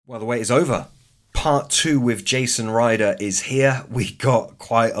Well, the wait is over. Part 2 with Jason Ryder is here. We got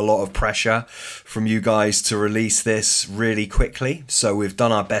quite a lot of pressure from you guys to release this really quickly, so we've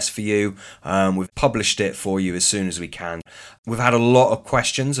done our best for you. We've published it for you as soon as we can. We've had a lot of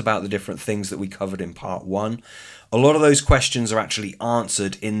questions about the different things that we covered in Part 1. A lot of those questions are actually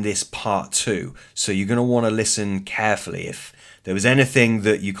answered in this Part 2, so you're going to want to listen carefully. If there was anything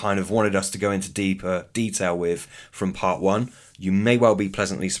that you kind of wanted us to go into deeper detail with from Part 1, you may well be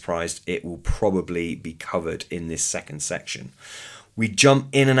pleasantly surprised it will probably be covered in this second section. We jump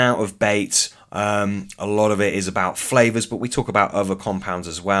in and out of bait. A lot of it is about flavors, but we talk about other compounds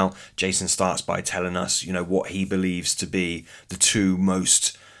as well. Jason starts by telling us, what he believes to be the two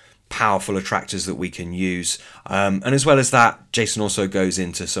most powerful attractors that we can use. And as well as that, Jason also goes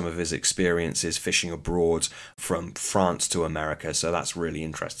into some of his experiences fishing abroad from France to America. So that's really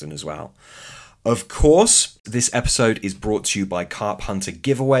interesting as well. Of course, this episode is brought to you by Carp Hunter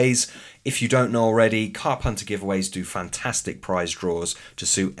Giveaways. If you don't know already, Carp Hunter Giveaways do fantastic prize draws to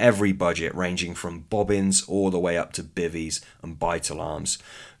suit every budget, ranging from bobbins all the way up to bivvies and bite alarms.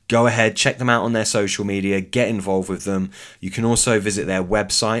 Go ahead, check them out on their social media, get involved with them. You can also visit their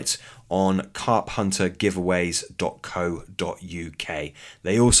website on carphuntergiveaways.co.uk.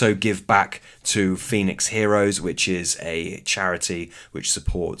 They also give back to Phoenix Heroes, which is a charity which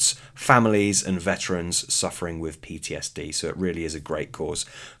supports families and veterans suffering with PTSD. So it really is a great cause.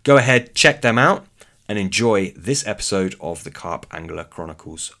 Go ahead, check them out, and enjoy this episode of the Carp Angler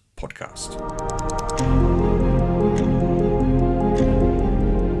Chronicles podcast.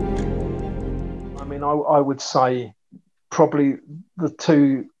 I would say probably the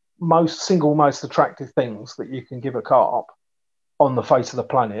two most attractive things that you can give a carp on the face of the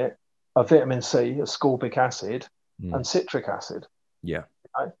planet are vitamin C, ascorbic acid, and citric acid. Yeah.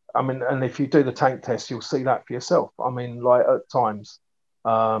 And if you do the tank test, you'll see that for yourself. At times,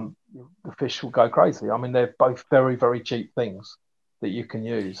 the fish will go crazy. They're both very, very cheap things that you can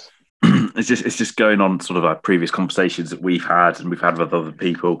use. It's just going on sort of our previous conversations that we've had and we've had with other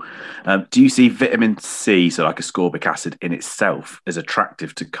people. Do you see vitamin C, so like ascorbic acid in itself, as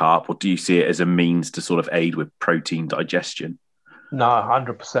attractive to carp, or do you see it as a means to sort of aid with protein digestion? No,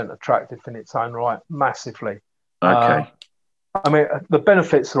 100% attractive in its own right, massively. Okay. The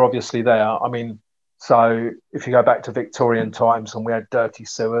benefits are obviously there. So if you go back to Victorian times and we had dirty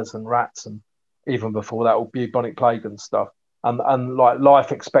sewers and rats, and even before that, all bubonic plague and stuff. And like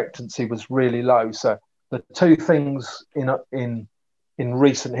life expectancy was really low. So the two things in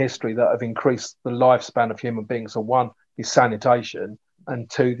recent history that have increased the lifespan of human beings are, one is sanitation, and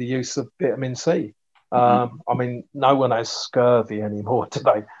two, the use of vitamin C. No one has scurvy anymore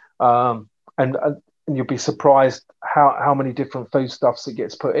today. And you'll be surprised how many different foodstuffs it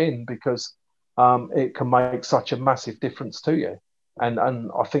gets put in, because it can make such a massive difference to you. And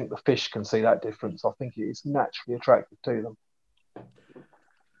I think the fish can see that difference. I think it is naturally attractive to them.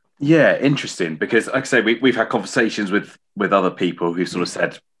 Yeah, interesting, because like I say, we've had conversations with other people who sort of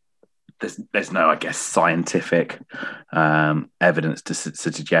said there's no, I guess, scientific evidence to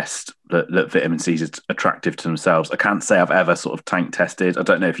suggest that vitamin C is attractive to themselves. I can't say I've ever sort of tank tested. I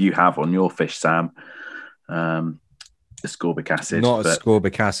don't know if you have on your fish, Sam, ascorbic acid.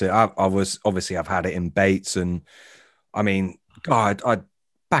 Ascorbic acid. I've had it in baits, and God,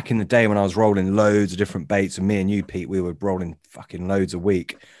 back in the day when I was rolling loads of different baits, and me and you, Pete, we were rolling fucking loads a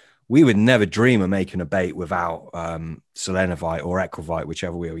week. We would never dream of making a bait without Selenivite or Equivite,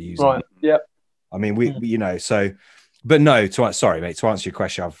 whichever we were using. Right. Yeah. But no. Sorry, mate. To answer your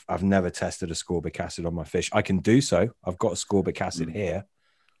question, I've never tested ascorbic acid on my fish. I can do so. I've got ascorbic acid here.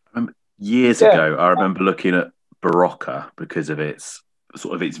 Years ago, I remember looking at Barocca because of its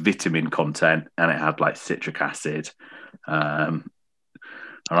vitamin content, and it had like citric acid.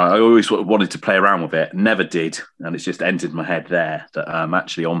 And I always wanted to play around with it, never did, and it's just entered my head there that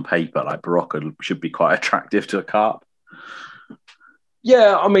actually on paper, like Barocca should be quite attractive to a carp.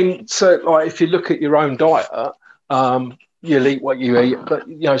 Yeah, so like if you look at your own diet, you'll eat what you eat, but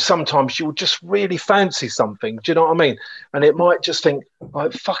sometimes you'll just really fancy something. Do you know what I mean? And it might just think,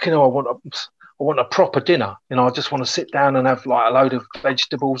 like, fucking hell, I want a proper dinner. I just want to sit down and have like a load of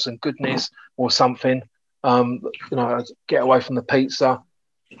vegetables and goodness or something. Get away from the pizza.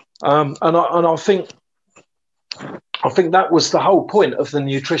 And I think that was the whole point of the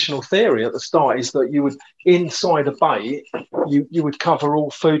nutritional theory at the start, is that you would, inside a bait, you would cover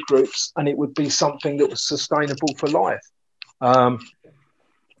all food groups, and it would be something that was sustainable for life. And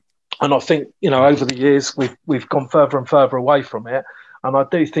I think, over the years, we've gone further and further away from it. And I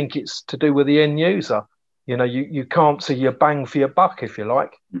do think it's to do with the end user. You can't see your bang for your buck, if you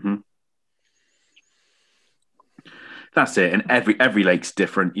like. Mm-hmm. That's it. And every lake's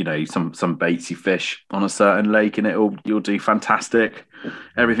different. You know, some baits you fish on a certain lake and you'll do fantastic.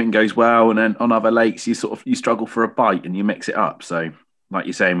 Everything goes well, and then on other lakes you struggle for a bite and you mix it up. So, like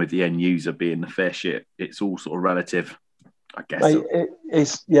you're saying with the end user being the fish, it's all sort of relative, I guess. Mate,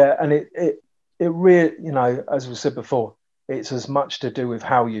 it's yeah, and it really, you know, as we said before, it's as much to do with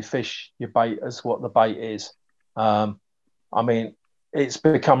how you fish your bait as what the bait is. I mean, it's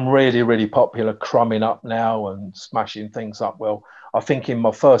become really, really popular crumbing up now and smashing things up. Well, I think in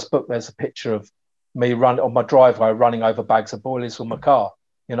my first book, there's a picture of me running on my driveway, running over bags of boilies with my car.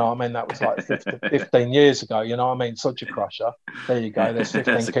 You know what I mean? That was like 15 years ago. You know what I mean? Sodger crusher. There you go. There's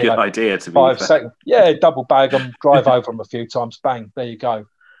 15 That's a kilo. good idea to be 5 seconds. Yeah, double bag them, drive over them a few times, bang, there you go.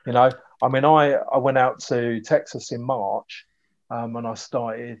 You know, I mean, I went out to Texas in March and I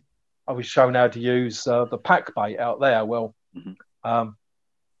was shown how to use the pack bait out there. Well,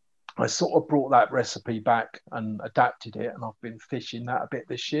 I sort of brought that recipe back and adapted it, and I've been fishing that a bit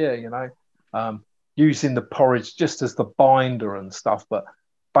this year, you know, using the porridge just as the binder and stuff, but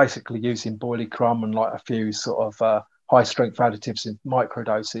basically using boilie crumb and like a few sort of high strength additives in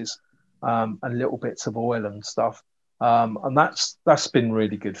microdoses and little bits of oil and stuff. And that's been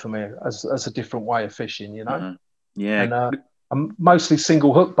really good for me as a different way of fishing, you know. Yeah. And I'm mostly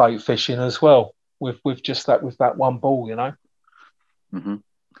single hook bait fishing as well with that one ball, you know.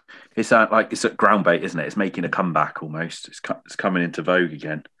 It's it's a ground bait, isn't it? It's making a comeback almost. It's coming into vogue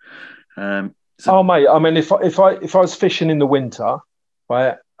again. Oh mate, I mean, if I was fishing in the winter,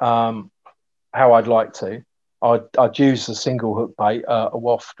 right, how I'd like to, I'd use a single hook bait, a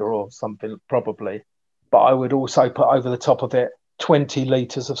wafter or something probably, but I would also put over the top of it 20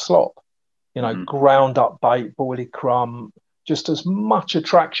 litres of slop, you know, ground up bait, boilie crumb, just as much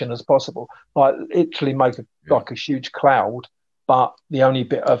attraction as possible. Like literally make like a huge cloud, but the only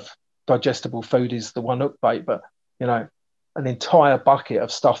bit of digestible food is the one hook bait, but, you know, an entire bucket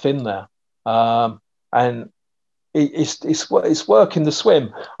of stuff in there. And it's working the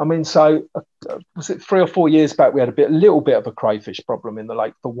swim. I mean, so was it 3 or 4 years back, we had a little bit of a crayfish problem in the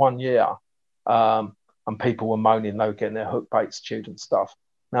lake for 1 year. And people were moaning they were getting their hook baits chewed and stuff.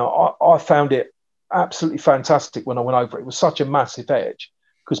 Now, I found it absolutely fantastic when I went over. It was such a massive edge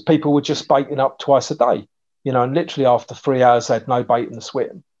because people were just baiting up twice a day, you know, and literally after 3 hours, they had no bait in the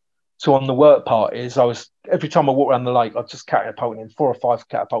swim. So on the work parties, every time I walk around the lake, I'd just catapult in 4 or 5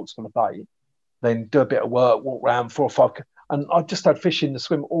 catapults for the bait, then do a bit of work, walk around 4 or 5. And I just had fish in the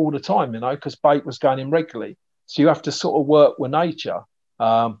swim all the time, you know, because bait was going in regularly. So you have to sort of work with nature.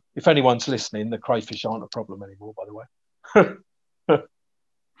 If anyone's listening, the crayfish aren't a problem anymore, by the way.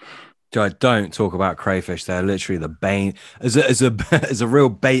 Don't talk about crayfish. They're literally the bane. As a real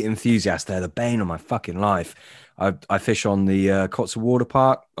bait enthusiast, they're the bane of my fucking life. I fish on the Cotswold Water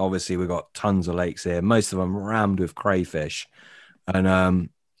Park. Obviously, we've got tons of lakes here. Most of them rammed with crayfish, and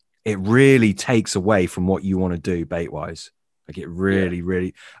it really takes away from what you want to do bait wise. Like it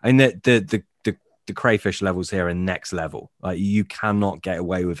really. I mean, the crayfish levels here are next level. Like you cannot get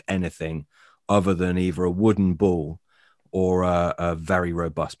away with anything other than either a wooden ball or a very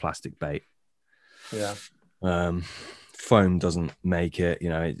robust plastic bait. Yeah. Foam doesn't make it. You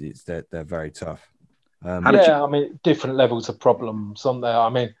know, they're very tough. I mean, different levels of problems on there. I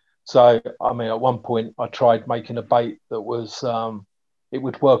mean, at one point I tried making a bait that was it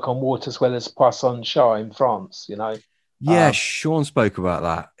would work on water as well as Poisson Chat in France, you know. Yeah, Sean spoke about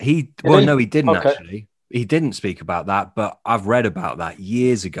that. No, he didn't actually. He didn't speak about that, but I've read about that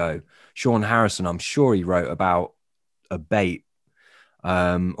years ago. Sean Harrison, I'm sure he wrote about a bait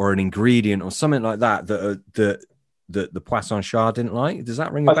or an ingredient or something like that that the Poisson Chat didn't like. Does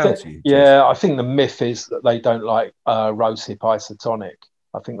that ring a bell to you? Yeah, I think the myth is that they don't like rosehip isotonic.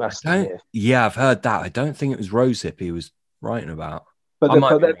 I think that's the myth. Yeah, I've heard that. I don't think it was rosehip he was writing about. But there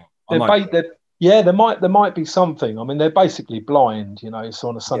might be something. I mean, they're basically blind, you know. So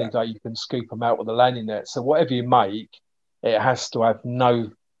on a sunny day, you can scoop them out with a landing net. So whatever you make, it has to have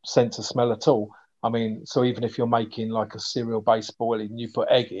no sense of smell at all. I mean, so even if you're making like a cereal-based boiling, you put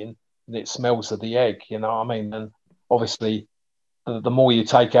egg in, and it smells of the egg. You know what I mean? And obviously, the more you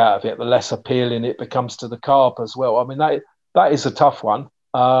take out of it, the less appealing it becomes to the carp as well. I mean, that is a tough one.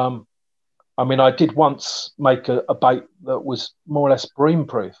 I mean, I did once make a bait that was more or less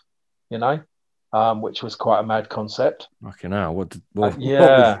bream-proof, you know, which was quite a mad concept. Fucking hell. What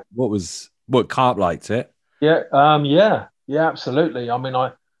carp liked it? Yeah, absolutely. I mean,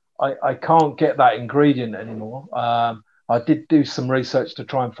 I can't get that ingredient anymore. I did do some research to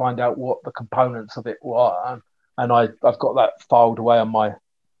try and find out what the components of it were, and I've got that filed away on my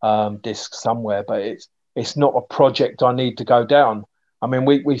disk somewhere. But it's not a project I need to go down. I mean,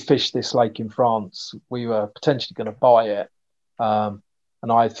 we fished this lake in France. We were potentially going to buy it.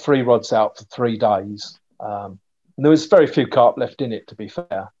 And I had 3 rods out for 3 days. And there was very few carp left in it, to be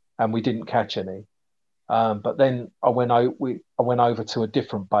fair, and we didn't catch any. But then I went over to a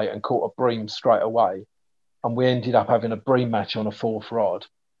different bait and caught a bream straight away. And we ended up having a bream match on a 4th rod.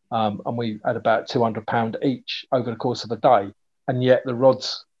 And we had about £200 each over the course of a day. And yet the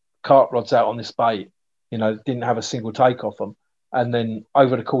carp rods out on this bait, didn't have a single take off them. And then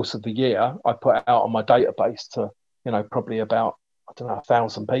over the course of the year, I put it out on my database to, probably about,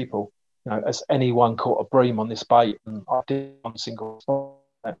 1,000 people. As anyone caught a bream on this bait, and I did one single spot,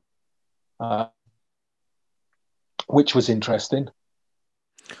 which was interesting.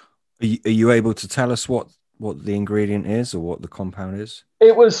 Are you able to tell us what the ingredient is or what the compound is?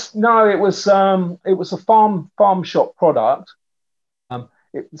 It was a farm shop product.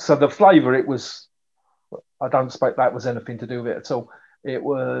 So the flavour, I don't expect that was anything to do with it at all. It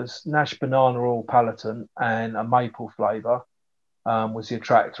was Nash banana oil palatant and a maple flavour was the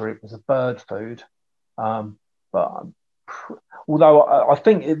attractor. It was a bird food. But although I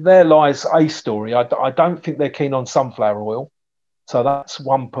think there lies a story, I don't think they're keen on sunflower oil. So that's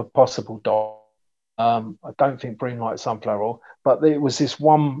one possible dot. I don't think Bream likes sunflower oil, but there was this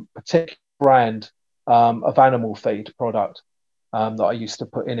one particular brand of animal feed product that I used to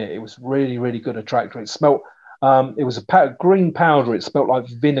put in it. It was really, really good attractor. It smelled, it was a green powder. It smelled like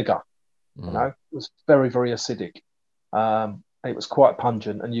vinegar. It was very, very acidic. It was quite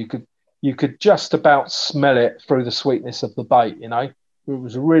pungent, and you could just about smell it through the sweetness of the bait. It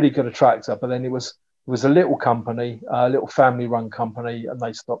was a really good attractor. But then it was a little company, a little family-run company, and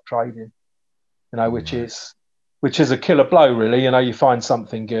they stopped trading. Which is a killer blow, really. You find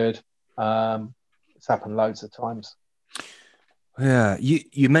something good. It's happened loads of times. Yeah,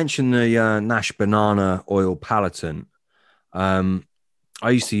 you mentioned the Nash banana oil palatant. I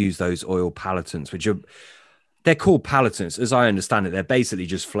used to use those oil palatants, they're called palatants. As I understand it, they're basically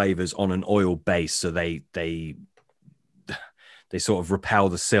just flavors on an oil base. So they sort of repel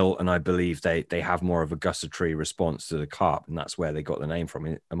the silt, and I believe they have more of a gustatory response to the carp, and that's where they got the name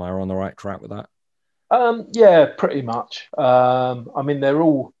from. Am I on the right track with that? Yeah, pretty much. I mean,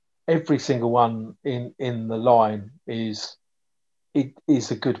 every single one in the line is a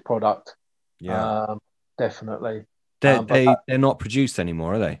good product. Yeah, definitely. They're not produced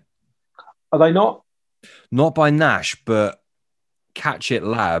anymore, are they? Are they not? Not by Nash, but Catch It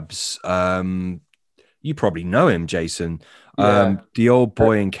Labs. You probably know him, Jason. Yeah. The old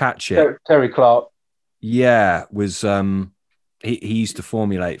boy in Catch It, Terry Clark. Yeah, was he used to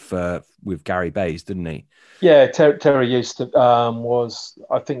formulate with Gary Bays, didn't he? Yeah, Terry used to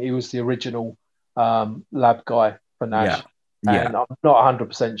I think he was the original lab guy for Nash. Yeah. And I'm not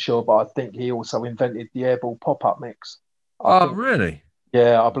 100% sure, but I think he also invented the airball pop-up mix. Really?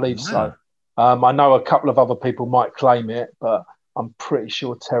 Yeah, I believe so. I know a couple of other people might claim it, but I'm pretty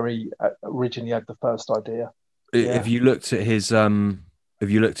sure Terry originally had the first idea. Have you looked at his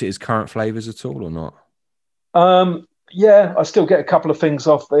current flavors at all or not? Yeah, I still get a couple of things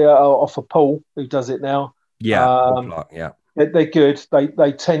off of Paul, who does it now. Yeah, Paul Clark, yeah. They're good.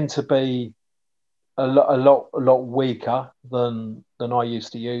 They tend to be a lot weaker than I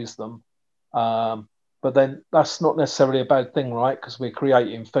used to use them. But then that's not necessarily a bad thing, right? Because we're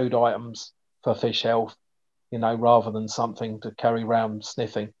creating food items for fish health, rather than something to carry around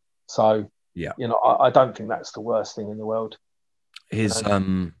sniffing. So, yeah, I don't think that's the worst thing in the world. His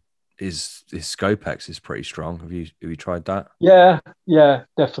Scopex is pretty strong. Have you tried that? Yeah,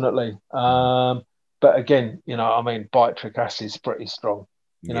 definitely. But again, bitric acid is pretty strong.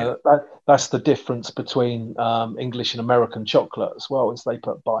 That's the difference between English and American chocolate as well, is they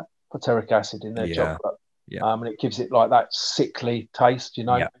put butyric acid in their chocolate. Yeah. And it gives it like that sickly taste, You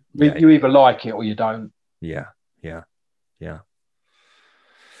You either like it or you don't. Yeah,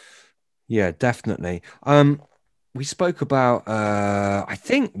 definitely. We spoke about I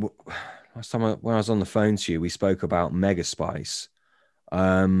think last time when I was on the phone to you, we spoke about Mega Spice.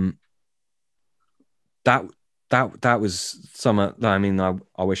 That was some. I mean,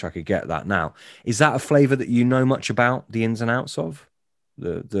 I wish I could get that now. Is that a flavor that you know much about, the ins and outs of?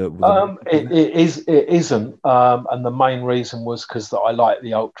 It isn't, and the main reason was because I like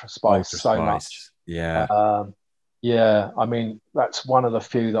the Ultra Spice so much. Yeah. Yeah, I mean, that's one of the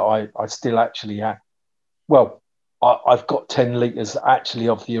few that I still actually have. Well, I've got 10 litres actually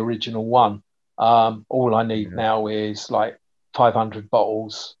of the original one. All I need now is like 500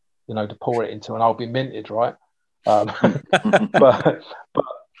 bottles, to pour it into, and I'll be minted, right? But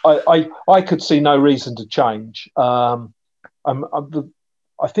I could see no reason to change.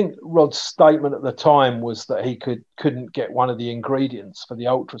 I think Rod's statement at the time was that he couldn't get one of the ingredients for the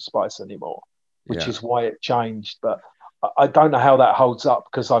Ultra Spice anymore, which is why it changed. But I don't know how that holds up,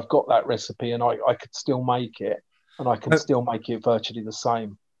 because I've got that recipe and I could still make it, and I can still make it virtually the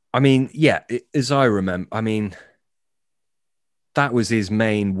same. I mean, yeah, as I remember, I mean, that was his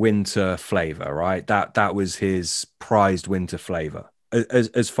main winter flavor, right? That was his prized winter flavor,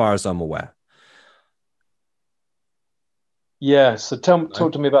 as far as I'm aware. Yeah. So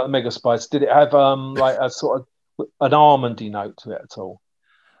talk to me about the Mega Spice. Did it have like a sort of an almondy note to it at all?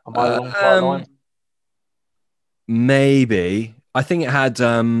 Am I along the right line? Maybe. I think it had.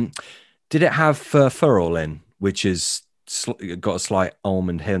 Did it have furfural, which is got a slight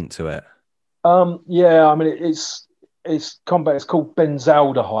almond hint to it? Yeah. I mean, it's compound. It's called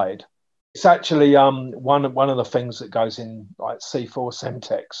benzaldehyde. It's actually one of the things that goes in like C4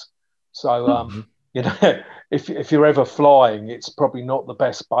 Semtex. So you know, if you're ever flying, it's probably not the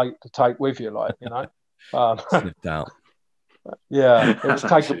best bait to take with you, like, you know. Sniffed out. Yeah, it was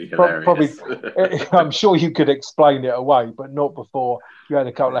taken probably. I'm sure you could explain it away, but not before you had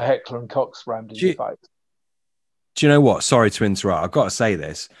a couple of Heckler and Koch rammed in your face. Do you know what? Sorry to interrupt. I've got to say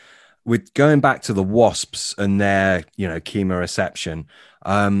this. With going back to the wasps and their, chemoreception,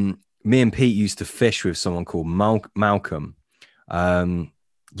 me and Pete used to fish with someone called Malcolm,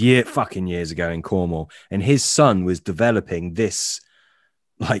 years ago in Cornwall, and his son was developing this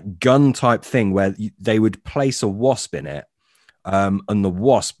like gun type thing where they would place a wasp in it, and the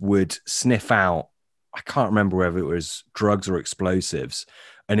wasp would sniff out, I can't remember whether it was drugs or explosives,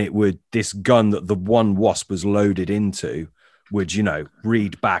 and this gun that the one wasp was loaded into would,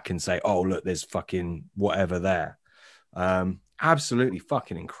 read back and say, oh, look, there's fucking whatever there. Absolutely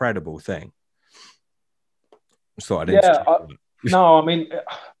fucking incredible thing. Just thought I'd no, I mean,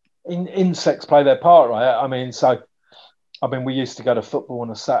 insects play their part, right? I mean, we used to go to football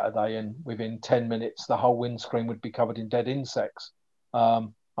on a Saturday, and within 10 minutes, the whole windscreen would be covered in dead insects. I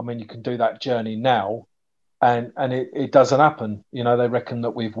mean, you can do that journey now, and it doesn't happen. You know, they reckon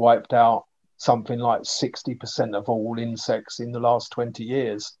that we've wiped out something like 60% of all insects in the last 20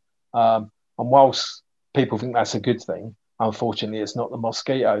 years. And whilst people think that's a good thing, unfortunately, it's not the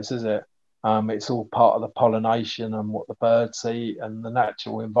mosquitoes, is it? It's all part of the pollination and what the birds eat and the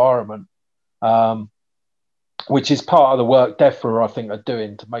natural environment, which is part of the work DEFRA, I think, are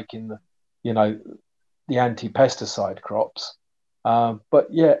doing to making the anti-pesticide crops. But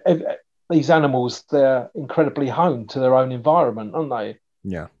yeah, these animals, they're incredibly home to their own environment, aren't they?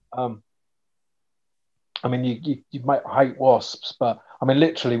 Yeah. I mean, you might hate wasps, but I mean,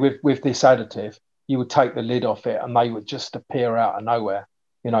 literally with this additive, you would take the lid off it and they would just appear out of nowhere.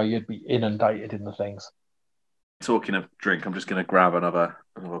 You know, you'd be inundated in the things. Talking of drink, I'm just going to grab another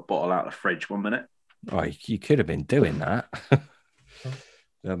bottle out of the fridge. 1 minute. Oh, you could have been doing that.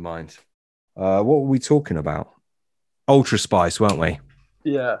 Never mind. What were we talking about? Ultra Spice, weren't we?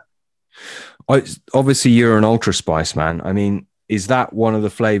 Yeah. Obviously, you're an Ultra Spice man. I mean, is that one of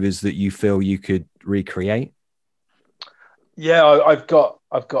the flavors that you feel you could recreate? Yeah, I've got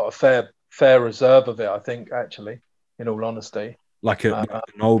a fair reserve of it, I think, actually, in all honesty. Like an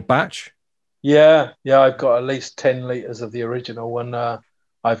old batch? Yeah, I've got at least 10 litres of the original, and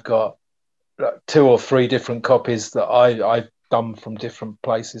I've got 2 or 3 different copies that I've done from different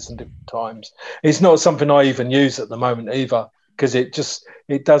places and different times. It's not something I even use at the moment either, because it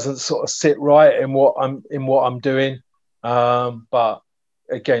doesn't sort of sit right in what I'm doing. But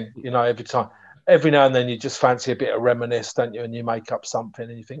again, every now and then you just fancy a bit of reminisce, don't you? And you make up something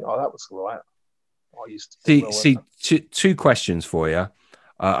and you think, oh, that was all right. I used to see 2 questions for you,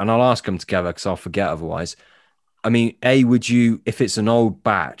 and I'll ask them together because I'll forget otherwise. I mean, would you, if it's an old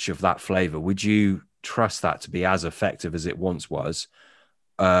batch of that flavor, would you trust that to be as effective as it once was?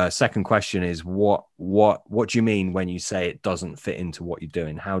 Second question is, what do you mean when you say it doesn't fit into what you're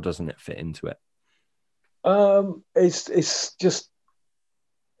doing? How doesn't it fit into it? It's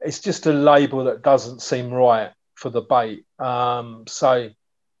just a label that doesn't seem right for the bait. So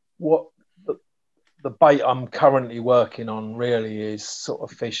what the bait I'm currently working on really is sort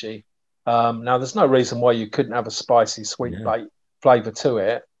of fishy. Now there's no reason why you couldn't have a spicy sweet bait flavor to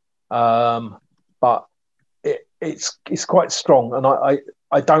it, but it's quite strong, and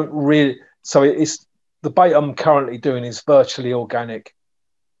I don't really. So it's the bait I'm currently doing is virtually organic.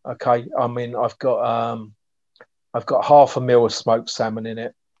 Okay, I mean I've got half a mil of smoked salmon in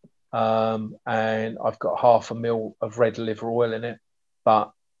it, and I've got half a mil of red liver oil in it, but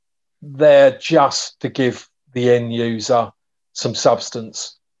they're just to give the end user some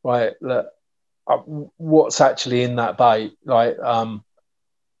substance, right? What's actually in that bait, like the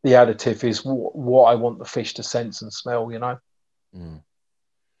additive is what I want the fish to sense and smell, Mm.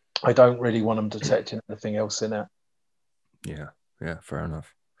 I don't really want them detecting anything else in it. Yeah, fair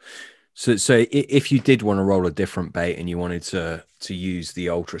enough. So if you did want to roll a different bait and you wanted to use the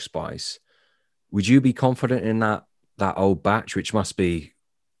Ultra Spice, would you be confident in that old batch, which must be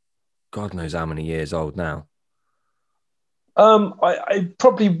God knows how many years old now? I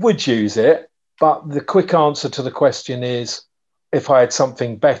probably would use it, but the quick answer to the question is, if I had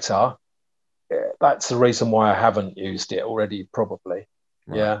something better, that's the reason why I haven't used it already. Probably,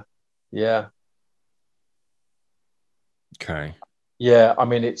 Right. yeah. Okay. Yeah, I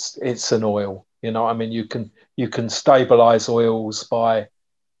mean it's an oil. I mean you can stabilize oils by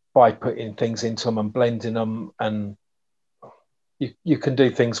putting things into them and blending them, and you can do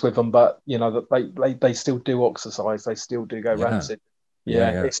things with them, but that they still do oxidize. They still do go Yeah. rancid. Yeah.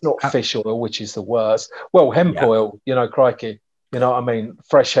 Yeah, Yeah. it's not fish oil, which is the worst. Well, hemp oil, crikey, what I mean.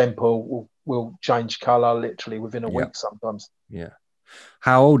 Fresh hemp oil will change color literally within a week sometimes. Yeah.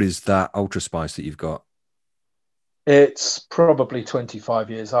 How old is that Ultra Spice that you've got? It's probably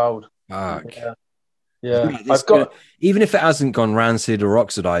 25 years old. Fuck. Yeah. It's even if it hasn't gone rancid or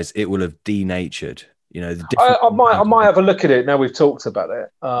oxidized, it will have denatured. The different. I might have a look at it now we've talked about it,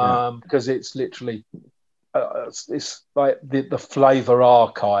 because it's literally it's like the flavor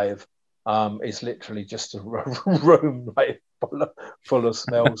archive is literally just a room like full of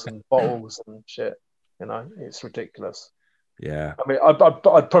smells and bottles and shit. It's ridiculous. Yeah. I mean,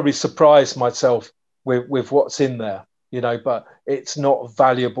 I'd probably surprise myself with what's in there, but it's not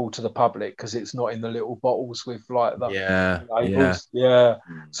valuable to the public because it's not in the little bottles with like the labels. Yeah.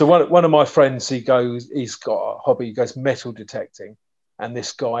 So one of my friends, he's got a hobby. He goes metal detecting, and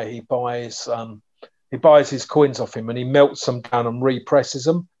this guy he buys his coins off him and he melts them down and represses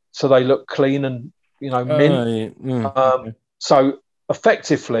them so they look clean and mint. So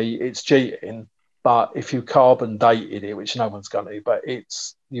effectively, it's cheating. But if you carbon dated it, which no one's going to, but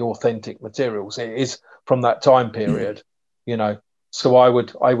it's the authentic materials. It is from that time period, So I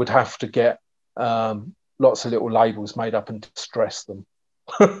would have to get lots of little labels made up and stress them.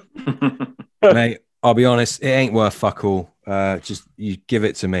 Mate, I'll be honest, it ain't worth fuck all. Just you give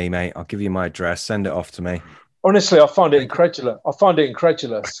it to me, mate. I'll give you my address. Send it off to me. Honestly, I find it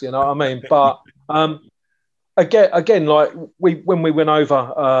incredulous. You know what I mean? But again, like when we went over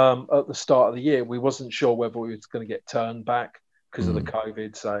at the start of the year, we wasn't sure whether we was going to get turned back because of the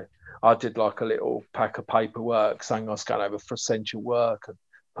COVID. So I did like a little pack of paperwork saying I was going over for essential work and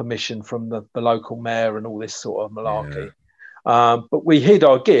permission from the local mayor and all this sort of malarkey. Yeah. But we hid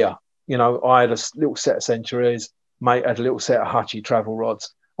our gear. I had a little set of Centuries, mate had a little set of Hutchie travel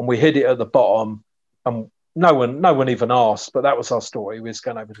rods, and we hid it at the bottom. And no one even asked, but that was our story. We was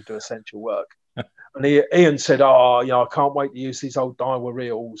going over to do essential work. And Ian said, I can't wait to use these old Daiwa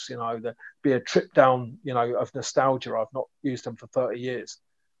reels, there'd be a trip down, of nostalgia. I've not used them for 30 years.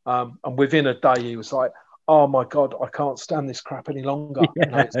 And within a day, he was like, oh my God, I can't stand this crap any longer.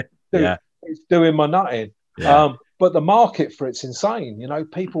 It's doing my nutting. Yeah. But the market for it's insane.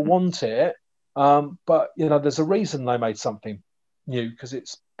 People want it. But, there's a reason they made something new because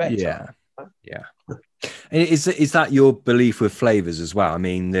it's better. Yeah. Is that your belief with flavors as well? I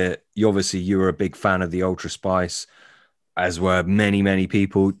mean, you were a big fan of the Ultra Spice, as were many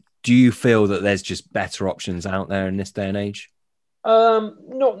people. Do you feel that there's just better options out there in this day and age?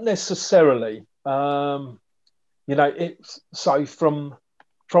 Not necessarily. It's so from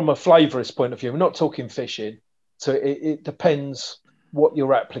a flavorist point of view. We're not talking fishing, so it depends what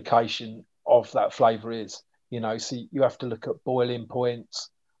your application of that flavor is. So you have to look at boiling points.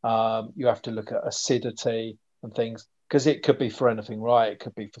 You have to look at acidity and things because it could be for anything, right? It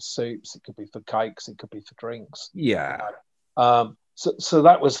could be for soups, it could be for cakes, it could be for drinks. Yeah. So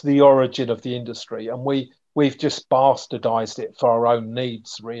that was the origin of the industry, and we've just bastardized it for our own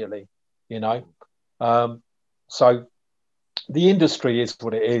needs, really. So the industry is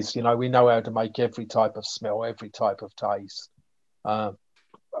what it is. We know how to make every type of smell, every type of taste,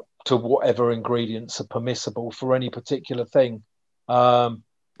 to whatever ingredients are permissible for any particular thing.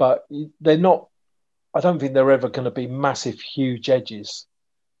 But they're not, I don't think they're ever going to be massive, huge edges,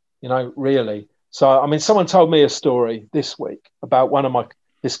 really. So, I mean, someone told me a story this week about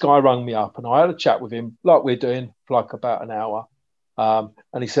this guy rang me up and I had a chat with him like we're doing for like about an hour. And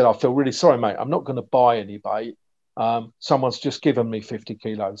he said, I feel really sorry, mate. I'm not going to buy any bait. Someone's just given me 50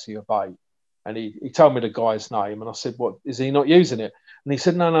 kilos of your bait. And he told me the guy's name. And I said, what, is he not using it? And he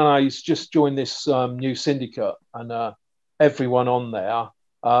said, no, he's just joined this new syndicate. And everyone on there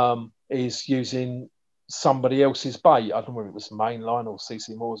is using somebody else's bait. I don't know whether it was Mainline or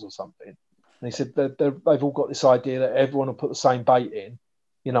CC Moores or something. And he said they've all got this idea that everyone will put the same bait in,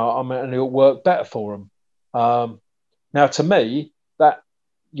 and it'll work better for them. Now, to me,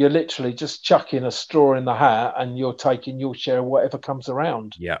 you're literally just chucking a straw in the hat and you're taking your share of whatever comes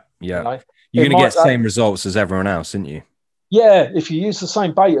around. Yeah. You know? You're going to get the same results as everyone else, aren't you? Yeah, if you use the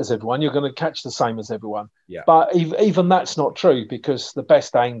same bait as everyone, you're going to catch the same as everyone. Yeah. But even that's not true, because the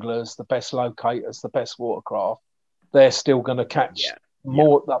best anglers, the best locators, the best watercraft, they're still going to catch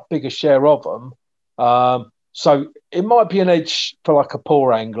more, that bigger share of them. So it might be an edge for like a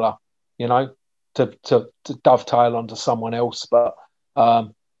poor angler, you know, to dovetail onto someone else. But I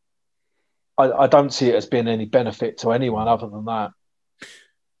don't see it as being any benefit to anyone other than that.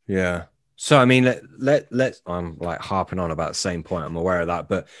 Yeah. So, I mean, let's, I'm like harping on about the same point. I'm aware of that,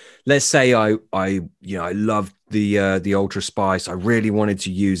 but let's say I loved the Ultra Spice. I really wanted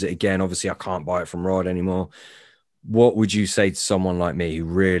to use it again. Obviously I can't buy it from Rod anymore. What would you say to someone like me who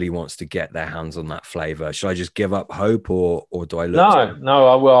really wants to get their hands on that flavor? Should I just give up hope, or do I look?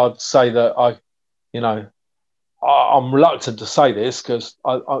 No. I'd say that I'm reluctant to say this because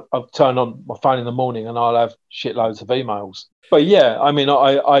I've turned on my phone in the morning and I'll have shitloads of emails. But yeah, I mean,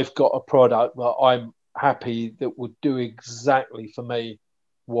 I've got a product that I'm happy that would do exactly for me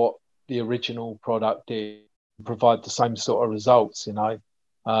what the original product did, provide the same sort of results, you know.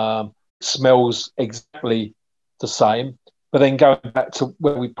 Smells exactly the same. But then going back to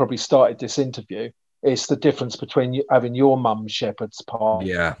where we probably started this interview, it's the difference between having your mum's shepherd's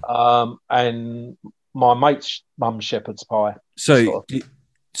pie and my mate's mum's shepherd's pie.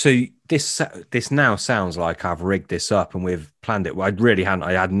 So this now sounds like I've rigged this up and we've planned it. Well, I really hadn't.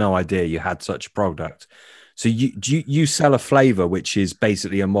 I had no idea you had such a product. So you sell a flavor which is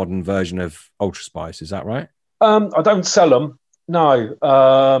basically a modern version of Ultra Spice, is that right? I don't sell them. No,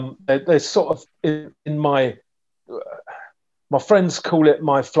 they're sort of in my friends call it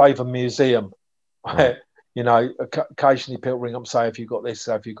my flavor museum. Right. You know, occasionally people ring up and say, "Have you got this?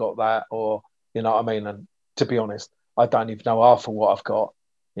 Have you got that?" Or you know what I mean? And to be honest, I don't even know half of what I've got.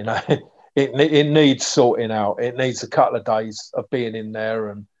 You know, it needs sorting out. It needs a couple of days of being in there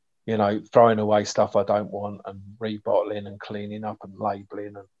and, you know, throwing away stuff I don't want and rebottling and cleaning up and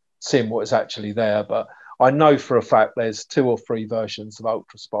labeling and seeing what is actually there. But I know for a fact there's 2 or 3 versions of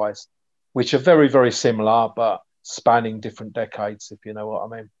Ultra Spice, which are very, very similar, but spanning different decades, if you know what I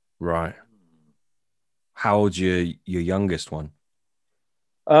mean. Right. How old's your youngest one?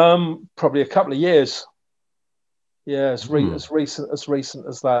 Probably a couple of years. Yeah, as recent as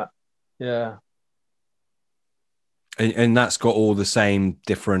that. Yeah. And that's got all the same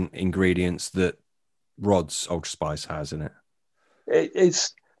different ingredients that Rod's Ultra Spice has in it.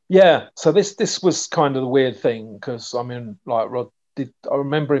 It's yeah. So this was kind of the weird thing because I mean, like Rod did. I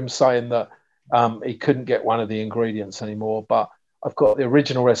remember him saying that he couldn't get one of the ingredients anymore, but I've got the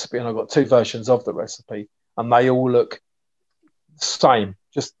original recipe and I've got 2 versions of the recipe, and they all look the same,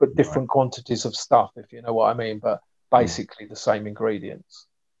 just but different quantities of stuff, if you know what I mean. But basically the same ingredients.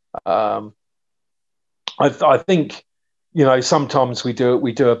 I think, you know, sometimes we do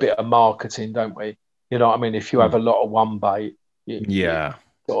a bit of marketing, don't we? You know what I mean? If you have a lot of one bait, you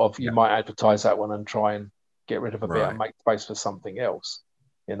might advertise that one and try and get rid of a bit and make space for something else,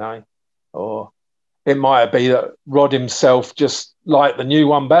 you know? Or it might be that Rod himself just liked the new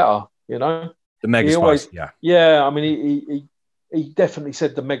one better, you know? The Mega Spice, yeah. I mean, he definitely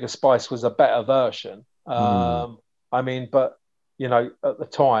said the Mega Spice was a better version. I mean, but you know, at the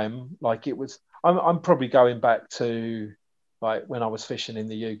time, like it was, I'm probably going back to like when I was fishing in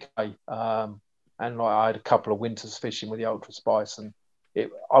the UK, and like I had a couple of winters fishing with the Ultra Spice, and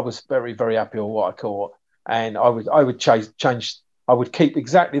I was very, very happy with what I caught, and I would change. I would keep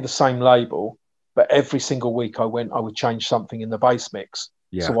exactly the same label, but every single week I would change something in the base mix,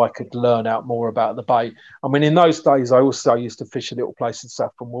 so I could learn out more about the bait. I mean, in those days, I also used to fish a little place in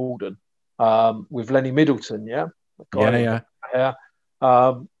Saffron Walden with Lenny Middleton,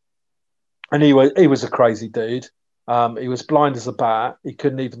 and he was a crazy dude. He was blind as a bat. He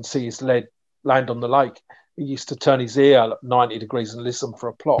couldn't even see his lead land on the lake. He used to turn his ear 90 degrees and listen for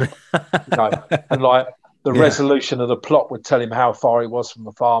a plop. You know? And like the resolution of the plop would tell him how far he was from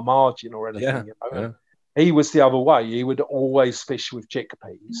the far margin or anything. You know? He was the other way. He would always fish with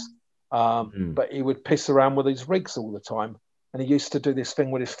chickpeas, but he would piss around with his rigs all the time. And he used to do this thing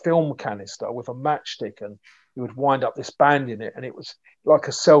with his film canister with a matchstick, and he would wind up this band in it, and it was like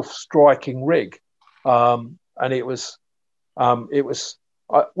a self-striking rig. And I'll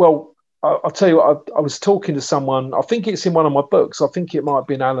tell you what, I was talking to someone, I think it's in one of my books, I think it might have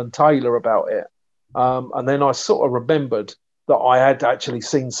been Alan Taylor about it. And then I sort of remembered that I had actually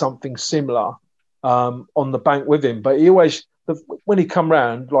seen something similar on the bank with him. But he always, when he come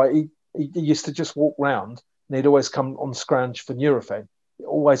round, like he used to just walk round, and he'd always come on scrounge for Nurofen. He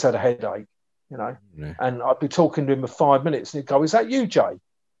always had a headache, you know. And I'd be talking to him for 5 minutes, and he'd go, "Is that you, Jay?"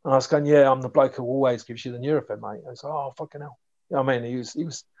 And I was going, yeah, I'm the bloke who always gives you the Nurofen, mate. I was like, oh, fucking hell. You know what I mean? He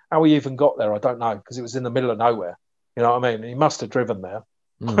was, how he even got there, I don't know, because it was in the middle of nowhere. You know what I mean? He must have driven there.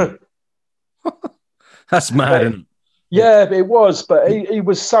 Mm. That's mad. Isn't it? Yeah, it was, but he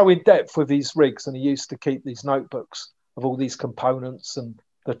was so in depth with his rigs, and he used to keep these notebooks of all these components and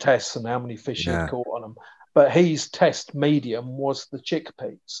the tests and how many fish he had caught on them. But his test medium was the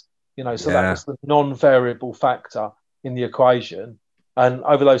chickpeas, you know, so that was the non-variable factor in the equation. And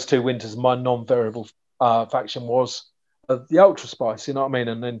over those 2 winters, my non-variable faction was the Ultra Spice, you know what I mean?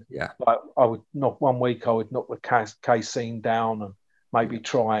 And then like, I would knock 1 week, I would knock the casein down and maybe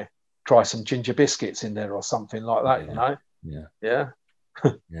try some ginger biscuits in there or something like that, you know? Yeah.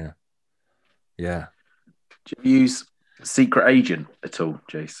 Do you use Secret Agent at all,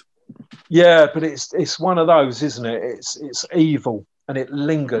 Jace? Yeah, but it's one of those, isn't it? It's evil and it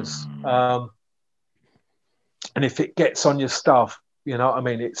lingers. And if it gets on your stuff, you know what I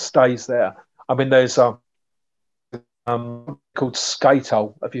mean, it stays there. I mean, there's called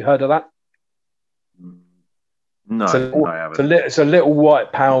Skatole. Have you heard of that? No, I haven't. It's a little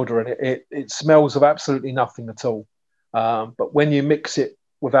white powder, and it smells of absolutely nothing at all. But when you mix it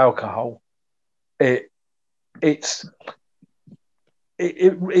with alcohol, it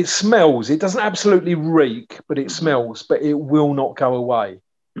smells. It doesn't absolutely reek, but it smells. But it will not go away,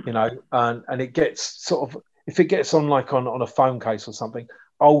 you know. And it gets sort of, if it gets on like on a phone case or something,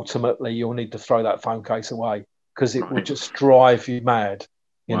 ultimately you'll need to throw that phone case away because it will just drive you mad,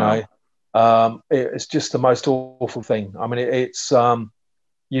 you know. It's just the most awful thing. I mean, it's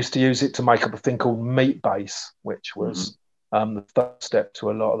used to use it to make up a thing called meat base, which was the first step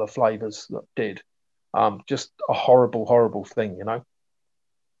to a lot of the flavors that did. Just a horrible, horrible thing, you know.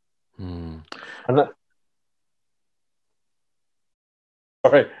 And that,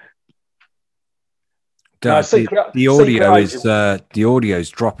 sorry. No, the audio's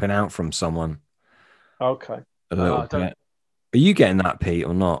dropping out from someone. Okay. A little bit. Are you getting that, Pete,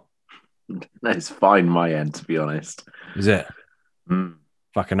 or not? It's fine my end, to be honest. Is it?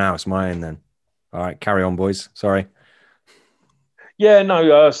 Fucking hell, it's my end then. All right, carry on, boys. Sorry. Yeah,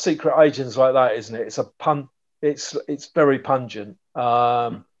 no, Secret Agent's like that, isn't it? It's a pun. It's very pungent.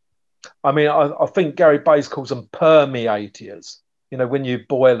 I mean, I think Gary Bays calls them permeators. You know, when you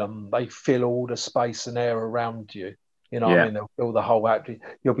boil them, they fill all the space and air around you. You know what I mean? They'll fill the whole active.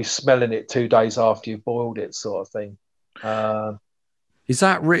 You'll be smelling it 2 days after you've boiled it, sort of thing. Is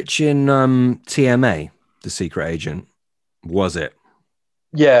that rich in TMA, the Secret Agent? Was it?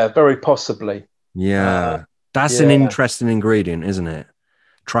 Yeah, very possibly. Yeah. That's an interesting ingredient, isn't it?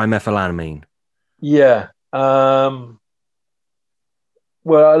 Trimethylamine. Yeah.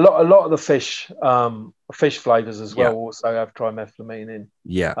 Well, a lot of the fish flavors as well also have trimethylamine in.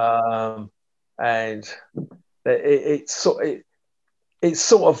 Yeah. And it's sort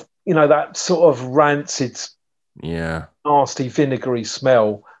of, you know, that sort of rancid, nasty vinegary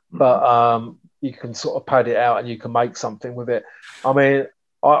smell, but you can sort of pad it out and you can make something with it. I mean,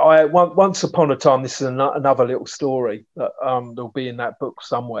 I once upon a time, this is another little story that there'll be in that book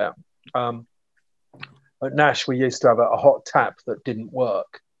somewhere. At Nash, we used to have a hot tap that didn't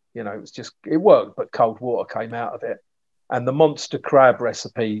work. You know, it worked, but cold water came out of it. And the monster crab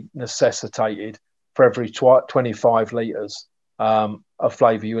recipe necessitated for every 25 litres of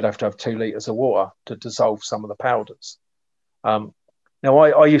flavour, you would have to have 2 litres of water to dissolve some of the powders. Now,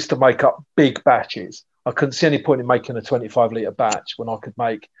 I used to make up big batches. I couldn't see any point in making a 25 litre batch when I could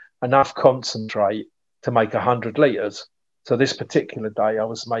make enough concentrate to make 100 litres. So this particular day, I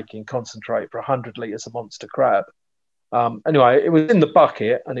was making concentrate for 100 litres of monster crab. Anyway, it was in the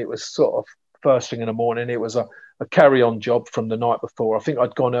bucket, and it was sort of first thing in the morning. It was a carry-on job from the night before. I think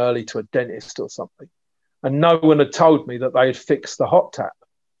I'd gone early to a dentist or something, and no one had told me that they had fixed the hot tap.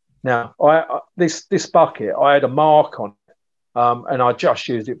 Now, this bucket, I had a mark on it, and I just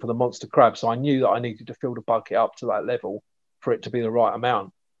used it for the monster crab, so I knew that I needed to fill the bucket up to that level for it to be the right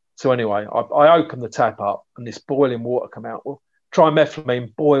amount. So anyway, I opened the tap up, and this boiling water came out. Well,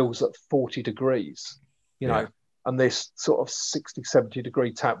 trimethylamine boils at 40 degrees, you know, and this sort of 60, 70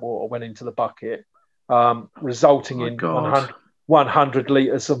 degree tap water went into the bucket, resulting in 100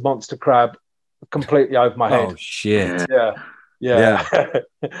 litres of monster crab completely over my head. Oh, shit. Yeah.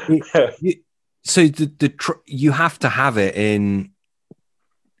 So you have to have it in,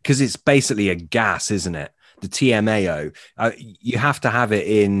 because it's basically a gas, isn't it? The TMAO, you have to have it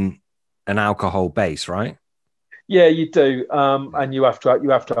in an alcohol base, right? Yeah, you do, and you have to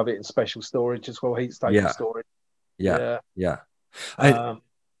have it in special storage as well, heat stable storage. Yeah. I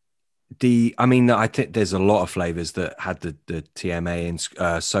think there's a lot of flavors that had the TMA in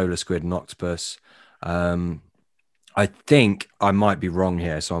Solar Squid and Octopus. I think I might be wrong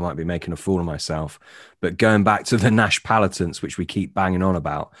here, so I might be making a fool of myself. But going back to the Nash Palatants, which we keep banging on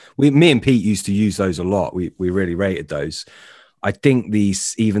about, me and Pete used to use those a lot. We really rated those. I think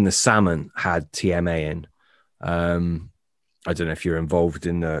even the salmon had TMA in. I don't know if you're involved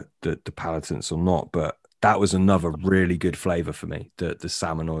in the palatants or not, but that was another really good flavor for me. The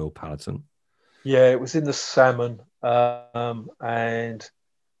salmon oil palatant. Yeah, it was in the salmon. And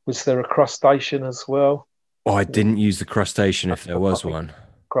was there a crustacean as well? Oh, I didn't use the crustacean if there was one.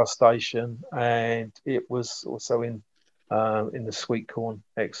 Crustacean, and it was also in the sweet corn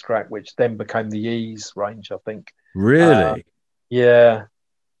extract, which then became the Ease range, I think. Really? Yeah.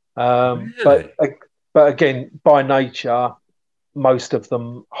 Really? But again, by nature, most of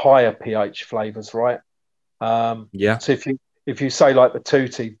them higher pH flavors, right? Yeah. So if you say like the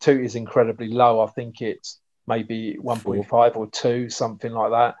Tutti is incredibly low. I think it's maybe 1.5 or 2, something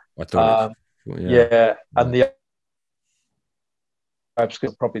like that. I thought Yeah, and the crab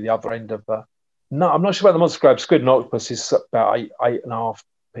squid probably the other end of no, I'm not sure about the monster crab squid and octopus is about 8.5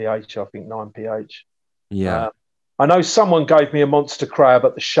 pH, I think 9 pH. Yeah. I know someone gave me a monster crab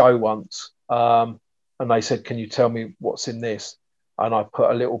at the show once, and they said, "Can you tell me what's in this?" And I put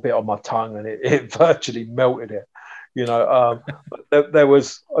a little bit on my tongue, and it virtually melted it. You know, there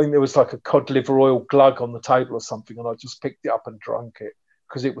was, I think there was like a cod liver oil glug on the table or something, and I just picked it up and drank it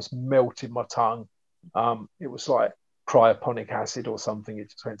because it was melting my tongue. It was like cryoponic acid or something.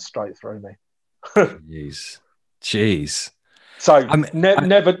 It just went straight through me. Jeez. So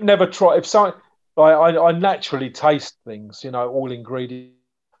never try. If so, I naturally taste things, you know, all ingredients.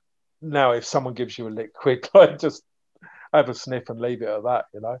 Now, if someone gives you a liquid, I just have a sniff and leave it at that,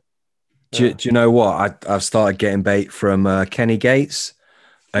 you know. Do you know what? I've started getting bait from Kenny Gates,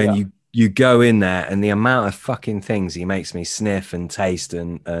 and you go in there, and the amount of fucking things he makes me sniff and taste,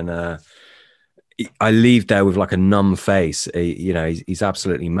 and I leave there with like a numb face. You know, he's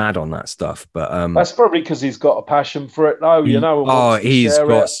absolutely mad on that stuff. But that's probably because he's got a passion for it, though. You know. He's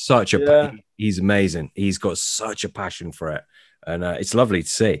got such a he's amazing. He's got such a passion for it, and it's lovely to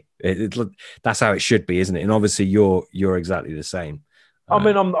see. That's how it should be, isn't it? And obviously, you're exactly the same. I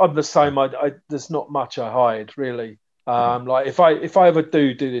mean, I'm the same. There's not much I hide, really. Like if I ever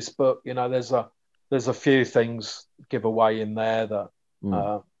do this book, you know, there's a few things give away in there that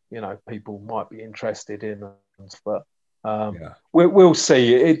you know, people might be interested in, but we'll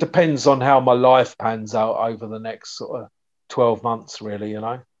see. It depends on how my life pans out over the next sort of 12 months, really. You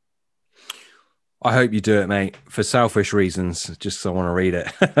know. I hope you do it, mate, for selfish reasons. Just because I want to read it.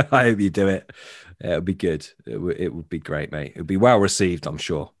 I hope you do it. It would be good. It would be great, mate. It would be well received, I'm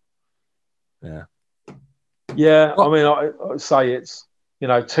sure. Yeah. Yeah. I mean, I say it's, you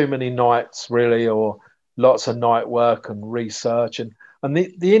know, too many nights really, or lots of night work and research. And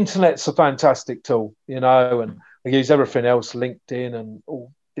the internet's a fantastic tool, you know, and I use everything else, LinkedIn and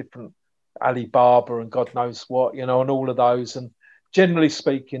all different Alibaba and God knows what, you know, and all of those. And generally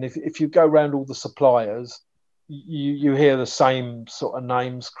speaking, if you go around all the suppliers, you hear the same sort of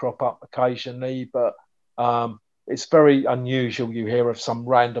names crop up occasionally, but it's very unusual you hear of some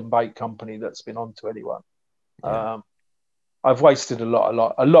random bait company that's been onto anyone. Yeah. I've wasted a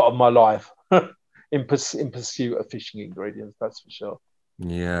lot of my life in pursuit of fishing ingredients, that's for sure.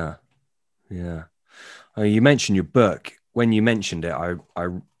 Yeah. You mentioned your book. When you mentioned it, I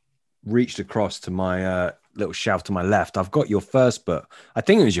reached across to my little shelf to my left. I've got your first book. I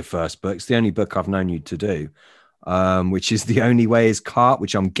think it was your first book. It's the only book I've known you to do. Which is The Only Way is Carp,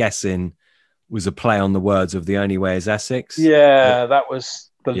 which I'm guessing was a play on the words of The Only Way is Essex. Yeah, that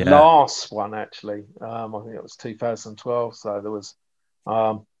was the last one, actually. I think it was 2012. So there was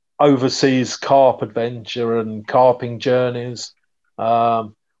overseas carp adventure and carping journeys,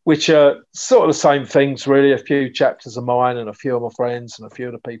 which are sort of the same things, really. A few chapters of mine and a few of my friends and a few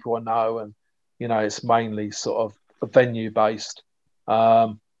of the people I know. And, you know, it's mainly sort of venue-based.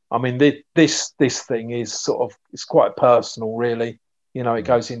 I mean, this thing is it's quite personal, really. You know, it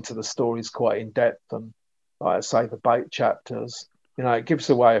goes into the stories quite in depth, and like I say, the bait chapters. You know, it gives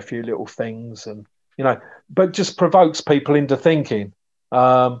away a few little things, and you know, but just provokes people into thinking.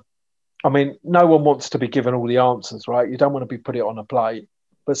 I mean, no one wants to be given all the answers, right? You don't want to be put it on a plate,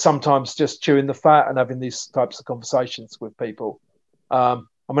 but sometimes just chewing the fat and having these types of conversations with people. I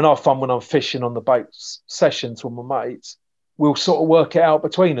mean, I have fun when I'm fishing on the bait sessions with my mates. We'll sort of work it out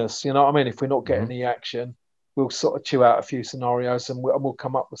between us. You know what I mean? If we're not getting any action, we'll sort of chew out a few scenarios and we'll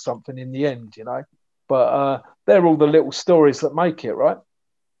come up with something in the end, you know. But they're all the little stories that make it, right?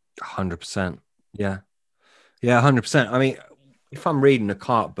 100%. Yeah, 100%. I mean, if I'm reading a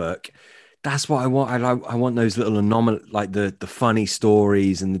carp book, that's what I want. I want those little like the funny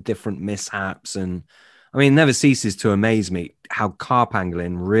stories and the different mishaps. And I mean, it never ceases to amaze me how carp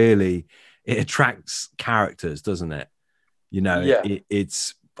angling really, it attracts characters, doesn't it? You know, Yeah.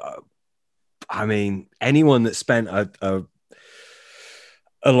 it's, I mean, anyone that spent a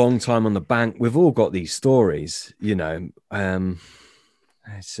long time on the bank, we've all got these stories, you know.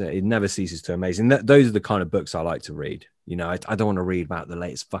 It never ceases to amaze. And those are the kind of books I like to read. You know, I don't want to read about the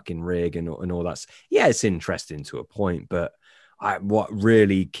latest fucking rig and all that. Yeah, it's interesting to a point, but what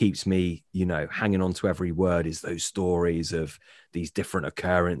really keeps me, you know, hanging on to every word is those stories of these different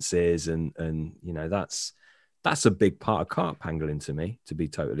occurrences. And you know, that's a big part of carp angling to me, to be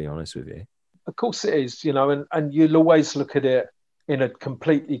totally honest with you. Of course it is, you know, and you'll always look at it in a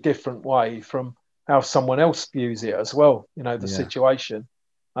completely different way from how someone else views it as well, you know, the situation.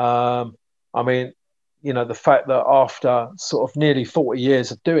 I mean, you know, the fact that after sort of nearly 40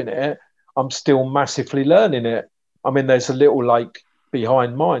 years of doing it, I'm still massively learning it. I mean, there's a little lake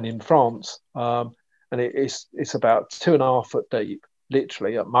behind mine in France, and it's about 2.5 foot deep,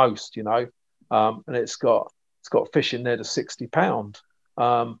 literally at most, you know, and it's got fish in there to 60 pound.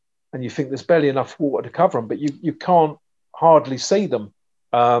 And you think there's barely enough water to cover them, but you can't hardly see them.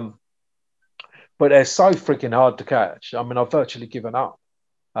 But they're so freaking hard to catch. I mean, I've virtually given up.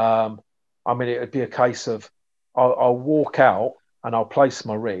 I mean, it would be a case of I'll walk out and I'll place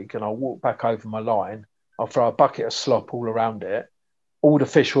my rig and I'll walk back over my line. I'll throw a bucket of slop all around it. All the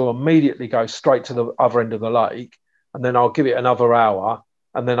fish will immediately go straight to the other end of the lake. And then I'll give it another hour.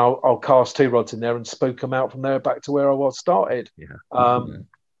 And then I'll cast 2 rods in there and spook them out from there back to where I was started.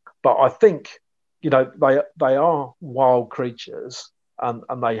 But I think, you know, they are wild creatures and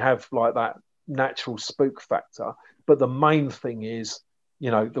they have like that natural spook factor. But the main thing is,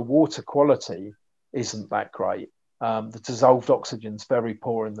 you know, the water quality isn't that great. The dissolved oxygen's very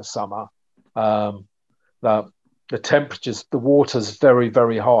poor in the summer. The temperatures, the water's very,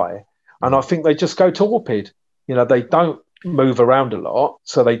 very high. And I think they just go torpid. You know, they don't move around a lot,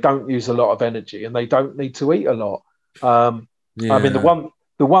 so they don't use a lot of energy and they don't need to eat a lot. I mean,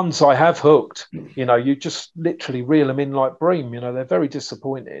 the ones I have hooked, you know, you just literally reel them in like bream. You know, they're very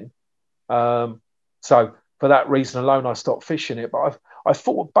disappointing. So for that reason alone, I stopped fishing it. But I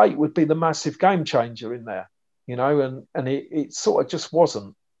thought bait would be the massive game changer in there, you know, and it sort of just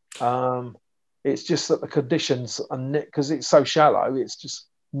wasn't. It's just that the conditions, because it's so shallow, it's just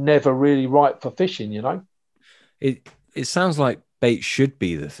never really right for fishing, you know. It sounds like bait should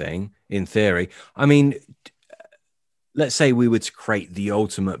be the thing in theory. I mean, let's say we were to create the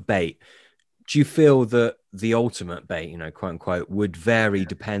ultimate bait. Do you feel that the ultimate bait, you know, quote unquote, would vary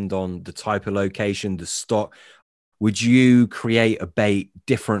depend on the type of location, the stock? Would you create a bait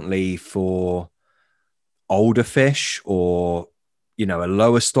differently for older fish or, you know, a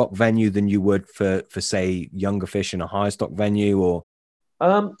lower stock venue than you would for say younger fish in a higher stock venue? Or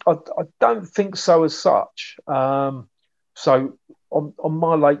I don't think so as such. So on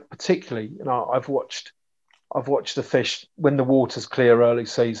my lake particularly, you know, I've watched the fish when the water's clear early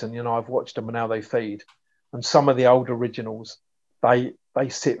season. You know, I've watched them and how they feed, and some of the old originals, they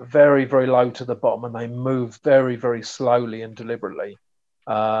sit very, very low to the bottom and they move very, very slowly and deliberately.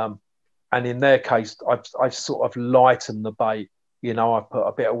 And in their case, I've sort of lightened the bait. You know, I put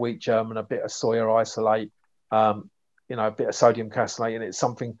a bit of wheat germ and a bit of soya isolate, you know, a bit of sodium caseinate, and it's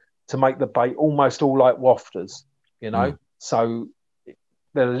something to make the bait almost all like wafters, you know. So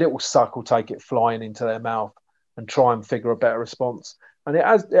the little suck will take it flying into their mouth and try and figure a better response. And it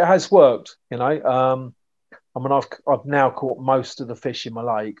has worked, you know. I mean, I've now caught most of the fish in my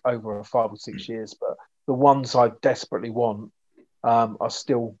lake over 5 or 6 years, but the ones I desperately want are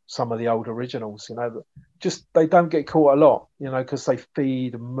still some of the old originals, you know. Just they don't get caught a lot, you know, because they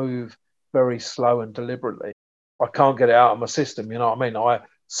feed and move very slow and deliberately. I can't get it out of my system, you know what I mean?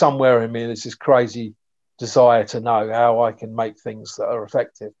 Somewhere in me, there's this crazy desire to know how I can make things that are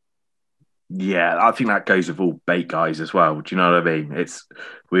effective. Yeah, I think that goes with all bait guys as well. Do you know what I mean?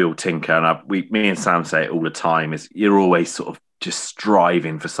 We all tinker, and me and Sam say it all the time. Is you're always sort of just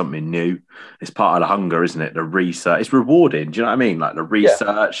striving for something new. It's part of the hunger, isn't it? The research, it's rewarding. Do you know what I mean? Like the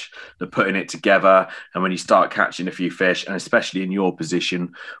research, the putting it together, and when you start catching a few fish, and especially in your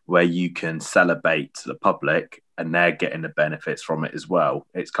position where you can sell a bait to the public and they're getting the benefits from it as well.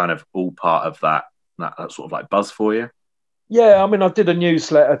 It's kind of all part of that sort of like buzz for you. Yeah, I mean, I did a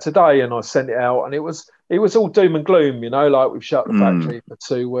newsletter today and I sent it out, and it was all doom and gloom, you know, like we've shut the factory for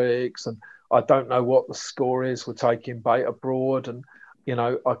 2 weeks and I don't know what the score is. We're taking bait abroad, and, you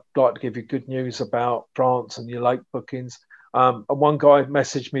know, I'd like to give you good news about France and your lake bookings. And one guy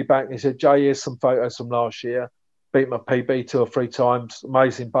messaged me back and he said, Jay, here's some photos from last year. Beat my PB 2 or 3 times.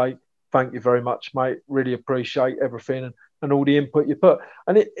 Amazing bait. Thank you very much, mate. Really appreciate everything. And and all the input you put.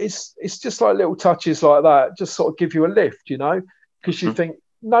 And it's just like little touches like that, just sort of give you a lift, you know, because you think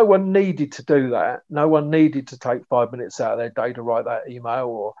no one needed to do that. No one needed to take 5 minutes out of their day to write that email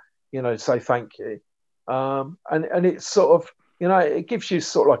or, you know, say thank you. And it's sort of, you know, it gives you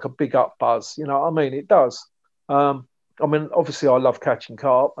sort of like a big up buzz, you know what I mean? It does. I mean, obviously I love catching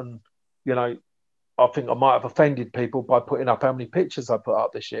carp, and, you know, I think I might have offended people by putting up how many pictures I put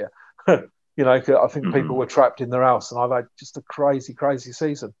up this year. You know, I think people were trapped in their house, and I've had just a crazy, crazy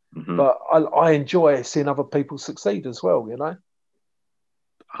season. But I enjoy seeing other people succeed as well, you know.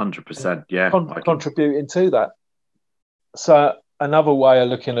 100%, yeah. Contributing to that. So another way of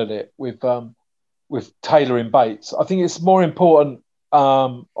looking at it with tailoring baits, I think it's more important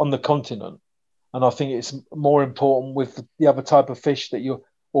on the continent, and I think it's more important with the other type of fish that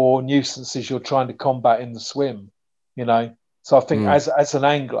or nuisances you're trying to combat in the swim, you know. So I think as an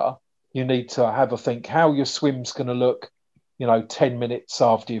angler, you need to have a think how your swim's going to look, you know, 10 minutes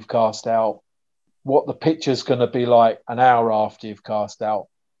after you've cast out, what the picture's going to be like an hour after you've cast out,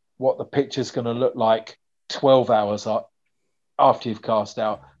 what the picture's going to look like 12 hours after you've cast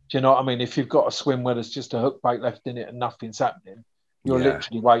out. Do you know what I mean? If you've got a swim where there's just a hook bait left in it and nothing's happening, you're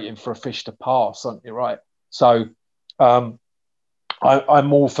literally waiting for a fish to pass, aren't you? Right. So I'm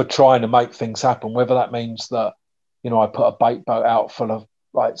all for trying to make things happen, whether that means that, you know, I put a bait boat out full of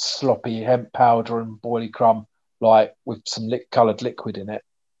like sloppy hemp powder and boilie crumb, like with some coloured liquid in it,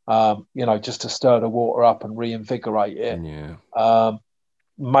 you know, just to stir the water up and reinvigorate it. Yeah.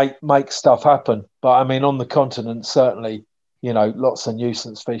 Make stuff happen. But I mean, on the continent, certainly, you know, lots of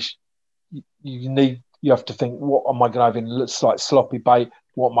nuisance fish. You have to think, what am I going to have in? Looks like sloppy bait.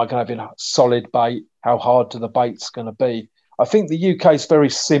 What am I going to have in solid bait? How hard do the bait's going to be? I think the UK is very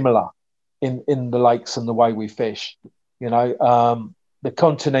similar in the lakes and the way we fish. You know, the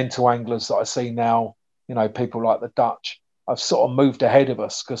continental anglers that I see now, you know, people like the Dutch, have sort of moved ahead of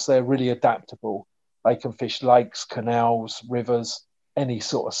us because they're really adaptable. They can fish lakes, canals, rivers, any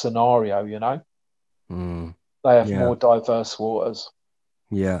sort of scenario, you know. They have more diverse waters.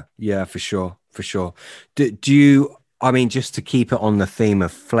 Yeah, for sure. Do you, I mean, just to keep it on the theme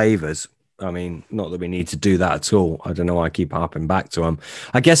of flavors, I mean, not that we need to do that at all. I don't know why I keep harping back to them.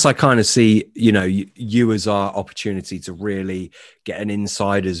 I guess I kind of see, you know, you as our opportunity to really get an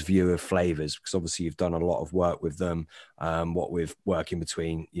insider's view of flavors, because obviously you've done a lot of work with them, what with working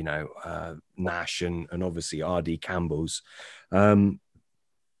between, you know, Nash and obviously RD Campbell's. Do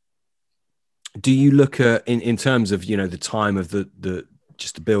you look at, in terms of, you know, the time of the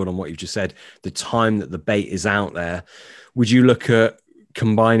just to build on what you've just said, the time that the bait is out there, would you look at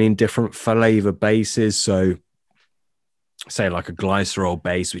combining different flavor bases? So say like a glycerol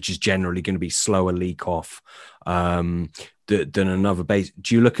base, which is generally going to be slower leak off than another base.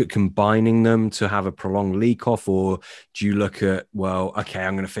 Do you look at combining them to have a prolonged leak off, or do you look at, well, okay,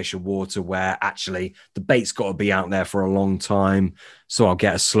 I'm going to fish a water where actually the bait's got to be out there for a long time, so I'll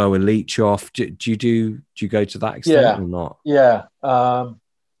get a slower leach off? Do you go to that extent or not? Yeah.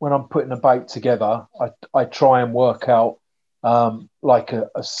 When I'm putting a bait together, I try and work out like a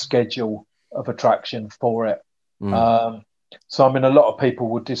schedule of attraction for it. So I mean, a lot of people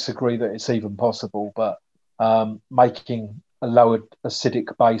would disagree that it's even possible, but making a lowered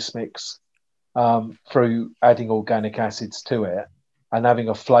acidic base mix through adding organic acids to it and having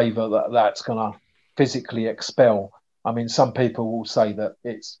a flavour that's going to physically expel. I mean, some people will say that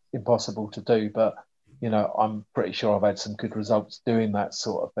it's impossible to do, but, you know, I'm pretty sure I've had some good results doing that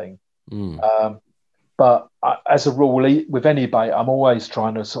sort of thing. But as a rule, with any bait, I'm always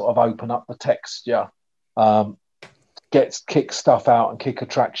trying to sort of open up the texture, kick stuff out and kick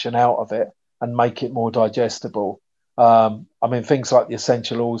attraction out of it and make it more digestible. I mean, things like the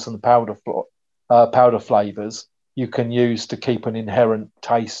essential oils and the powder flavours you can use to keep an inherent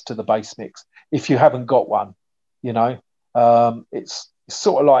taste to the base mix. If you haven't got one, you know, it's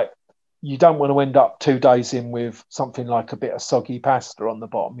sort of like you don't want to end up 2 days in with something like a bit of soggy pasta on the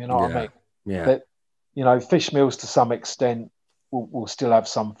bottom. You know what I mean? Yeah. That, you know, fish meals to some extent will still have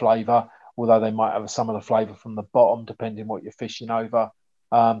some flavour, although they might have some of the flavour from the bottom, depending what you're fishing over.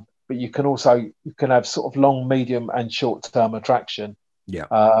 But you can have sort of long, medium, and short-term attraction. Yeah.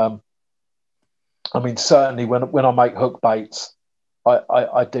 I mean, certainly when I make hook baits,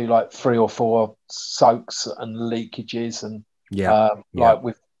 I do like 3 or 4 soaks and leakages, and like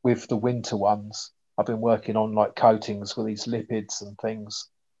with the winter ones, I've been working on like coatings with these lipids and things.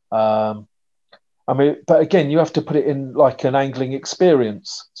 I mean, but again, you have to put it in like an angling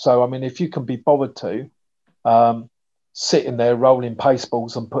experience. So, I mean, if you can be bothered to sitting there rolling paste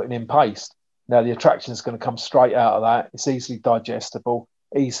balls and putting in paste, now the attraction is going to come straight out of that. It's easily digestible,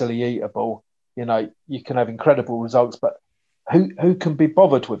 easily eatable. You know, you can have incredible results, but who can be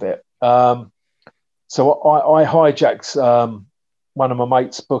bothered with it? So I hijacked one of my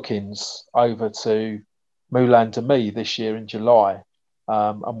mates' bookings over to Moulin de Me this year in July,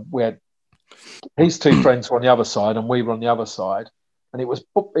 and we had his two friends were on the other side, and we were on the other side, and it was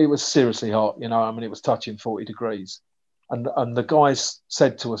seriously hot. I mean, it was touching 40 degrees, and the guys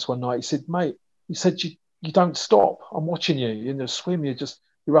said to us one night, he said, "Mate, he said you don't stop. I'm watching you in the swim.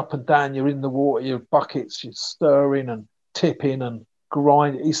 You're up and down. You're in the water. Your buckets. You're stirring and tipping and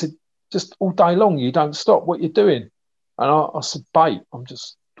grinding." He said, "Just all day long, you don't stop. What you're doing?" And I said, "Bait. I'm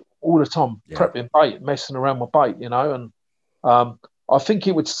just all the time prepping bait, messing around with bait, And I think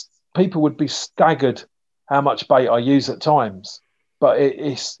people would be staggered how much bait I use at times. But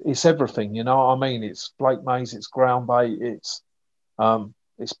it's everything, what I mean? It's flake maize, it's ground bait, it's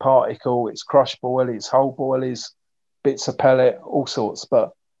particle, it's crush boil, it's whole boilies, bits of pellet, all sorts.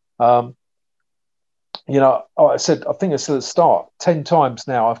 But I said, I think it's at the start, 10 times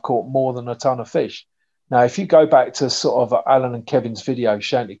now I've caught more than a ton of fish. Now, if you go back to sort of Alan and Kevin's video,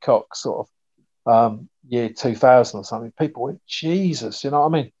 Shanty Cock, sort of year 2000 or something, people went, Jesus, what I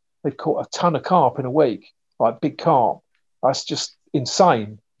mean? They've caught a ton of carp in a week, like big carp. That's just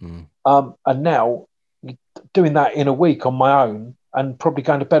insane. And now doing that in a week on my own and probably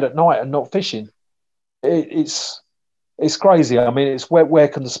going to bed at night and not fishing. It's crazy. I mean, it's where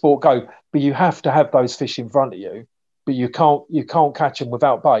can the sport go? But you have to have those fish in front of you, but you can't catch them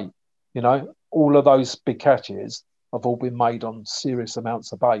without bait. All of those big catches have all been made on serious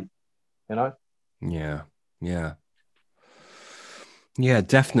amounts of bait. Yeah,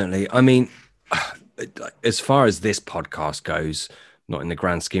 definitely. I mean, as far as this podcast goes, not in the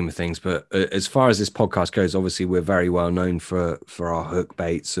grand scheme of things, but as far as this podcast goes, obviously we're very well known for our hook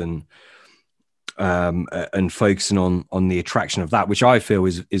baits and focusing on the attraction of that, which I feel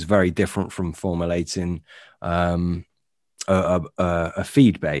is very different from formulating a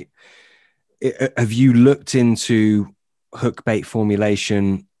feed bait. Have you looked into hook bait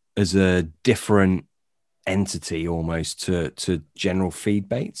formulation as a different entity almost to general feed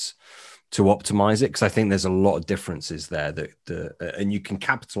baits to optimize it? Because I think there's a lot of differences there and you can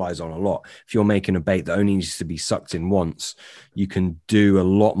capitalize on a lot. If you're making a bait that only needs to be sucked in once, you can do a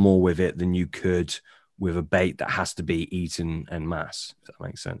lot more with it than you could with a bait that has to be eaten en masse, if that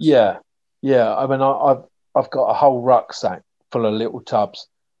makes sense. Yeah. I mean, I've got a whole rucksack full of little tubs.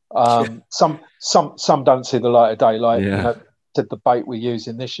 Some don't see the light of day. Like the bait we're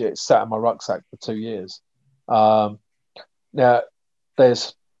using this year, it's sat in my rucksack for 2 years. Now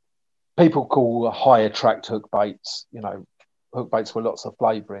there's people call high attract hook baits, hook baits with lots of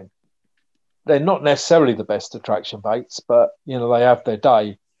flavour in. They're not necessarily the best attraction baits, but they have their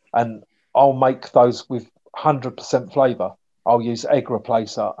day, and I'll make those with 100% flavour. I'll use egg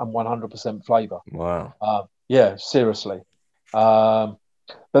replacer and 100% flavour. Wow. Seriously.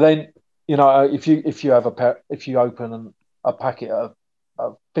 But then, if you open a packet of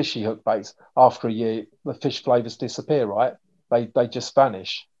fishy hook baits, after a year, the fish flavours disappear, right? They just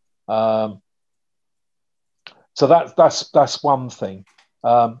vanish. So that's one thing.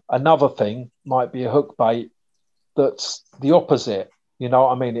 Another thing might be a hook bait that's the opposite.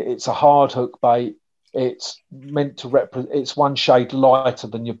 I mean? It's a hard hook bait. It's meant to it's one shade lighter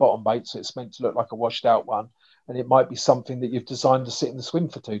than your bottom bait, so it's meant to look like a washed out one. And it might be something that you've designed to sit in the swim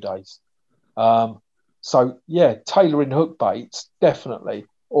for 2 days. Tailoring hook baits, definitely.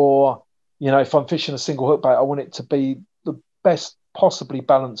 Or, if I'm fishing a single hook bait, I want it to be the best possibly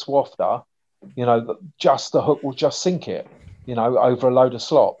balanced wafter, that just the hook will just sink it, over a load of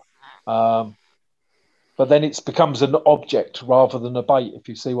slop. But then it becomes an object rather than a bait, if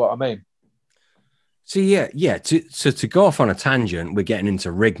you see what I mean. So, to go off on a tangent, we're getting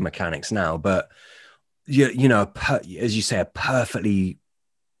into rig mechanics now, but as you say, a perfectly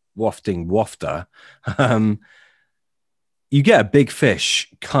wafting wafter, you get a big fish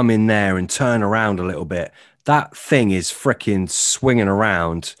come in there and turn around a little bit. That thing is freaking swinging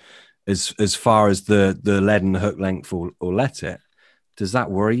around as far as the lead and the hook length will let it. Does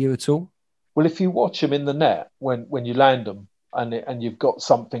that worry you at all? Well, if you watch them in the net when you land them and you've got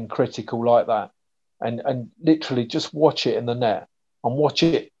something critical like that, and literally just watch it in the net and watch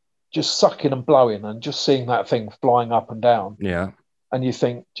it just sucking and blowing and just seeing that thing flying up and down. Yeah. And you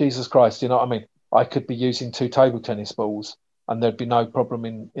think, Jesus Christ, what I mean? I could be using 2 table tennis balls and there'd be no problem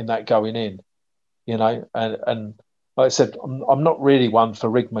in that going in, and like I said, I'm not really one for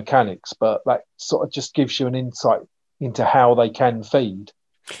rig mechanics, but that sort of just gives you an insight into how they can feed.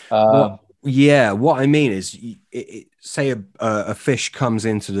 What I mean is, say a fish comes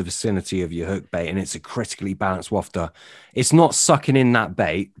into the vicinity of your hook bait and it's a critically balanced wafter. It's not sucking in that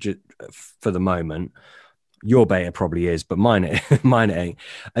bait for the moment. Your bait it probably is, but mine it ain't.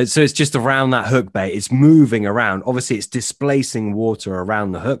 And so it's just around that hook bait. It's moving around. Obviously, it's displacing water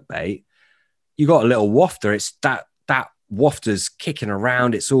around the hook bait. You got a little wafter. It's that wafter's kicking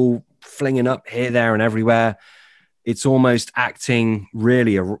around. It's all flinging up here, there, and everywhere. It's almost acting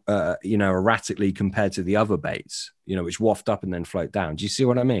really, erratically compared to the other baits, which waft up and then float down. Do you see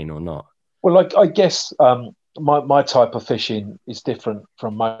what I mean, or not? Well, I guess my type of fishing is different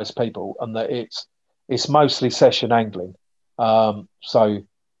from most people, and that it's mostly session angling. So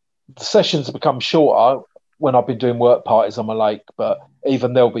the sessions have become shorter when I've been doing work parties on my lake, but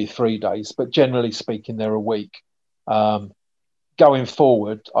even they'll be 3 days. But generally speaking, they're a week. Going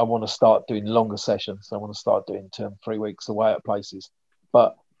forward, I want to start doing longer sessions. I want to start doing 2 3 weeks away at places.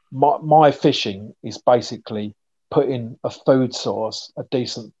 But my fishing is basically putting a food source, a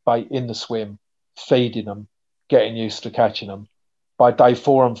decent bait in the swim, feeding them, getting used to catching them. By day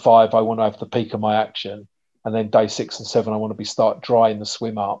 4 and 5, I want to have the peak of my action. And then day 6 and 7, I want to start drying the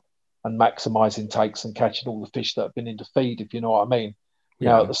swim up and maximising takes and catching all the fish that have been into feed, if you know what I mean. Yeah.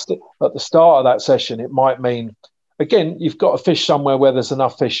 Now, at the start of that session, it might mean, again, you've got to fish somewhere where there's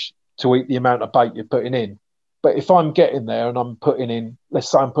enough fish to eat the amount of bait you're putting in. But if I'm getting there and I'm putting in,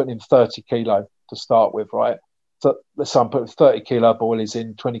 let's say I'm putting in 30 kilo to start with, right? So let's say I'm putting 30 kilo boilies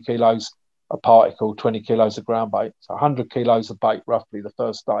in, 20 kilos a particle, 20 kilos of ground bait. So 100 kilos of bait roughly the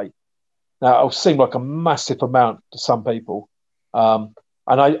first day. Now, it'll seem like a massive amount to some people. And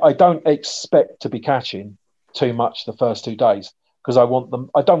I don't expect to be catching too much the first 2 days because I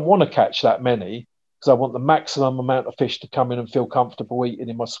don't want to catch that many because I want the maximum amount of fish to come in and feel comfortable eating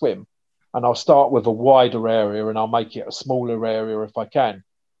in my swim. And I'll start with a wider area and I'll make it a smaller area if I can.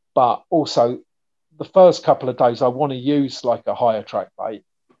 But also, the first couple of days, I want to use like a higher track bait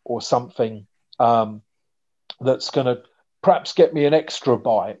or something that's going to perhaps get me an extra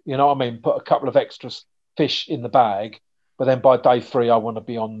bite. You know what I mean? Put a couple of extra fish in the bag. But then by day 3, I want to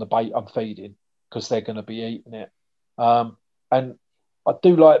be on the bait I'm feeding because they're going to be eating it. And I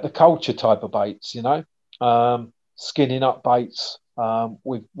do like the culture type of baits, skinning up baits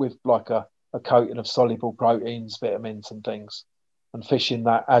with like a coating of soluble proteins, vitamins and things, and fishing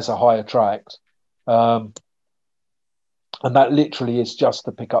that as a high attract. And that literally is just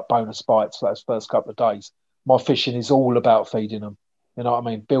to pick up bonus bites for those first couple of days. My fishing is all about feeding them, you know what I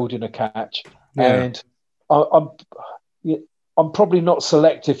mean? Building a catch. Yeah. And I'm probably not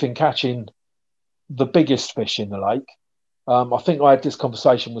selective in catching the biggest fish in the lake. I think I had this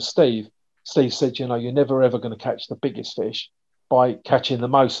conversation with Steve. Steve said, you're never ever going to catch the biggest fish by catching the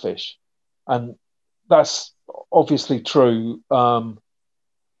most fish. And that's obviously true. They're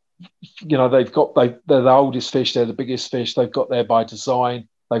the oldest fish, they're the biggest fish. They've got there by design.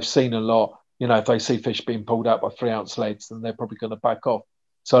 They've seen a lot. If they see fish being pulled out by 3-ounce leads, then they're probably going to back off.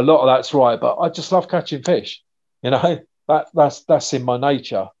 So a lot of that's right. But I just love catching fish. That's in my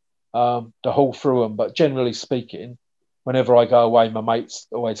nature, to haul through them. But generally speaking, whenever I go away, my mates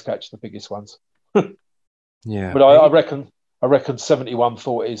always catch the biggest ones. Yeah. But I reckon 71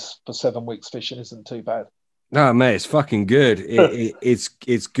 40s for 7 weeks fishing isn't too bad. No, mate, it's fucking good.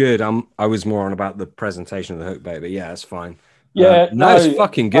 It's good. I was more on about the presentation of the hook bait, but yeah, it's fine. Yeah, it's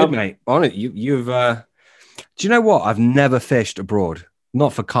fucking good, mate. On it, you've. Do you know what? I've never fished abroad,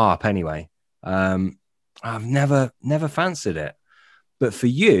 not for carp anyway. I've never fancied it, but for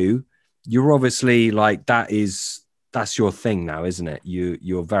you, you're obviously like that's your thing now, isn't it?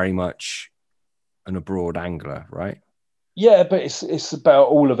 You're very much an abroad angler, right? Yeah, but it's about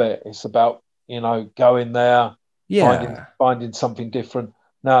all of it. It's about going there, finding something different.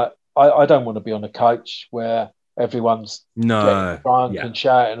 Now, I don't want to be on a coach where everyone's getting drunk and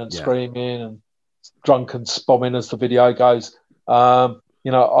shouting and screaming and drunk and spomming, as the video goes. I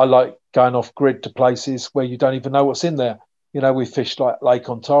like going off grid to places where you don't even know what's in there. We fished like Lake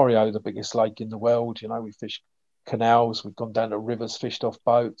Ontario, the biggest lake in the world. We fished canals. We've gone down to rivers, fished off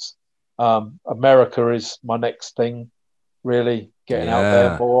boats. America is my next thing. Really getting out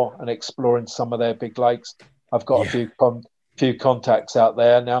there more and exploring some of their big lakes. I've got a few contacts out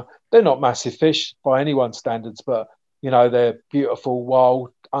there now. They're not massive fish by anyone's standards, but they're beautiful,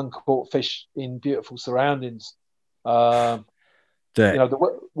 wild, uncaught fish in beautiful surroundings. The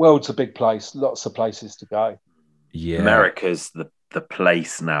world's a big place. Lots of places to go. Yeah, America's the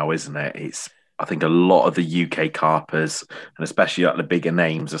place now, isn't it? I think a lot of the UK carpers, and especially like the bigger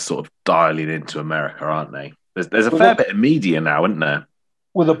names, are sort of dialing into America, aren't they? There's a fair bit of media now, isn't there?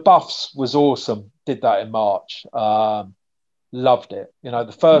 Well, the Buffs was awesome. Did that in March. Loved it.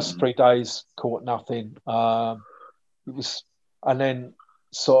 The first 3 days caught nothing. It was, and then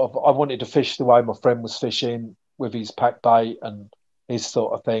sort of I wanted to fish the way my friend was fishing with his pack bait and his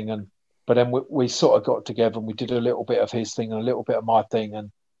sort of thing. And But then we sort of got together and we did a little bit of his thing and a little bit of my thing,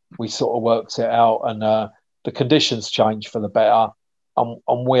 and we sort of worked it out. And the conditions changed for the better,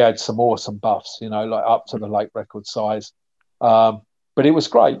 and we had some awesome buffs, like up to the lake record size. But it was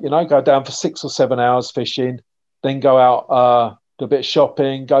great, go down for 6 or 7 hours fishing, then go out, do a bit of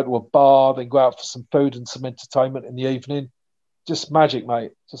shopping, go to a bar, then go out for some food and some entertainment in the evening. Just magic,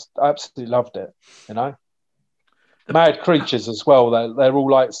 mate. Just absolutely loved it, Mad creatures as well. They're all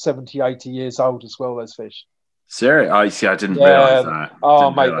like 70, 80 years old as well, those fish. Serious? I see. I didn't realise that.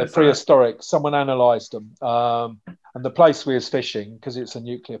 Oh, mate, they're prehistoric. Someone analysed them. And the place we was fishing, because it's a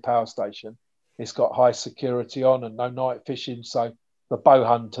nuclear power station, it's got high security on and no night fishing. So the bow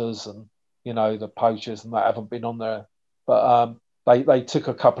hunters and, the poachers and that haven't been on there. But they took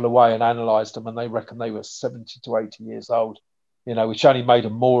a couple away and analysed them, and they reckon they were 70 to 80 years old, which only made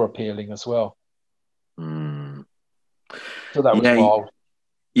them more appealing as well. So that was wild.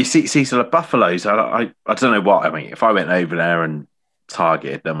 You see sort of buffaloes. I don't know what. I mean, if I went over there and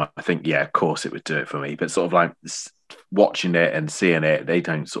targeted them, I think, yeah, of course it would do it for me. But sort of like watching it and seeing it, they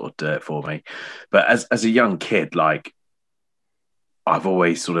don't sort of do it for me. But as a young kid, like, I've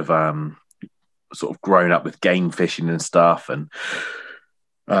always sort of grown up with game fishing and stuff, and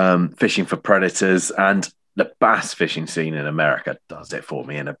fishing for predators, and the bass fishing scene in America does it for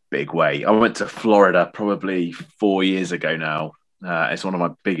me in a big way. I went to Florida probably 4 years ago now. It's one of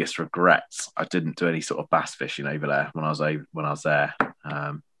my biggest regrets. I didn't do any sort of bass fishing over there when I was there.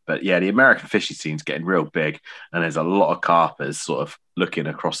 But yeah, the American fishing scene's getting real big, and there's a lot of carpers sort of looking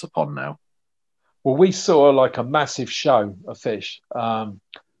across the pond now. Well, we saw like a massive show of fish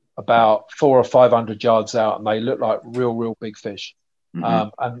about 400 or 500 yards out, and they looked like real big fish.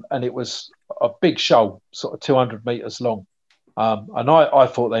 And it was a big shoal, sort of 200 meters long. And I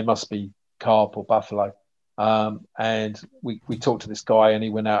thought they must be carp or buffalo. And we talked to this guy, and he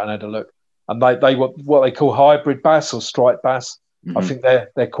went out and had a look. And they were what they call hybrid bass or striped bass. I think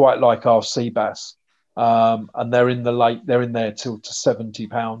they're quite like our sea bass. And they're in the lake, they're in there to 70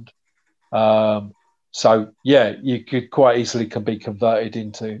 pound. So yeah, you could quite easily can be converted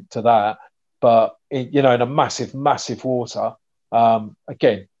into that. But in a massive water,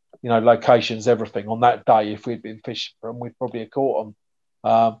 again, locations, everything. On that day, if we'd been fishing for them, we'd probably have caught them.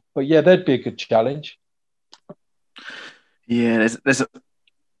 But yeah, that'd be a good challenge. Yeah, there's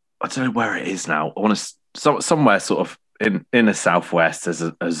I don't know where it is now. I want to somewhere sort of in the southwest. There's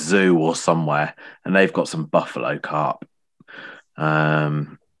a zoo or somewhere, and they've got some buffalo carp,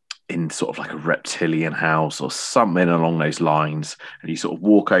 in sort of like a reptilian house or something along those lines. And you sort of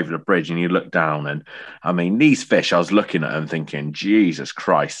walk over the bridge and you look down, and I mean, these fish, I was looking at them thinking, Jesus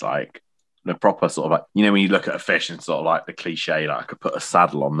Christ, like the proper sort of like, when you look at a fish and sort of like the cliche, like I could put a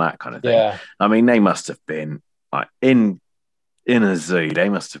saddle on that kind of thing. Yeah. I mean, they must have been like in a zoo, they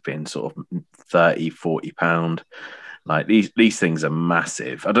must have been sort of 30, 40 pound. Like these things are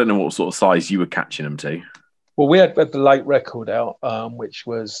massive. I don't know what sort of size you were catching them to. Well, we had the late record out, which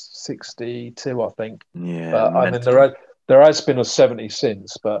was 62, I think. Yeah. But I mean, there has been a 70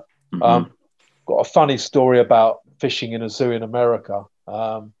 since. But got a funny story about fishing in a zoo in America.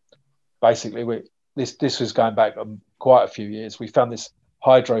 Basically, this was going back quite a few years. We found this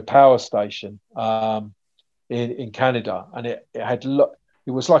hydro power station in Canada, and it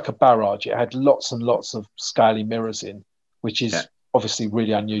was like a barrage. It had lots and lots of scaly mirrors in, which is obviously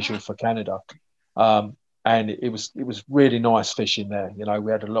really unusual for Canada. And it was really nice fishing there.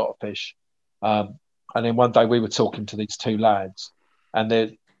 We had a lot of fish. And then one day we were talking to these two lads, and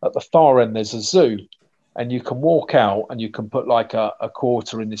at the far end there's a zoo, and you can walk out and you can put like a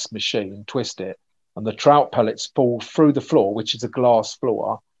quarter in this machine and twist it, and the trout pellets fall through the floor, which is a glass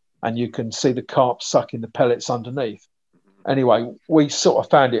floor, and you can see the carp sucking the pellets underneath. Anyway, we sort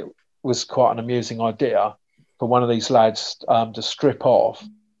of found it was quite an amusing idea for one of these lads to strip off,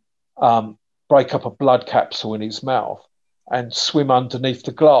 break up a blood capsule in his mouth, and swim underneath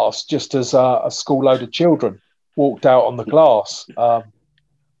the glass, just as a school load of children walked out on the glass.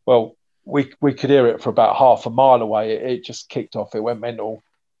 Well, we could hear it for about half a mile away. It just kicked off. It went mental.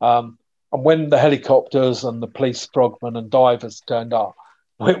 And when the helicopters and the police, frogmen and divers turned up,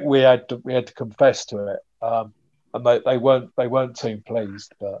 we had to confess to it. And they weren't too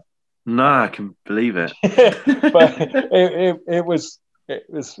pleased. But no, I can believe it. But it was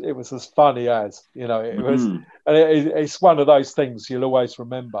as funny as, it was, and it's one of those things you'll always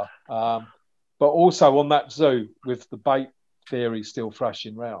remember. But also on that zoo, with the bait theory still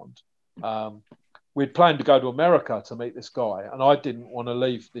thrashing round, we'd planned to go to America to meet this guy, and I didn't want to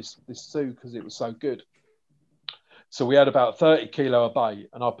leave this zoo because it was so good. So we had about 30 kilo of bait,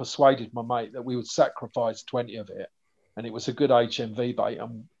 and I persuaded my mate that we would sacrifice 20 of it, and it was a good HMV bait.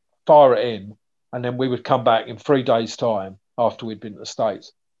 And fire it in, and then we would come back in 3 days' time after we'd been to the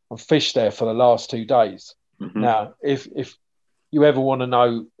States and fish there for the last 2 days. Mm-hmm. Now, if you ever want to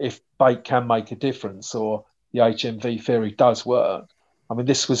know if bait can make a difference or the HMV theory does work, I mean,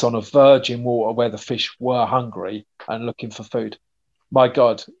 this was on a virgin water where the fish were hungry and looking for food. My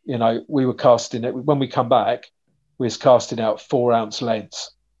God, you know, we were casting it. When we come back, we was casting out 4-ounce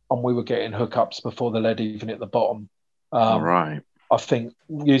leads, and we were getting hookups before the lead even hit the bottom. All right. I think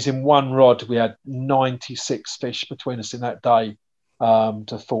using one rod, we had 96 fish between us in that day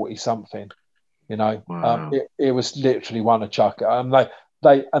to 40 something. You know, Wow. it was literally one a chuck.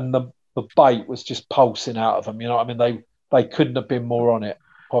 The bait was just pulsing out of them. You know what I mean? They couldn't have been more on it,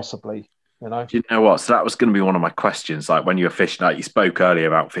 possibly. You know. Do you know what? So that was going to be one of my questions. Like when you were fishing, like you spoke earlier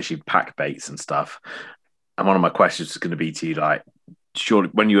about fishing pack baits and stuff. And one of my questions was going to be to you, like, surely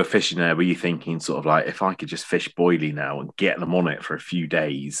when you were fishing there, were you thinking sort of like, if I could just fish boilie now and get them on it for a few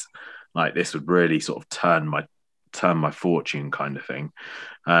days, like this would really sort of turn my fortune kind of thing.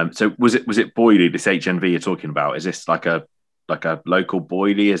 So was it boilie, this HNV you're talking about? Is this like a local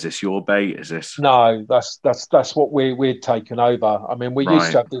boilie? Is this your bait? Is this? No, that's what we'd taken over. I mean, we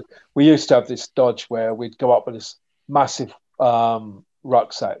used to have this dodge where we'd go up with this massive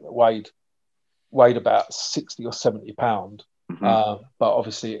rucksack that weighed about 60 or 70 pound. Mm-hmm. But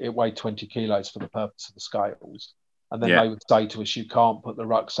obviously it weighed 20 kilos for the purpose of the scales. And then Yeah. they would say to us, you can't put the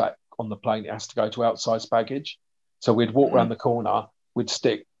rucksack on the plane. It has to go to outsized baggage. So we'd walk around the corner, we'd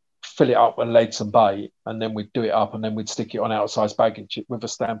fill it up with leads and bait, and then we'd do it up, and then we'd stick it on outsized baggage with a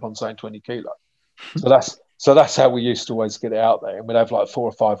stamp on saying 20 kilo. So that's how we used to always get it out there. And we'd have like 4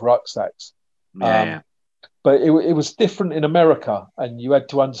 or 5 rucksacks. Yeah. But it was different in America, and you had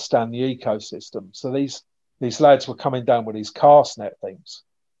to understand the ecosystem. So these lads were coming down with these cast net things,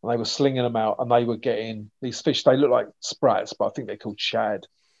 and they were slinging them out, and they were getting these fish. They look like sprats, but I think they're called shad.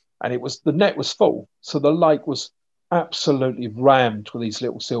 And the net was full, so the lake was absolutely rammed with these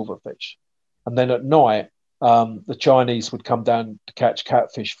little silverfish. And then at night, the Chinese would come down to catch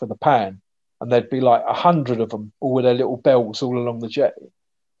catfish for the pan, and there'd be like 100 of them, all with their little bells all along the jetty.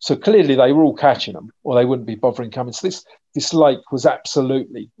 So clearly they were all catching them, or they wouldn't be bothering coming. So this lake was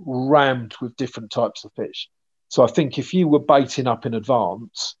absolutely rammed with different types of fish. So I think if you were baiting up in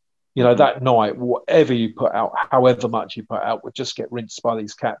advance, you know, that night, whatever you put out, however much you put out, would just get rinsed by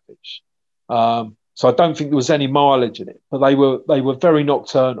these catfish. So I don't think there was any mileage in it, but they were very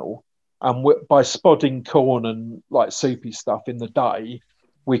nocturnal. And by spotting corn and like soupy stuff in the day,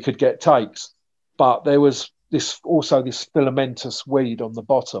 we could get takes. But there was this filamentous weed on the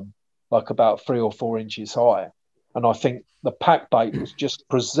bottom, like about 3 or 4 inches high. And I think the pack bait was just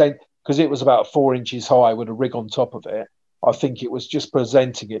because it was about 4 inches high with a rig on top of it. I think it was just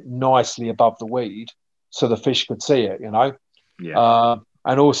presenting it nicely above the weed so the fish could see it, you know. Yeah.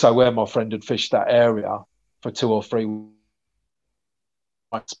 And also where my friend had fished that area for 2 or 3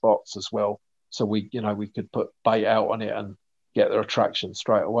 spots as well. So we could put bait out on it and get their attraction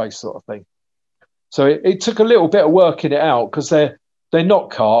straight away, sort of thing. So it took a little bit of working it out because they're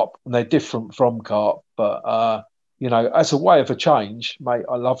not carp and they're different from carp. But, you know, as a way of a change, mate,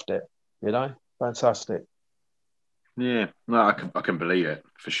 I loved it, you know, fantastic. Yeah, no, I can believe it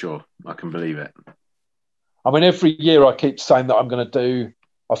for sure. I can believe it. I mean, every year I keep saying that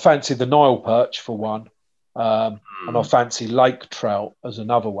I fancy the Nile perch for one, and I fancy lake trout as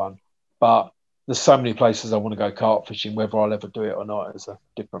another one. But there's so many places I want to go carp fishing. Whether I'll ever do it or not is a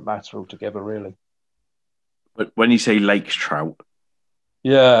different matter altogether, really. But when you say lake trout,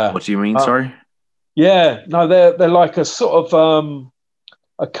 yeah, what do you mean? Sorry. Yeah, no, they're like a sort of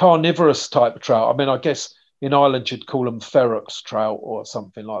a carnivorous type of trout. I mean, I guess in Ireland you'd call them ferox trout or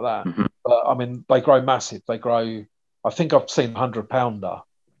something like that. Mm-hmm. But I mean, they grow massive. They grow. I think I've seen 100-pounder.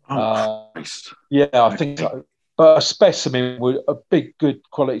 Oh, Christ. Yeah, I think so. But a big, good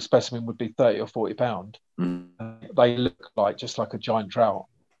quality specimen would be 30 or 40 pound. They look just like a giant trout.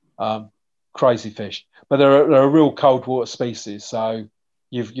 Crazy fish, but they're a real cold water species. So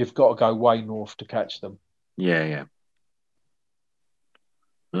you've got to go way north to catch them. Yeah.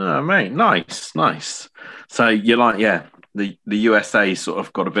 Oh, mate, nice. So you're like, the USA sort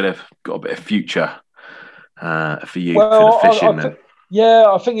of got a bit of future for you for the fishing then.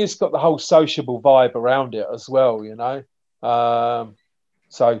 I think it's got the whole sociable vibe around it as well, you know.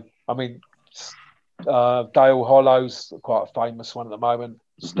 So I mean, Dale Hollow's quite a famous one at the moment.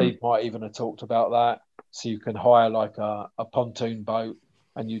 Steve might even have talked about that. So you can hire like a pontoon boat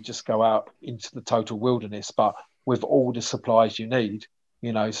and you just go out into the total wilderness, but with all the supplies you need,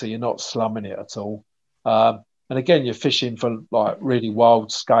 you know, so you're not slumming it at all. And again, you're fishing for like really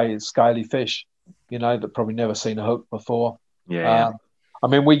wild, scaly fish, you know, that probably never seen a hook before. Yeah. I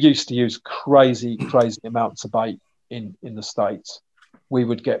mean, we used to use crazy amounts of bait in the States. We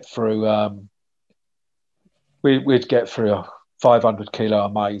would get through we'd get through a 500 kilo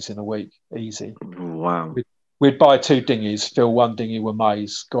of maize in a week, easy. Wow. We'd buy 2 dinghies, fill 1 dinghy with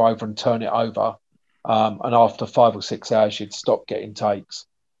maize, go over and turn it over. And after 5 or 6 hours, you'd stop getting takes.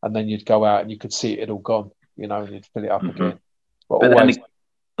 And then you'd go out and you could see it had all gone, and you'd fill it up again. But always...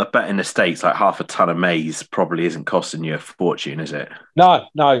 I bet in the States, like half a ton of maize probably isn't costing you a fortune, is it? No.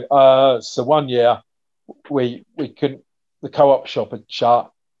 So one year we couldn't, the co-op shop had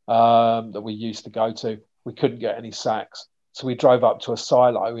shut that we used to go to. We couldn't get any sacks. So we drove up to a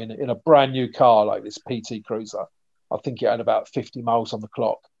silo in a brand new car, like this PT Cruiser. I think it had about 50 miles on the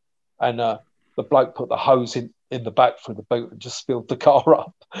clock. And the bloke put the hose in the back through the boot and just filled the car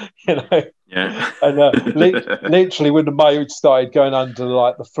up, Yeah. And literally when the mate started going under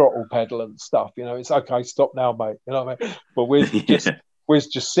like the throttle pedal and stuff, it's okay, stop now, mate. You know what I mean? But we're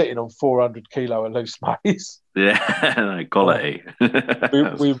just sitting on 400 kilo of loose maize. Yeah, quality.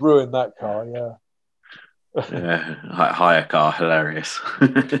 We ruined that car, yeah. Yeah, hire car, hilarious.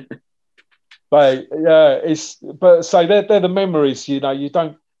 But yeah, they're the memories. You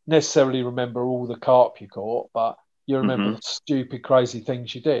don't necessarily remember all the carp you caught, but you remember the stupid, crazy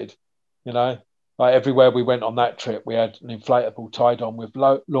things you did. Like everywhere we went on that trip, we had an inflatable tied on with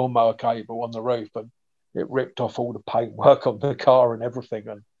lawnmower cable on the roof, and it ripped off all the paintwork on the car and everything.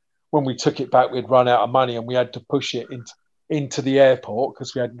 And when we took it back, we'd run out of money, and we had to push it into the airport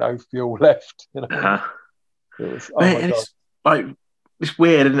because we had no fuel left. It was, it's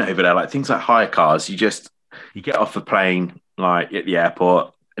weird, isn't it, over there? Like things like hire cars, you get off the plane like at the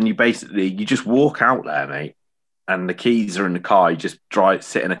airport, and you just walk out there, mate, and the keys are in the car. You just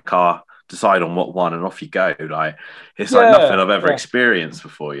sit in a car, decide on what one, and off you go. Like it's like nothing I've ever experienced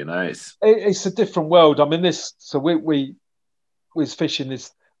before. It's a different world. I mean, we was fishing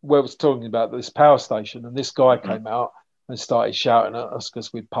this. Where I was talking about this power station, and this guy came out and started shouting at us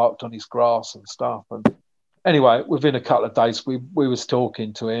because we'd parked on his grass and stuff. And anyway, within a couple of days, we was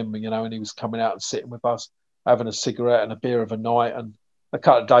talking to him, and he was coming out and sitting with us, having a cigarette and a beer of a night. And a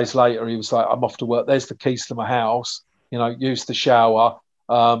couple of days later, he was like, "I'm off to work. There's the keys to my house. Use the shower.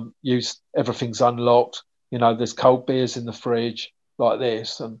 Everything's unlocked. There's cold beers in the fridge like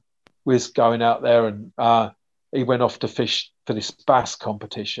this." And we was going out there, and he went off to fish for this bass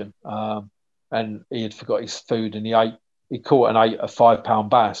competition, and he had forgot his food, and he caught and ate a 5-pound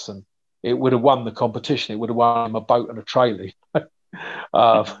bass, and it would have won the competition. It would have won him a boat and a trailer.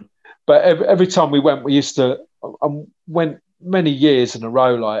 But every time we went, we used to went many years in a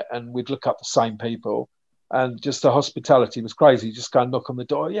row, and we'd look up the same people, and just the hospitality was crazy. Just go and knock on the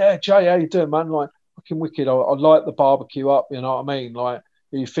door. "Yeah, Jay, how you doing, man? Like, fucking wicked. I light the barbecue up. You know what I mean? Like,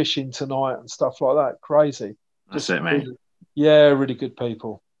 are you fishing tonight and stuff like that? Crazy." That's it, mate. Really good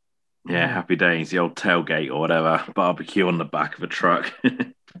people. Yeah, happy days. The old tailgate or whatever, barbecue on the back of a truck.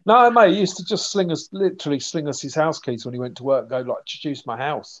 No, mate, he used to just literally sling us his house keys when he went to work and go, like, "Introduce my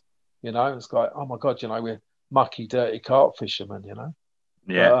house." It's like, oh my God, we're mucky, dirty carp fishermen,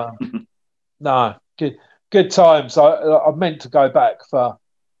 Yeah. But, no, good times. I meant to go back for,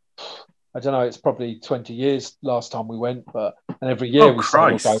 I don't know, it's probably 20 years last time we went, and every year we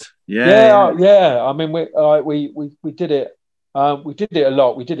still go. Yeah. I mean, we did it. We did it a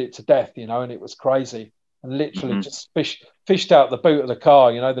lot. We did it to death, and it was crazy. And literally just fished out the boot of the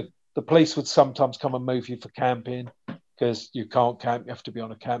car. The police would sometimes come and move you for camping because you can't camp. You have to be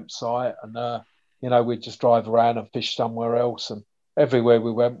on a campsite. And, we'd just drive around and fish somewhere else. And everywhere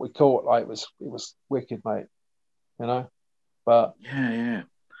we went, we caught. Like, it was wicked, mate. But yeah.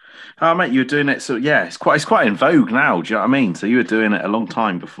 Oh, mate, you were doing it. So yeah, it's quite in vogue now. Do you know what I mean? So you were doing it a long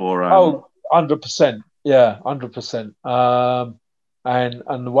time before. 100%. Yeah, 100%.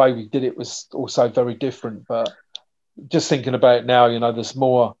 And the way we did it was also very different. But just thinking about it now, there's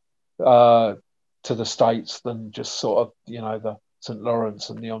more to the States than just sort of, the St. Lawrence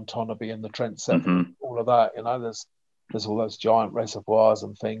and the Ontonabe and the Trent Seven, all of that. There's all those giant reservoirs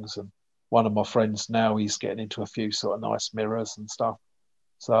and things. And one of my friends now, he's getting into a few sort of nice mirrors and stuff.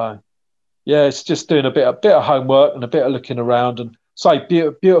 So yeah, it's just doing a bit of homework and a bit of looking around and say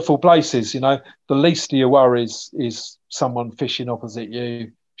beautiful places. The least of your worries is someone fishing opposite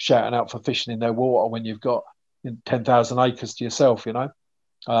you, shouting out for fishing in their water when you've got 10,000 acres to yourself.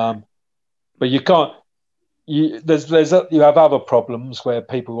 But you can't. You have other problems where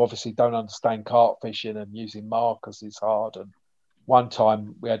people obviously don't understand carp fishing, and using markers is hard. And one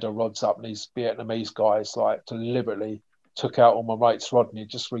time we had our rods up, and these Vietnamese guys like deliberately took out all my mate's rod, and he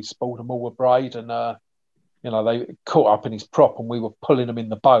just re-spooled them all with braid, and they caught up in his prop, and we were pulling them in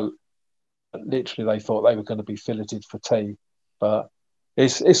the boat. Literally, they thought they were going to be filleted for tea, but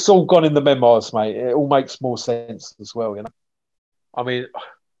It's all gone in the memoirs, mate. It all makes more sense as well, you know. I mean,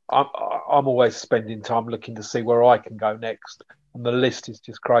 I'm always spending time looking to see where I can go next, and the list is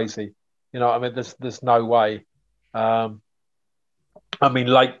just crazy. You know, I mean, there's no way. I mean,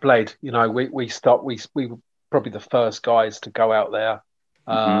 Lake Bled. You know, we were probably the first guys to go out there,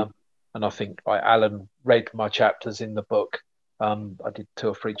 and I think Alan read my chapters in the book. I did 2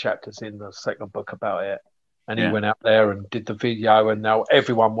 or 3 chapters in the second book about it, and he went out there and did the video, and now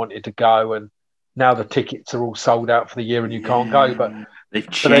everyone wanted to go, and now the tickets are all sold out for the year, and you can't go. But they've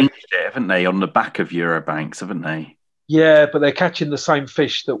changed it, haven't they, on the back of Eurobanks, haven't they? Yeah, but they're catching the same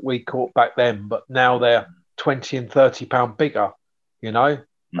fish that we caught back then, but now they're 20 and 30 pound bigger, you know.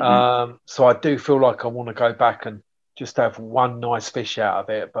 So I do feel like I want to go back and just have one nice fish out of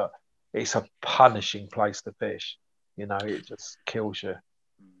it, but it's a punishing place to fish. You know, it just kills you.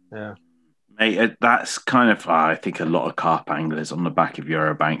 Yeah. Mate, that's kind of, I think a lot of carp anglers on the back of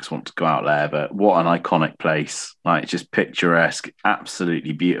Eurobanks want to go out there, but what an iconic place. Like, just picturesque,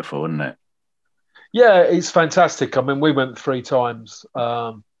 absolutely beautiful, isn't it? Yeah, it's fantastic. I mean, we went 3 times,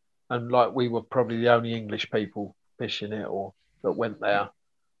 and like we were probably the only English people fishing it or that went there.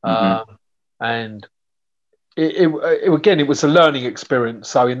 And it again, it was a learning experience.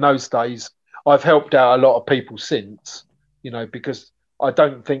 So in those days, I've helped out a lot of people since, you know, because I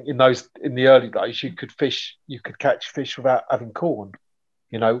don't think in the early days you could catch fish without having corn,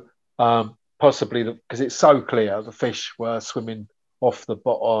 you know, possibly because it's so clear the fish were swimming off the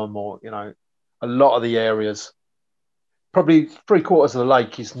bottom, or, you know, a lot of the areas, probably 3/4 of the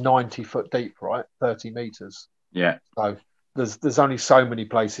lake is 90 foot deep, right? 30 meters. Yeah. So there's only so many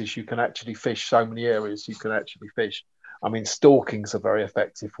places you can actually fish, so many areas you can actually fish. I mean, stalking's a very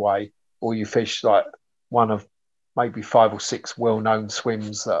effective way, or you fish like one of maybe 5 or 6 well-known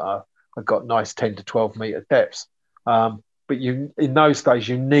swims that have got nice 10 to 12 meter depths. But in those days,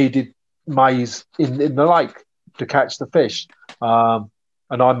 you needed maize in the lake to catch the fish.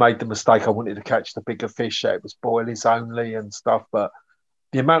 And I made the mistake. I wanted to catch the bigger fish. It was boilies only and stuff. But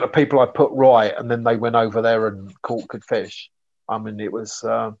the amount of people I put right, and then they went over there and caught good fish. I mean, it was.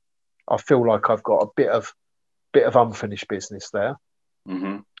 I feel like I've got a bit of unfinished business there.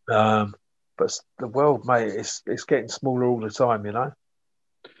 But the world, mate, it's getting smaller all the time. You know.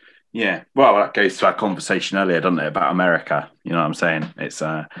 Yeah, well, that goes to our conversation earlier, doesn't it, about America? You know what I'm saying? It's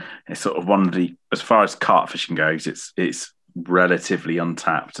sort of one of the, as far as carp fishing goes, it's relatively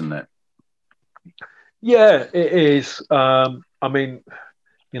untapped, isn't it? Yeah, it is. I mean,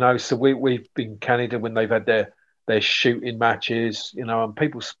 you know, so we've been in Canada when they've had their shooting matches, you know, and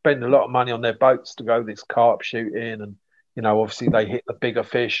people spend a lot of money on their boats to go this carp shooting, and, you know, obviously they hit the bigger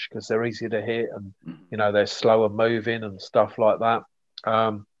fish because they're easier to hit, and, you know, they're slower moving and stuff like that.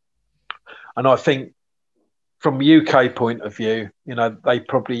 And I think from a UK point of view, you know,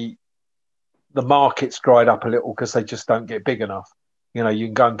 the market's dried up a little because they just don't get big enough. You know, you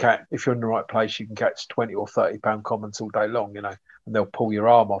can go and catch, if you're in the right place, you can catch 20 or 30 pound commons all day long, you know, and they'll pull your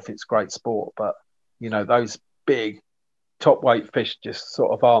arm off. It's great sport. But, you know, those big top weight fish just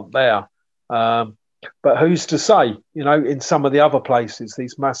sort of aren't there. But who's to say, you know, in some of the other places,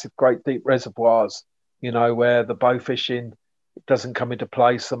 these massive, great deep reservoirs, you know, where the bow fishing doesn't come into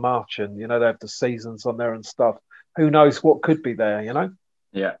play so much, and, you know, they have the seasons on there and stuff. Who knows what could be there, you know?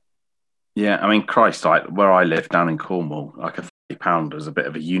 Yeah. Yeah, I mean, Christ, like where I live down in Cornwall, like a 30 pounder is a bit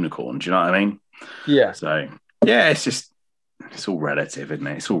of a unicorn. Do you know what I mean? Yeah. So, yeah, it's all relative, isn't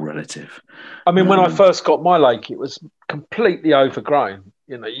it? It's all relative. I mean, when I first got my lake, it was completely overgrown.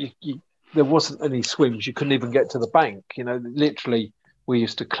 You know, there wasn't any swims. You couldn't even get to the bank. You know, literally, we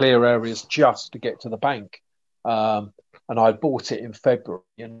used to clear areas just to get to the bank. And I bought it in February,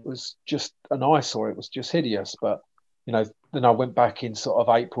 and it was just an eyesore. It was just hideous. But, you know, then I went back in sort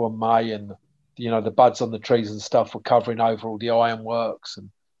of April and May, and, you know, the buds on the trees and stuff were covering over all the ironworks and,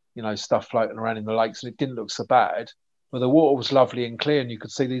 you know, stuff floating around in the lakes, and it didn't look so bad. But the water was lovely and clear, and you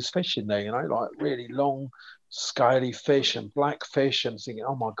could see these fish in there, you know, like really long, scaly fish and black fish, and thinking,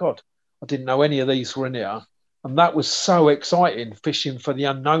 oh my God, I didn't know any of these were in here. And that was so exciting, fishing for the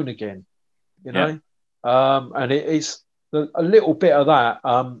unknown again, you know. And it is a little bit of that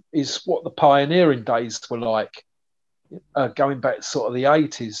is what the pioneering days were like. Going back to sort of the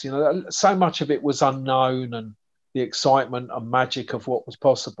 80s, you know, so much of it was unknown, and the excitement and magic of what was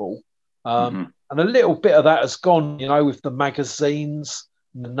possible. And a little bit of that has gone, you know, with the magazines,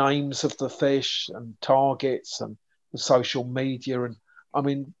 and the names of the fish and targets and the social media. And I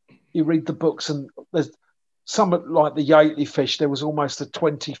mean, you read the books, and there's some like the Yateley fish, there was almost a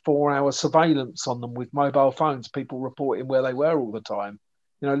 24-hour surveillance on them with mobile phones, people reporting where they were all the time,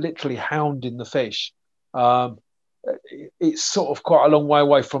 you know, literally hounding the fish. it's sort of quite a long way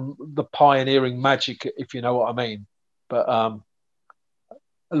away from the pioneering magic, if you know what I mean. But a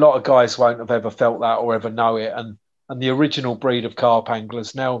lot of guys won't have ever felt that or ever know it. And the original breed of carp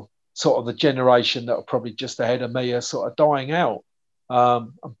anglers now, sort of the generation that are probably just ahead of me, are sort of dying out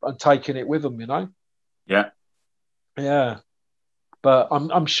and taking it with them, you know? Yeah. Yeah. But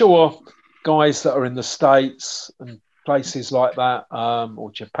I'm sure guys that are in the States and places like that,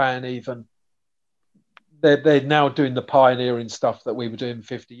 or Japan even, they're now doing the pioneering stuff that we were doing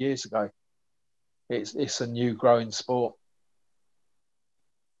 50 years ago. It's a new growing sport.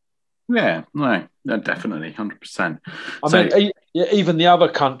 Yeah, no, definitely, 100%. I mean, even the other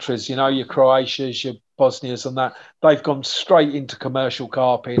countries, you know, your Croatias, your Bosnias and that, they've gone straight into commercial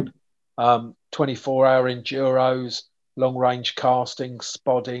carping, 24-hour enduros, long-range casting,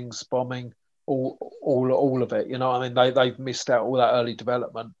 spodding, bombing, all of it. You know, I mean, they've missed out all that early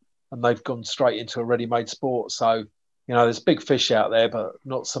development and they've gone straight into a ready-made sport. So, you know, there's big fish out there, but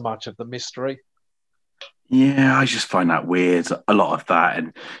not so much of the mystery. Yeah, I just find that weird, a lot of that.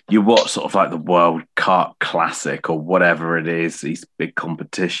 And you watch sort of like the World Carp Classic or whatever it is, these big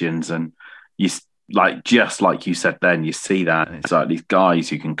competitions, and you like, just like you said then, you see that. And it's like these guys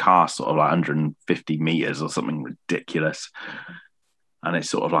who can cast sort of like 150 meters or something ridiculous. And it's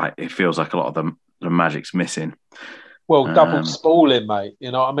sort of like, it feels like a lot of the magic's missing. Well, double spooling, mate.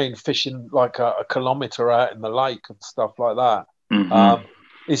 You know what I mean? Fishing like a kilometre out in the lake and stuff like that. Mm-hmm.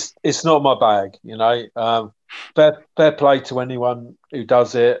 It's not my bag, you know. Fair play to anyone who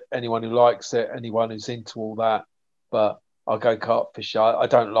does it, anyone who likes it, anyone who's into all that. But I go carp fish. I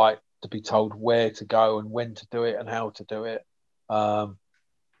don't like to be told where to go and when to do it and how to do it. You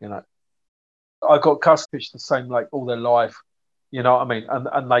know, I got custom fish the same lake all their life. You know what I mean?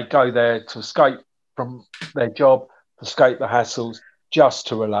 And they go there to escape from their job, to escape the hassles, just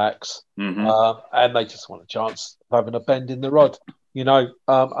to relax. Mm-hmm. And they just want a chance of having a bend in the rod. You know,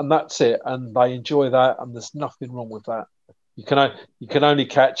 and that's it, and they enjoy that, and there's nothing wrong with that. You can only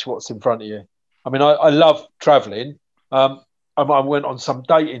catch what's in front of you. I mean, I love traveling. I went on some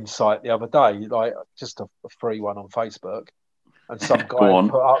dating site the other day, like just a free one on Facebook, and some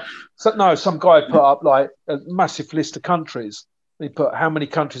guy some guy put up like a massive list of countries. He put, how many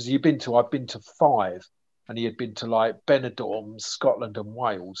countries have you been to? I've been to 5, and he had been to like Benidorm, Scotland, and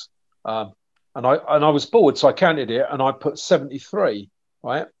Wales. And I was bored, so I counted it, and I put 73,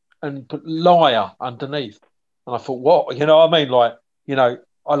 right, and put liar underneath. And I thought, what? You know what I mean? Like, you know,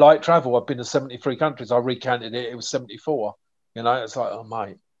 I like travel. I've been to 73 countries. I recounted it. It was 74. You know, it's like, oh,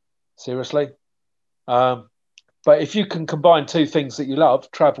 mate, seriously? But if you can combine two things that you love,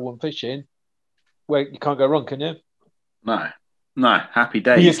 travel and fishing, well, you can't go wrong, can you? No, happy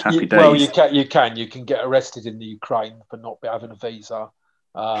days, happy days. Well, you can get arrested in the Ukraine for not having a visa.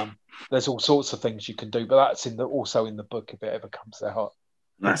 There's all sorts of things you can do, but that's also in the book if it ever comes out.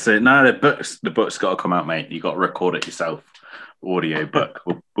 That's it. No, the book's got to come out, mate. You got to record it yourself. Audio book.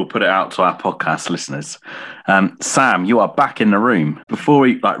 We'll put it out to our podcast listeners. Sam, you are back in the room. Before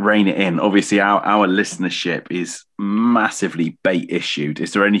we rein it in, obviously our listenership is massively bait issued.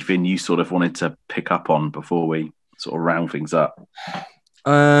 Is there anything you sort of wanted to pick up on before we sort of round things up?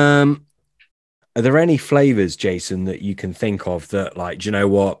 Are there any flavors, Jason, that you can think of that, like, do you know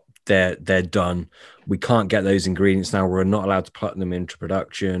what, they're done? We can't get those ingredients now. We're not allowed to put them into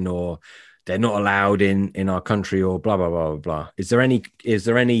production, or they're not allowed in our country, or blah blah blah blah blah. Is there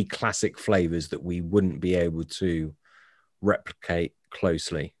any classic flavors that we wouldn't be able to replicate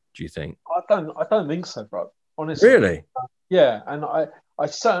closely? Do you think? I don't think so, bro. Honestly, really? Yeah, and I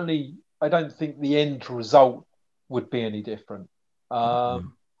don't think the end result would be any different.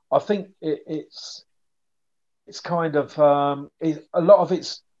 I think it's kind of a lot of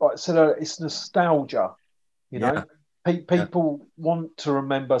it's like it's nostalgia, you know. People want to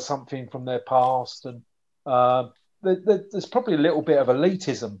remember something from their past, and there's probably a little bit of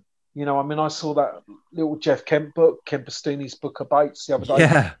elitism, you know. I mean, I saw that little Jeff Kemp book, Kempestini's Book of Baits, the other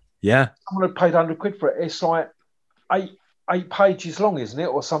day. Yeah. Someone had paid £100 for it. It's like eight pages long, isn't it,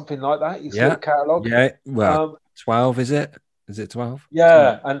 or something like that? His little catalogue. Yeah. Well, 12 is it? Is it 12?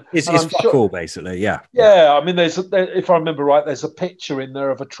 Yeah, and it's fuck all, basically. Yeah. I mean, if I remember right, there's a picture in there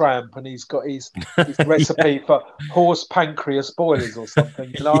of a tramp, and he's got his recipe for horse pancreas boilies or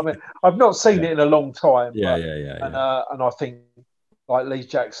something. You know, I mean, I've not seen it in a long time. And I think like Lee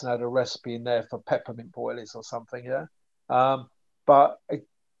Jackson had a recipe in there for peppermint boilies or something. Yeah, but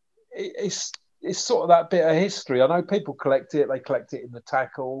it's sort of that bit of history. I know people collect it; they collect it in the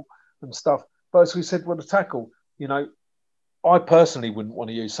tackle and stuff. But as we said, with the tackle, you know, I personally wouldn't want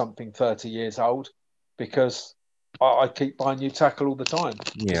to use something 30 years old, because I keep buying new tackle all the time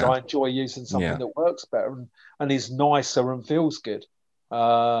because Yeah. I enjoy using something Yeah. that works better and is nicer and feels good.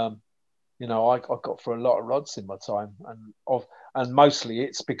 You know, I got for a lot of rods in my time, and mostly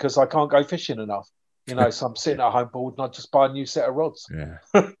it's because I can't go fishing enough. You know, so I'm sitting at home bored and I just buy a new set of rods. Yeah.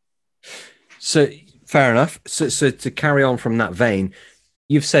 So fair enough. So to carry on from that vein,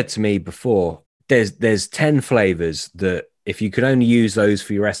 you've said to me before, there's 10 flavors that if you could only use those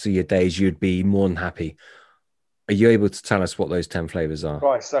for the rest of your days, you'd be more than happy. Are you able to tell us what those 10 flavors are?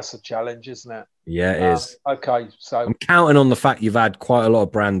 Christ, that's a challenge, isn't it? Yeah, it is. Okay, so I'm counting on the fact you've had quite a lot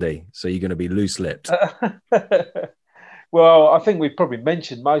of brandy, so you're going to be loose-lipped. well, I think we've probably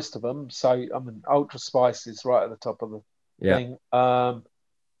mentioned most of them. So I mean, Ultra Spice is right at the top of the thing.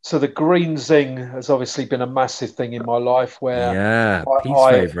 So the green zing has obviously been a massive thing in my life where Pete's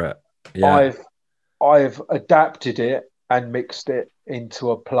favorite. Yeah. I've adapted it and mixed it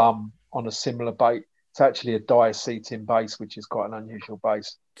into a plum on a similar bait. It's actually a diacetyl base, which is quite an unusual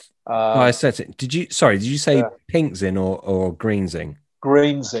base. I said it. Did you say pink zing or green zing?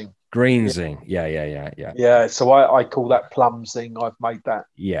 Green zing. Green zing. Yeah. Yeah. So I call that plum zing. I've made that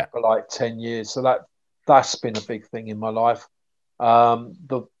for like 10 years. So that's been a big thing in my life.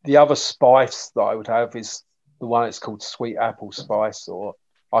 The other spice that I would have is the one it's called sweet apple spice, or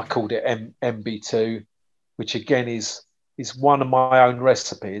I called it MB2, which again is one of my own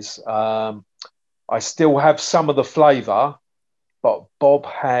recipes. I still have some of the flavour, but Bob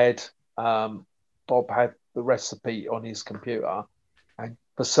had the recipe on his computer, and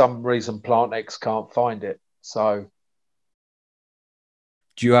for some reason PlantX can't find it. So,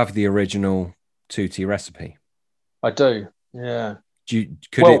 do you have the original Tutti recipe? I do. Yeah. Could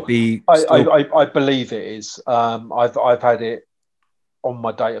it be? I believe it is. I've had it on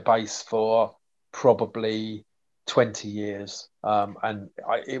my database for probably 20 years, and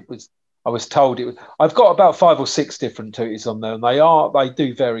I was told it was. I've got about 5 or 6 different Tuttis on there, and they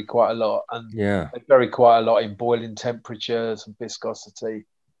do vary quite a lot, and they vary quite a lot in boiling temperatures and viscosity.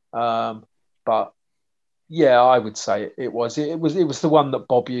 But yeah, I would say it was the one that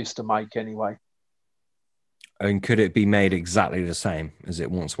Bob used to make anyway. And could it be made exactly the same as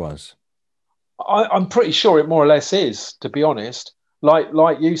it once was? I'm pretty sure it more or less is, to be honest.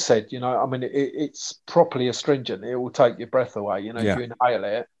 Like you said, you know, I mean, it's properly astringent. It will take your breath away. You know, if you inhale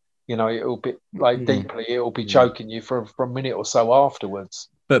it, you know, it will be like deeply. It will be choking you for a minute or so afterwards.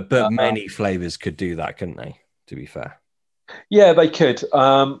 But many flavors could do that, couldn't they? To be fair, yeah, they could.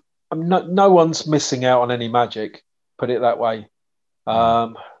 No one's missing out on any magic. Put it that way.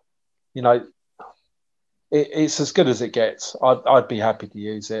 You know. It's as good as it gets. I'd be happy to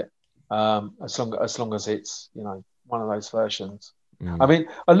use it, as long as it's, you know, one of those versions. I mean,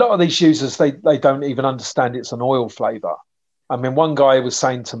 a lot of these users they don't even understand it's an oil flavor. I mean, one guy was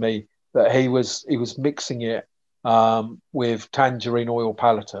saying to me that he was mixing it with tangerine oil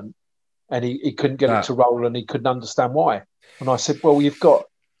palatant, and he couldn't get it to roll, and he couldn't understand why. And I said, well, you've got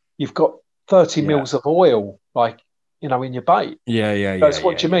 30 mils of oil, like, you know, in your bait. Yeah. He goes,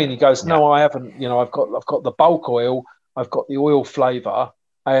 what do you mean? He goes, no, I haven't. You know, I've got the bulk oil, I've got the oil flavour,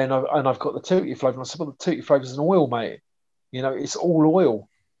 and I've got the tutti flavour. And I said, well, the tutti flavour is an oil, mate. You know, it's all oil.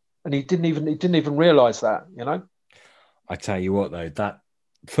 And he didn't even realise that. You know. I tell you what, though, that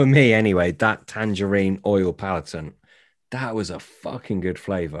for me anyway, that tangerine oil palatant, that was a fucking good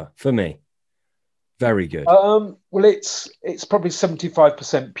flavour for me. Very good. Well, it's probably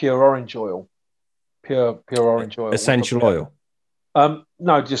 75% pure orange oil. Pure orange oil. Essential oil.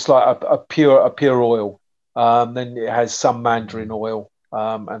 No, just like a pure oil. Then it has some mandarin oil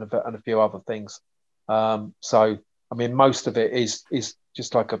and a few other things. So I mean, most of it is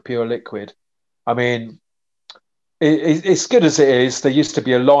just like a pure liquid. I mean, it's good as it is. There used to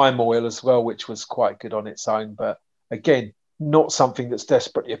be a lime oil as well, which was quite good on its own, but again, not something that's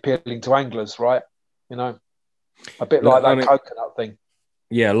desperately appealing to anglers, right? You know, a bit like that coconut thing.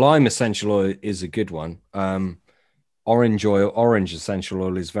 Yeah, lime essential oil is a good one. Orange essential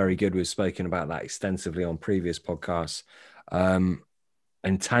oil is very good. We've spoken about that extensively on previous podcasts. And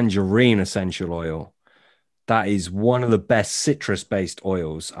tangerine essential oil, that is one of the best citrus-based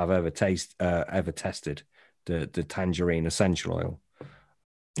oils I've ever tested. The tangerine essential oil.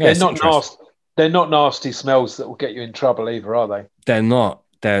 Yeah, they're not nasty smells that will get you in trouble either, are they? They're not.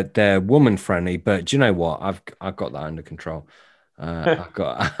 They're woman friendly, but do you know what? I've got that under control.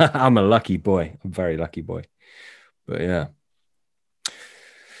 I'm a lucky boy. I'm a very lucky boy. But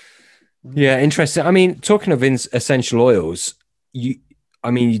yeah, interesting. I mean, talking of essential oils, you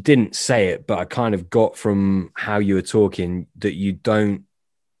didn't say it, but I kind of got from how you were talking that you don't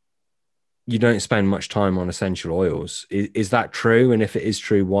spend much time on essential oils. Is that true? And if it is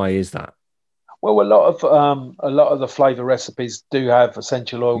true, why is that? Well, a lot of the flavour recipes do have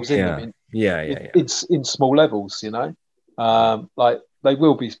essential oils in them in small levels, you know, like they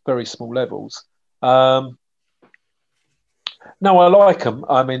will be very small levels. No, I like them.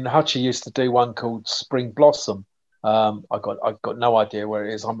 I mean, Hutchie used to do one called Spring Blossom. I've got no idea where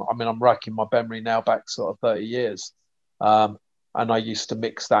it is. I'm racking my memory now back sort of 30 years. And I used to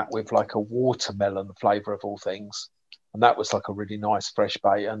mix that with like a watermelon flavour of all things, and that was like a really nice fresh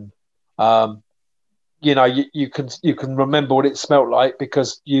bait. And you know, you can remember what it smelt like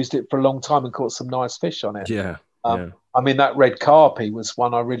because you used it for a long time and caught some nice fish on it. Yeah. I mean, that red carpy was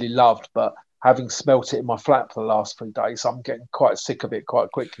one I really loved, but having smelt it in my flat for the last 3 days, I'm getting quite sick of it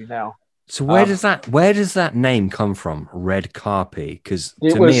quite quickly now. So where does that name come from? Red carpy? Because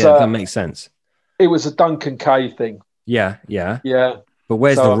to me it doesn't make sense. It was a Duncan Kay thing. Yeah. But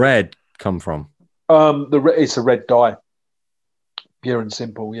where's So, the red come from? It's a red dye, pure and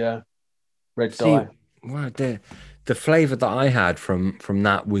simple. Yeah, red dye. Well, the flavor that I had from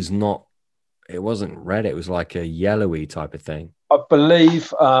that was not. It wasn't red. It was like a yellowy type of thing. I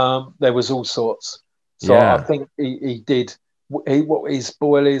believe there was all sorts. So I think he did. What his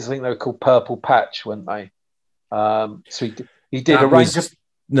boilies? I think they were called Purple Patch, weren't they? So he did a range of.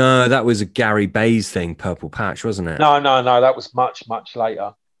 No, that was a Gary Bays thing, Purple Patch, wasn't it? No, that was much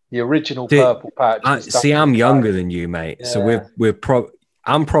later. The original Purple Patch. See, I'm younger than you, mate. Yeah. So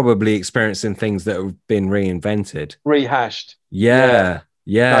I'm probably experiencing things that have been reinvented, rehashed. Yeah.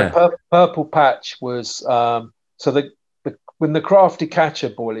 No, Purple Patch was so when the Crafty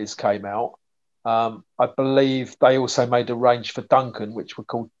Catcher boilies came out, I believe they also made a range for Duncan, which were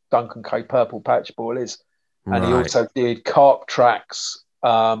called Duncan Kay Purple Patch boilies, and he also did Carp Tracks,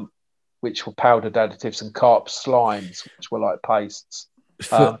 which were powdered additives, and Carp Slimes, which were like pastes.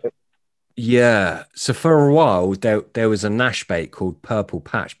 So for a while there was a Nash bait called Purple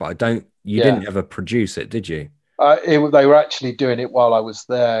Patch, but you didn't ever produce it, did you? They were actually doing it while I was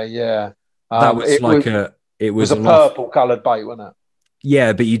there. Yeah, that was it was a purple coloured bait, wasn't it?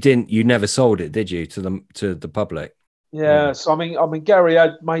 Yeah, but you never sold it, did you, to the public? Yeah. So I mean, Gary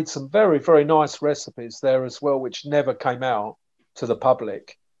had made some very, very nice recipes there as well, which never came out to the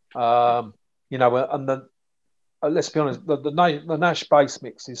public. You know, and let's be honest, the Nash base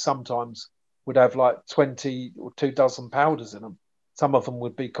mixes sometimes would have like 20 or 24 powders in them. Some of them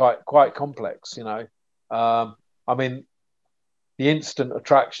would be quite complex, you know. I mean, the instant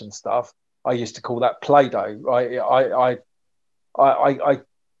attraction stuff, I used to call that Play-Doh, right? I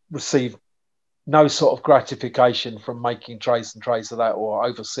received no sort of gratification from making trays and trays of that or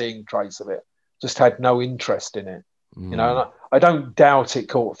overseeing trays of it. Just had no interest in it. You know, and I don't doubt it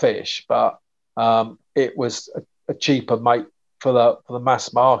caught fish, but it was a cheaper mate for the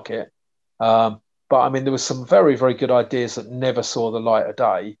mass market. But I mean, there was some very, very good ideas that never saw the light of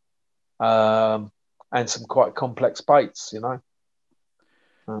day, and some quite complex baits, you know.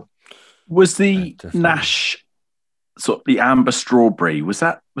 Was the Nash sort of the amber strawberry? Was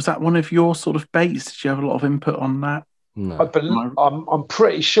that one of your sort of baits? Did you have a lot of input on that? No. I'm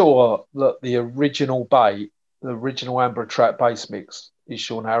pretty sure that the original bait, the original Amber Trap base mix, is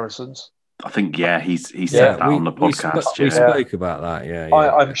Sean Harrison's. I think he said that on the podcast. We spoke about that. Yeah.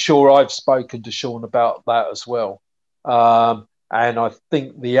 I'm sure I've spoken to Sean about that as well. And I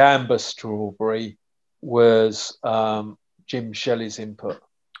think the Amber Strawberry was Jim Shelley's input.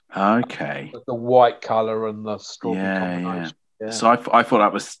 Okay. The white colour and the strawberry combination. Yeah. So I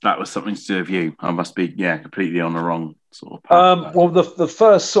thought that was something to do with you. I must be completely on the wrong sort of path. Well, the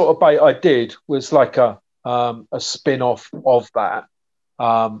first sort of bait I did was like a spin-off of that.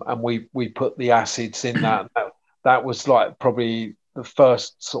 And we put the acids in that. That was like probably the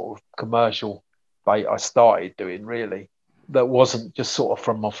first sort of commercial bait I started doing, really. That wasn't just sort of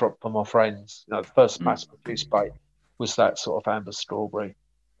from my friends. You know, the first mass-produced bait was that sort of Amber Strawberry.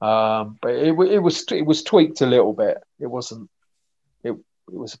 But it was tweaked a little bit. It wasn't. It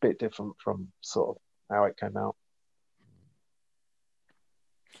was a bit different from sort of how it came out.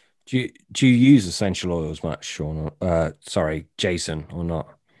 Do you use essential oils much, Sean? Jason, or not?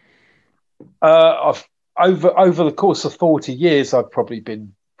 I've over the course of 40 years, I've probably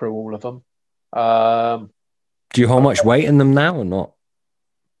been through all of them. Do you hold much weight in them now, or not?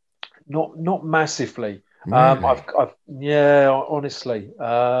 Not massively. Really? Honestly.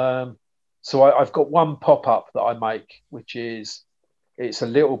 So I've got one pop-up that I make, which is it's a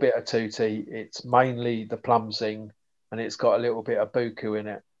little bit of tutti. It's mainly the plum zing, and it's got a little bit of buku in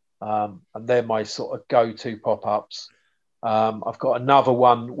it. And they're my sort of go-to pop-ups. I've got another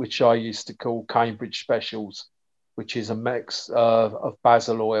one which I used to call Cambridge Specials, which is a mix of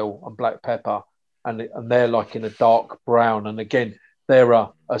basil oil and black pepper, and they're like in a dark brown. And again, they're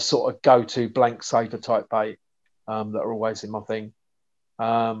a sort of go-to blank saver type bait that are always in my thing.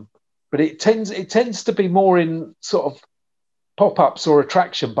 But it tends to be more in sort of pop-ups or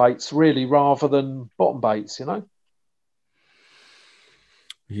attraction baits, really, rather than bottom baits, you know?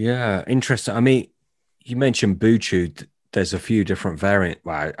 Yeah, interesting. I mean, you mentioned Buchu. There's a few different variants.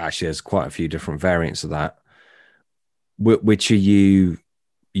 Well, actually, there's quite a few different variants of that. Which are you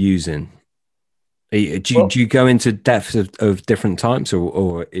using? Do you go into depth of different types,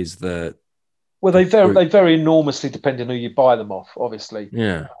 or is the well, they vary enormously depending who you buy them off, obviously.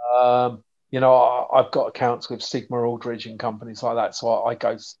 Yeah. You know, I've got accounts with Sigma Aldridge and companies like that, so I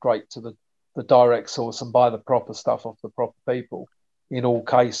go straight to the direct source and buy the proper stuff off the proper people in all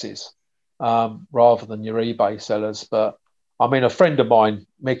cases, rather than your eBay sellers. But I mean, a friend of mine,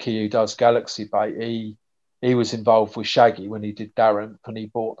 Mickey, who does Galaxy Bait, he was involved with Shaggy when he did Darren, and he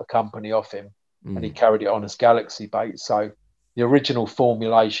bought the company off him, and he carried it on as Galaxy Bait. So the original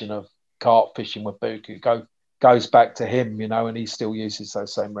formulation of carp fishing with Buku goes back to him, you know, and he still uses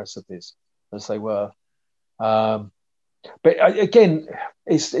those same recipes as they were. But again,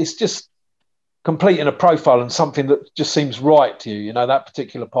 it's just completing a profile and something that just seems right to you. You know, that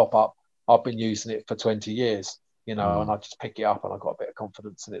particular pop-up, I've been using it for 20 years, you know, and I just pick it up and I've got a bit of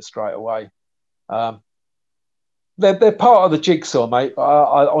confidence in it straight away. They're part of the jigsaw, mate.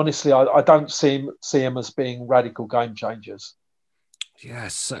 I honestly don't see them as being radical game changers.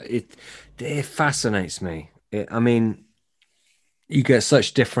 Yes, it fascinates me. I mean, you get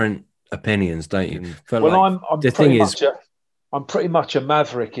such different opinions, don't you? Well, like, I'm pretty much a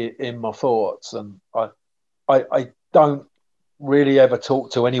maverick in my thoughts, and I don't really ever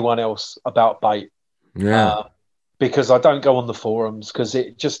talk to anyone else about bait. Yeah. Because I don't go on the forums, because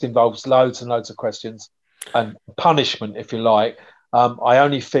it just involves loads and loads of questions and punishment, if you like. I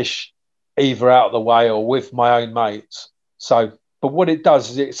only fish either out of the way or with my own mates. So, but what it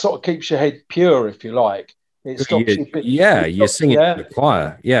does is it sort of keeps your head pure, if you like. It stops you. You're singing in the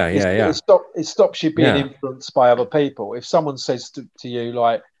choir. Yeah. It stops you being influenced by other people. If someone says to you,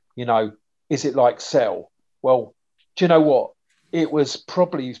 like, you know, is it like Cell? Well, do you know what? It was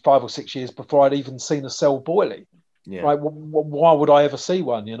probably 5 or 6 years before I'd even seen a Cell boilie. Yeah. Right? Why would I ever see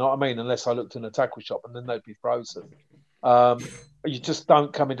one? You know what I mean? Unless I looked in a tackle shop, and then they'd be frozen. You just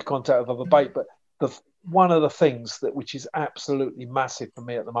don't come into contact with other bait. But one of the things which is absolutely massive for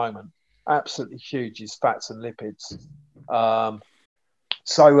me at the moment, absolutely huge, is fats and lipids.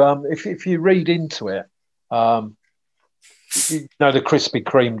 So if you read into it, you know the Krispy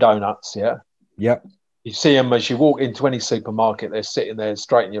Kreme donuts, yeah? Yep. You see them as you walk into any supermarket, they're sitting there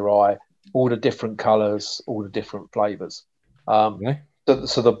straight in your eye, all the different colours, all the different flavours. So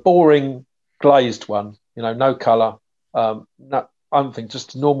the boring glazed one, you know, no colour, no, I don't think,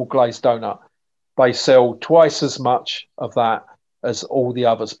 just a normal glazed donut, they sell twice as much of that as all the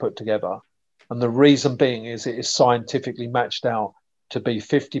others put together. And the reason being is it is scientifically matched out to be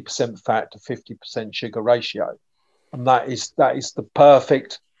 50% fat to 50% sugar ratio. And that is the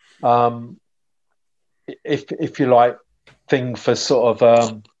perfect, if you like, thing for sort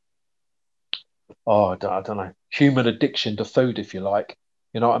of, I don't know, human addiction to food, if you like.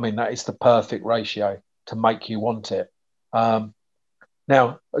 You know what I mean? That is the perfect ratio to make you want it.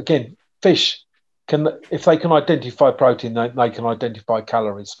 Now, again, fish, if they can identify protein, they can identify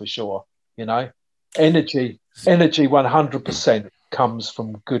calories for sure. You know, energy 100% comes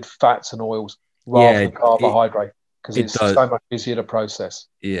from good fats and oils rather than carbohydrate, because it's so much easier to process.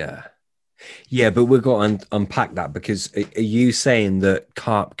 Yeah, but we've got to unpack that, because are you saying that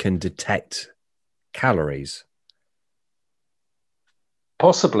carp can detect calories?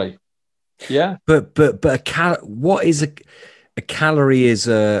 Possibly, yeah. But what is a calorie? Is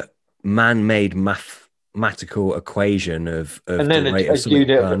a man-made mathematical equation of and then the rate a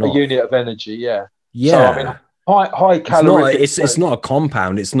unit of energy. Yeah. Yeah. So, I mean, high calorie. It's not a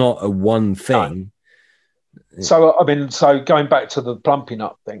compound. It's not a one thing. No. So I mean, going back to the plumpy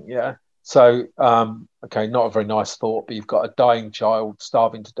nut thing, yeah. So okay, not a very nice thought, but you've got a dying child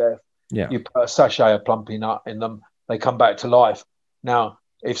starving to death. Yeah. You put a sachet of plumpy nut in them, they come back to life. Now,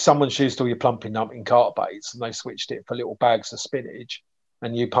 if someone's used all your plumpy nut in carp baits and they switched it for little bags of spinach,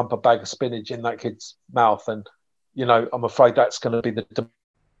 and you pump a bag of spinach in that kid's mouth, and, you know, I'm afraid that's going to be the...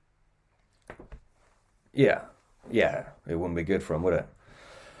 Yeah, it wouldn't be good for him, would it?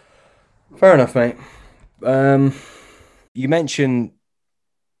 Fair enough, mate. You mentioned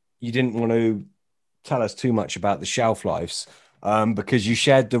you didn't want to tell us too much about the shelf lives, because you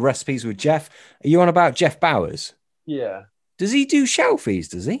shared the recipes with Jeff. Are you on about Jeff Bowers? Yeah. Does he do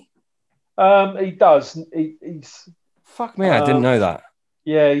shelfies, does he? He does. He's... Fuck me, I didn't know that.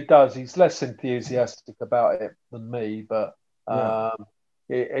 Yeah, he does. He's less enthusiastic about it than me, but Yeah.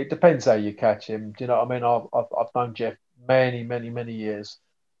 It depends how you catch him. Do you know what I mean? I've known Jeff many years,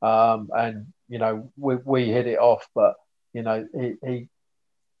 and you know we hit it off. But you know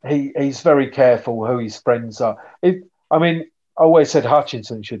he's very careful who his friends are. I mean, I always said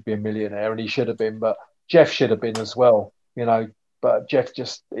Hutchinson should be a millionaire, and he should have been, but Jeff should have been as well. You know, but Jeff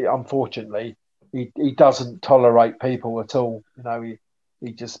just unfortunately he doesn't tolerate people at all. You know,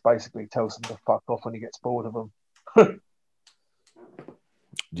 he just basically tells them to fuck off when he gets bored of them.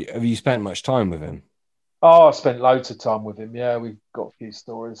 Have you spent much time with him? Oh, I spent loads of time with him. Yeah, we've got a few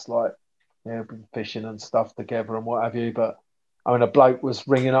stories like yeah, been fishing and stuff together and what have you. But I mean, a bloke was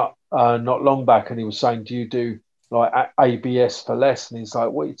ringing up not long back, and he was saying, "Do you do like ABS for less?" And he's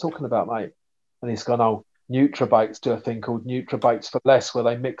like, "What are you talking about, mate?" And he's gone, "Oh, Nutrabaits do a thing called Nutrabaits for less, where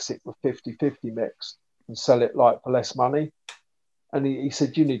they mix it with 50-50 mix and sell it like for less money." And he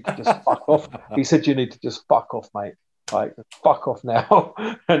said, "You need to just fuck off." He said, "You need to just fuck off, mate. Like, fuck off now."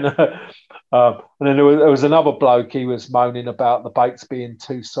 And then there was another bloke. He was moaning about the baits being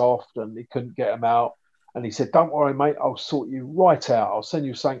too soft and he couldn't get them out. And he said, "Don't worry, mate. I'll sort you right out. I'll send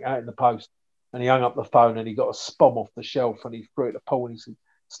you something out in the post." And he hung up the phone and he got a spom off the shelf and he threw it at Paul and he said,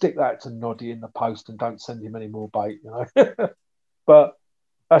 "Stick that to Noddy in the post and don't send him any more bait." You know, but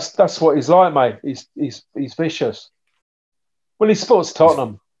that's what he's like, mate. He's vicious. Well, he supports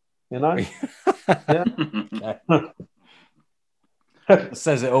Tottenham, you know. Yeah. It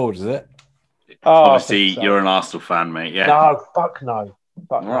says it all, does it? Oh, Obviously, so. you're an Arsenal fan, mate. Yeah. No, fuck no.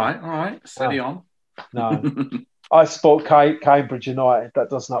 Fuck all right. Steady on. No. I support Cambridge United. That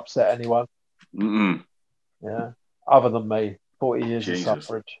doesn't upset anyone. Mm-mm. Yeah. Other than me, 40 years Jesus. of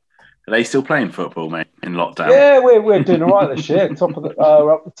suffrage. Are they still playing football, mate, in lockdown? Yeah, we're doing all right this year.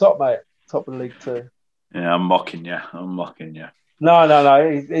 We're up the top, mate. Top of League Two. Yeah, I'm mocking you.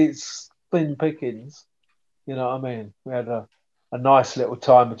 No. It's thin pickings. You know what I mean? We had a nice little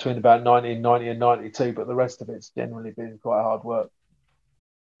time between about 1990 and 92, but the rest of it's generally been quite hard work.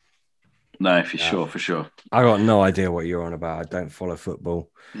 No, for sure. I got no idea what you're on about. I don't follow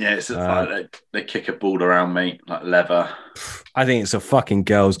football. Yeah, it's like they kick a ball around, mate, like leather. I think it's a fucking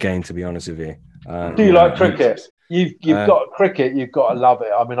girls' game, to be honest with you. Do you like cricket? You've got cricket. You've got to love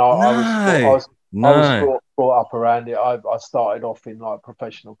it. I mean, I was brought up around it. I started off in like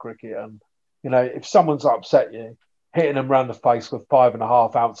professional cricket, and you know, if someone's upset you, hitting them round the face with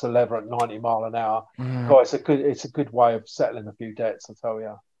 5.5 ounce of leather at 90 mile an hour, God, it's a good way of settling a few debts. I tell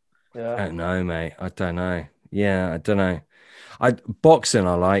you. Yeah. I don't know, mate. I don't know. Yeah, I don't know. Boxing,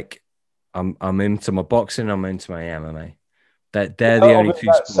 I like. I'm into my boxing. I'm into my MMA. They're the only two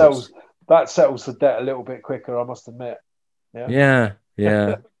sports. That settles the debt a little bit quicker, I must admit. Yeah.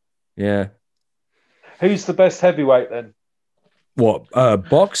 Who's the best heavyweight then? What,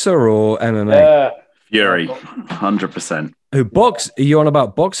 boxer or MMA? Yeah. Fury, 100%. Who box? Are you on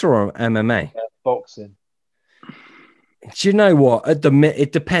about boxer or MMA? Yeah, boxing. Do you know what?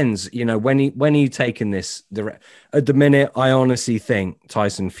 It depends. You know, when you taking this, at the minute, I honestly think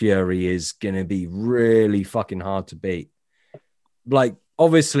Tyson Fury is going to be really fucking hard to beat. Like,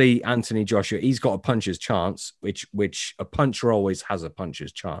 obviously, Anthony Joshua, he's got a puncher's chance, which a puncher always has a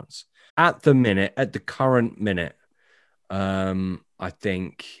puncher's chance. At the current minute, I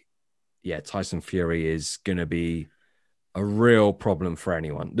think, Tyson Fury is going to be a real problem for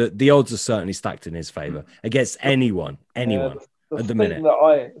anyone. The odds are certainly stacked in his favor against anyone at the minute.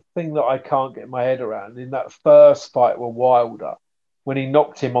 The thing that I can't get my head around in that first fight with Wilder, when he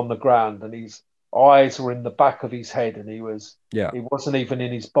knocked him on the ground and his eyes were in the back of his head and he wasn't even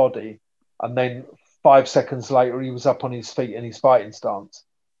in his body, and then 5 seconds later he was up on his feet in his fighting stance,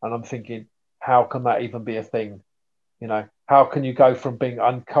 and I'm thinking, how can that even be a thing? You know, how can you go from being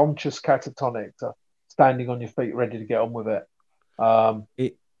unconscious catatonic to standing on your feet, ready to get on with it?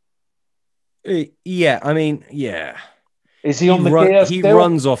 Is he on the gear still? He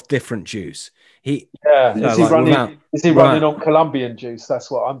runs off different juice. Is he running on Colombian juice?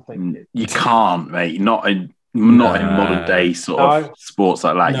 That's what I'm thinking. You can't, mate. Not in modern day sort of sports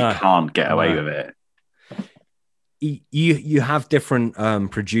like that. You can't get away with it. You have different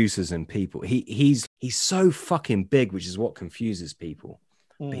producers and people. He's so fucking big, which is what confuses people.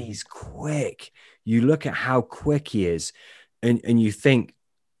 But he's quick. You look at how quick he is, and you think,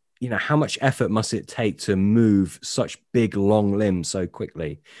 you know, how much effort must it take to move such big, long limbs so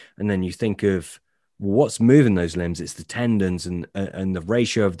quickly? And then you think of what's moving those limbs. It's the tendons and the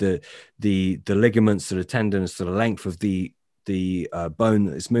ratio of the ligaments to the tendons to the length of the bone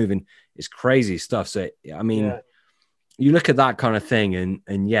that is moving. It's crazy stuff. So I mean, you look at that kind of thing,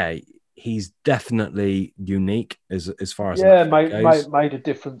 and he's definitely unique as far as Yeah, that goes. made a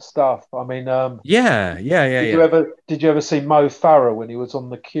different stuff. I mean, Yeah. did you ever see Mo Farah when he was on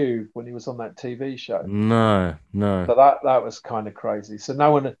the Cube, when he was on that TV show? No. So that was kind of crazy. So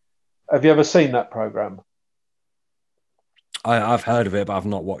no one, have you ever seen that program? I've heard of it, but I've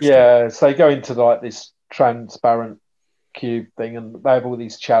not watched it. Yeah, so they go into like this transparent cube thing, and they have all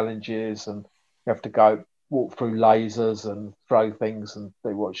these challenges, and you have to go walk through lasers and throw things and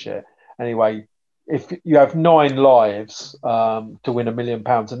do what shit. Anyway, if you have 9 lives to win £1 million,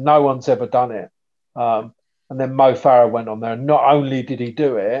 and no one's ever done it, and then Mo Farah went on there, and not only did he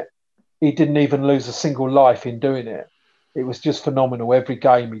do it, he didn't even lose a single life in doing it. It was just phenomenal. Every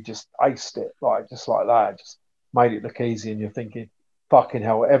game he just aced it, just like that, just made it look easy. And you're thinking, fucking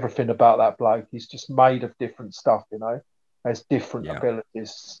hell, everything about that bloke, he's just made of different stuff, has different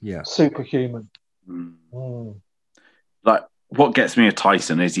abilities. Yeah. Superhuman. Like, what gets me with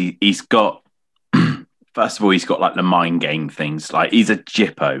Tyson is he's got, first of all, he's got like the mind game things. Like, he's a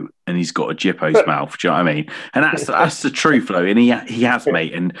Jippo and he's got a Jippo's mouth. Do you know what I mean? And that's the truth, though. And he has,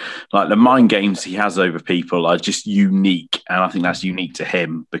 mate. And like the mind games he has over people are just unique. And I think that's unique to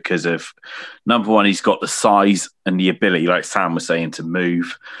him because of, number one, he's got the size and the ability, like Sam was saying, to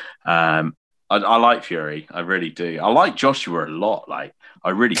move. I like Fury. I really do. I like Joshua a lot. Like, I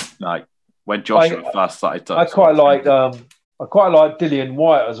really like when Joshua first started. I quite like Dillian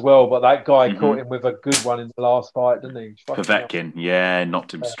White as well, but that guy caught him with a good one in the last fight, didn't he? Povetkin,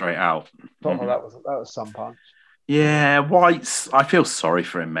 knocked him straight out. That was some punch. Yeah, White's. I feel sorry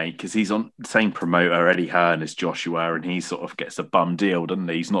for him, mate, because he's on the same promoter, Eddie Hearn, as Joshua, and he sort of gets a bum deal, doesn't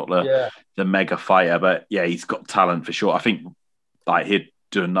he? He's not the mega fighter, but yeah, he's got talent for sure. I think like he'd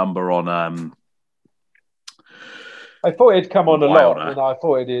do a number on. I thought he'd come on a lot, and I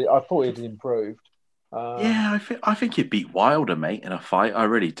thought he'd improved. I think he'd beat Wilder, mate, in a fight. I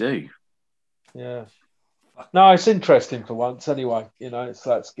really do. Yeah. No, it's interesting for once. Anyway,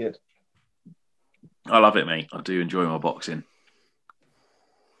 that's good. I love it, mate. I do enjoy my boxing.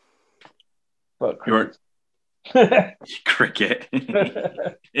 But cricket.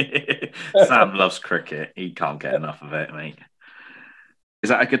 Sam loves cricket. He can't get enough of it, mate. Is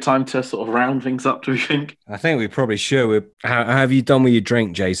that a good time to sort of round things up, do we think? I think we probably should. How have you done with your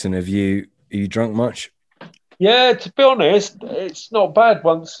drink, Jason? Are you drunk much? Yeah, to be honest, it's not bad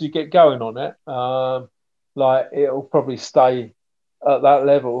once you get going on it. It'll probably stay at that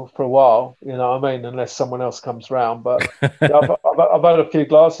level for a while, you know what I mean, unless someone else comes round. But I've had a few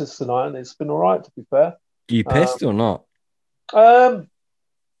glasses tonight, and it's been all right, to be fair. Are you pissed or not? Probably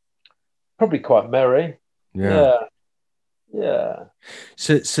quite merry. Yeah.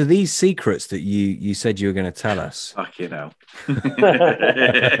 So these secrets that you said you were going to tell us. Fucking hell. Do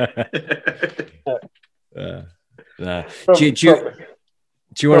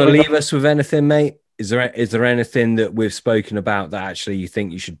you want to leave us with anything, mate? Is there anything that we've spoken about that actually you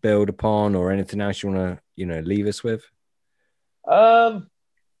think you should build upon, or anything else you want to leave us with? No,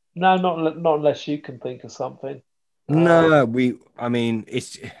 not unless you can think of something. No,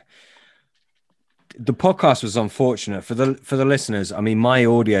 it's. The podcast was unfortunate for the listeners. I mean, my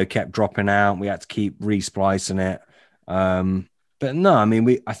audio kept dropping out. We had to keep re-splicing it. But no, I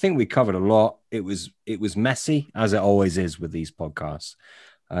mean, I think we covered a lot. It was messy, as it always is with these podcasts,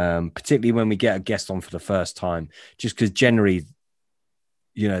 particularly when we get a guest on for the first time, just because generally,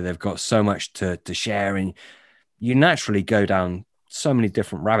 they've got so much to share, and you naturally go down so many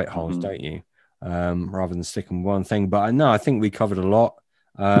different rabbit holes, don't you? Rather than sticking with one thing. But I think we covered a lot.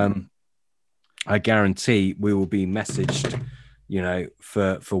 I guarantee we will be messaged,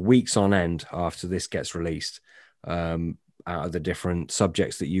 for weeks on end after this gets released, out of the different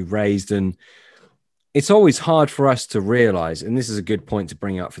subjects that you've raised. And it's always hard for us to realize, and this is a good point to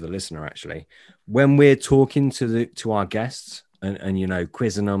bring up for the listener, actually, when we're talking to our guests and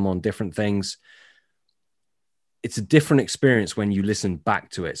quizzing them on different things, it's a different experience when you listen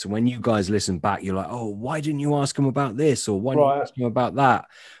back to it. So when you guys listen back, you're like, oh, why didn't you ask them about this? Or why didn't you ask them about that?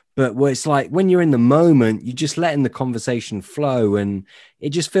 But it's like when you're in the moment, you're just letting the conversation flow, and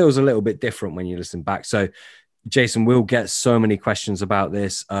it just feels a little bit different when you listen back. So, Jason, we'll get so many questions about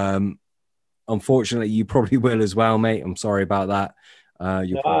this. Unfortunately, you probably will as well, mate. I'm sorry about that.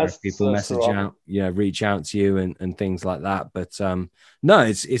 You'll probably have people message out, reach out to you and things like that. But no,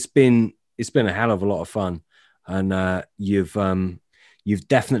 it's been a hell of a lot of fun, and you've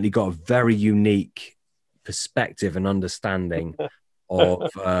definitely got a very unique perspective and understanding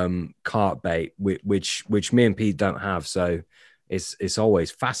of cart bait, which me and Pete don't have. So it's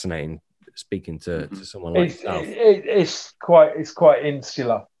always fascinating speaking to someone like yourself. It's quite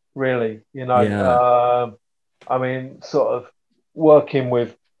insular, really. I mean, sort of working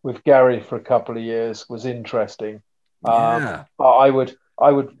with with Gary for a couple of years was interesting. Yeah. But I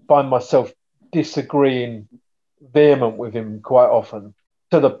would find myself disagreeing vehement with him quite often,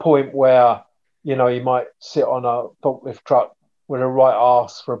 to the point where, you know, he might sit on a forklift truck with a right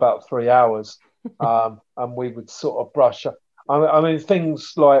arse for about 3 hours, and we would sort of brush up. I mean,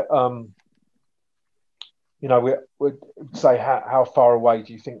 things like, you know, we would say, how far away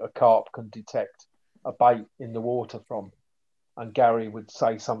do you think a carp can detect a bait in the water from? And Gary would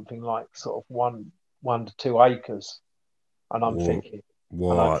say something like sort of 1 to 2 acres, and I'm thinking,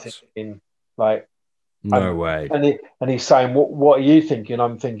 What? like, No way. and he's saying, what are you thinking?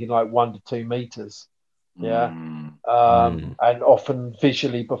 I'm thinking like 1 to 2 meters. Yeah. And often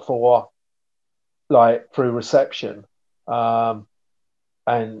visually before, like through reception. And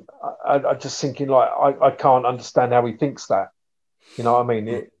I just thinking, like, I can't understand how he thinks that. You know what I mean?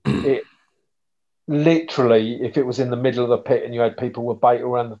 It literally, if it was in the middle of the pit and you had people with bait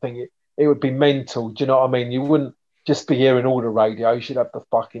around the thing, it would be mental. Do you know what I mean? You wouldn't just be hearing all the radio. You should have the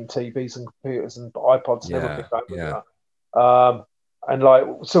fucking TVs and computers and iPods and everything like that. And like,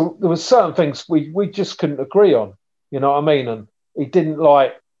 so there was certain things we just couldn't agree on. You know what I mean? And he didn't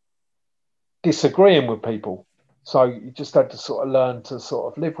like disagreeing with people. So you just had to sort of learn to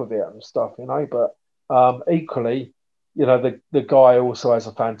sort of live with it and stuff, you know. But equally, you know, the guy also has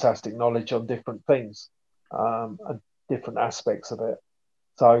a fantastic knowledge on different things, and different aspects of it.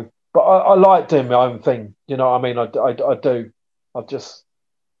 So, but I like doing my own thing. You know what I mean? I do. I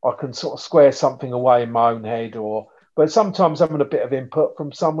can sort of square something away in my own head, but sometimes having a bit of input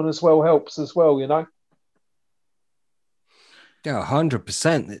from someone as well helps as well, you know? Yeah,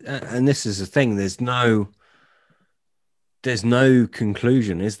 100%. And this is the thing. There's no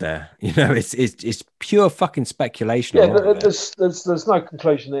conclusion, is there? You know, it's pure fucking speculation. Yeah, there's no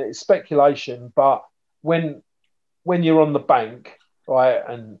conclusion. It's speculation, but when you're on the bank, right,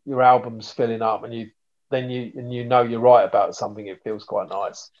 and your album's filling up, and you know you're right about something, it feels quite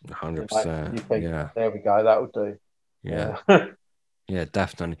nice. 100%. You think, yeah, there we go, that would do. Yeah. Yeah,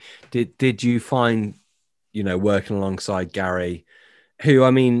 definitely. Did you find, you know, working alongside Gary, who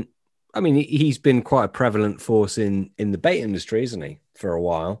I mean, he's been quite a prevalent force in the bait industry, isn't he, for a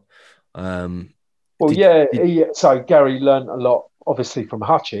while? So Gary learned a lot, obviously, from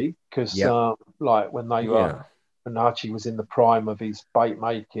Hutchie, because like when Hutchie was in the prime of his bait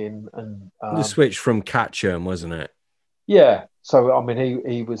making, and the switch from Catchum, wasn't it? Yeah. So I mean,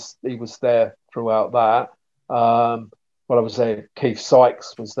 he was there throughout that. Well, I was there. Keith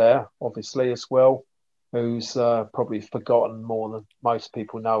Sykes was there, obviously, as well, who's probably forgotten more than most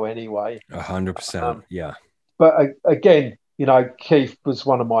people know anyway. 100%. Yeah. But again, you know, Keith was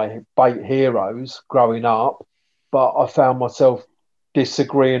one of my bait heroes growing up, but I found myself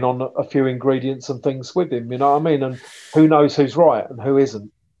disagreeing on a few ingredients and things with him. You know what I mean? And who knows who's right and who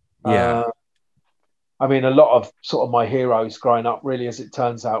isn't? Yeah. I mean, a lot of sort of my heroes growing up, really, as it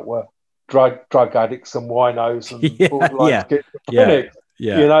turns out, were drug addicts and winos and schizophrenics.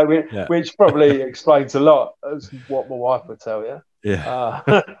 You know, which probably explains a lot, as what my wife would tell you. Yeah.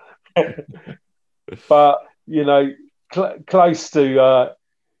 But you know, close to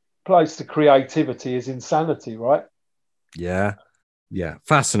creativity is insanity, right? Yeah. Yeah.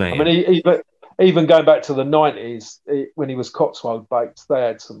 Fascinating. I mean, even going back to the 90s, when he was Cotswold Baked, they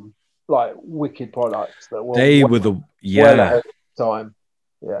had some like wicked products that were well ahead of time.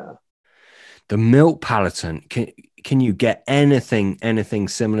 Yeah. The milk palatant, can you get anything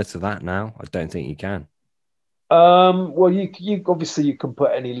similar to that now? I don't think you can. Well, you obviously you can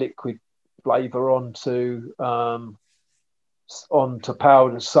put any liquid flavor onto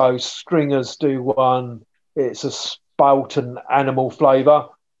powder. So Stringers do one. It's a Spoughton animal flavor.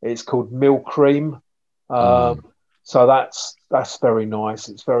 It's called Milk Cream. So that's very nice.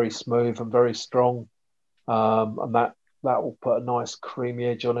 It's very smooth and very strong, and that will put a nice creamy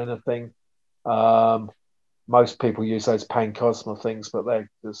edge on anything. Most people use those Pancosma things, but they're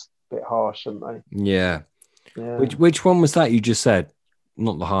just a bit harsh, aren't they? Yeah. Which one was that you just said?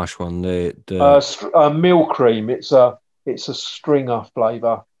 Not the harsh one. The Milk Cream. It's a Stringer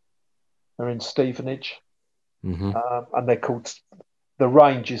flavour. They're in Stevenage, and they're called. The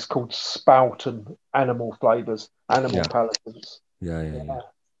range is called Spoughton Animal Flavors, Palatants. Yeah.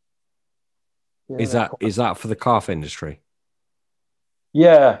 Is that for the calf industry?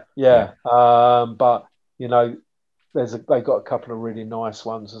 Yeah. But you know, they got a couple of really nice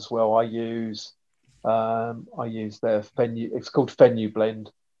ones as well. I use their Fenu. It's called Fenu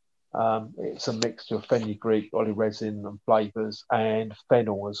Blend. It's a mixture of fenugreek, olive resin, and flavors, and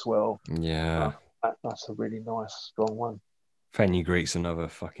fennel as well. Yeah, that's a really nice, strong one. Fenugreek's another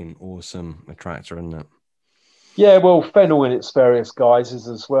fucking awesome attractor, isn't it? Yeah, well, fennel in its various guises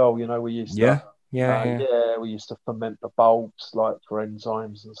as well. You know, we used Yeah, to, yeah. we used to ferment the bulbs like for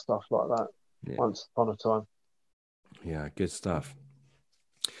enzymes and stuff like that. Yeah. Once upon a time. Yeah, good stuff.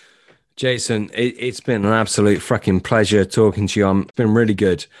 Jason, it's been an absolute fucking pleasure talking to you. It's been really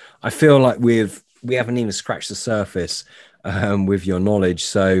good. I feel like we haven't even scratched the surface with your knowledge.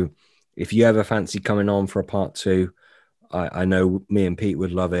 So if you ever fancy coming on for a part 2, I know me and Pete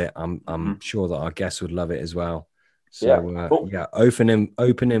would love it. I'm sure that our guests would love it as well. So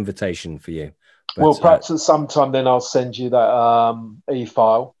open invitation for you. But, well, perhaps at some time then I'll send you that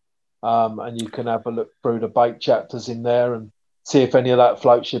e-file, and you can have a look through the bait chapters in there and see if any of that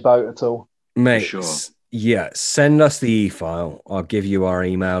floats your boat at all. Mate, sure. Yeah, send us the e-file. I'll give you our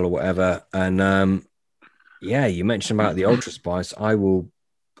email or whatever. And yeah, you mentioned about the Ultra Spice. I'll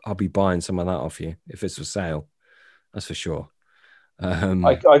be buying some of that off you if it's for sale. That's for sure.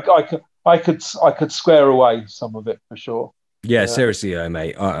 I could square away some of it for sure. Yeah, seriously,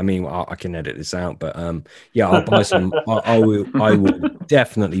 mate. I mean, I can edit this out, but yeah, I'll buy some. I will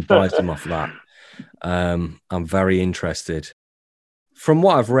definitely buy some off that. I'm very interested. From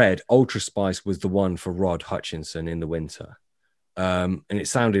what I've read, Ultra Spice was the one for Rod Hutchinson in the winter, and it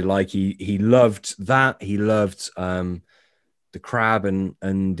sounded like he loved that. He loved the crab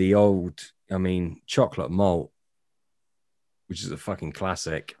and the old, chocolate malt, which is a fucking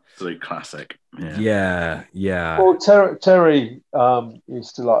classic. Absolute classic. Yeah. Well, Terry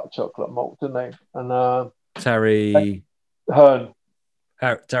used to like chocolate malt, didn't he? And Terry Hearn.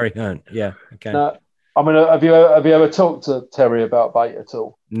 Terry Hearn. Yeah. Okay. No, I mean, have you ever talked to Terry about bait at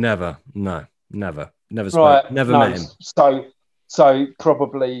all? Never. No. Never. Never Right. spoke. Never met him. So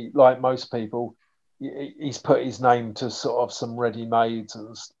probably like most people, he's put his name to sort of some ready-mades,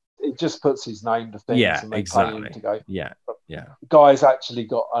 and he just puts his name to things, and they pay him to go. Yeah. The guy's actually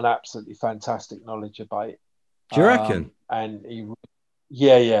got an absolutely fantastic knowledge of bait. Do you reckon? And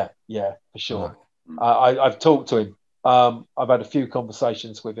yeah, for sure. I've talked to him. I've had a few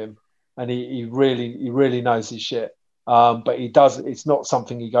conversations with him, and he really knows his shit. But he does. It's not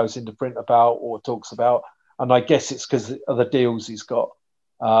something he goes into print about or talks about. And I guess it's because of the deals he's got.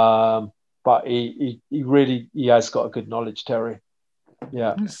 But he has got a good knowledge, Terry.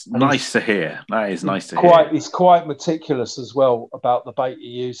 Yeah, it's nice to hear. That is nice to hear. He's quite meticulous as well about the bait he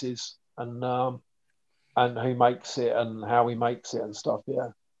uses and who makes it and how he makes it and stuff. Yeah.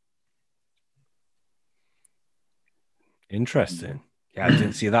 Interesting. Yeah, I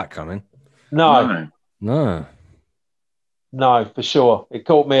didn't see that coming. No, for sure. It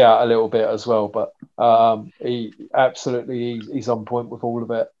caught me out a little bit as well, but he's on point with all of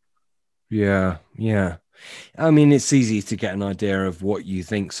it. Yeah. I mean, it's easy to get an idea of what you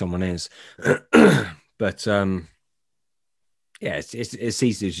think someone is, but yeah, it's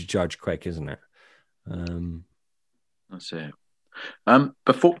easy to judge quick, isn't it? That's it.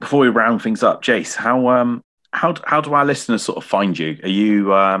 Before we round things up, Jace, how do our listeners sort of find you? Are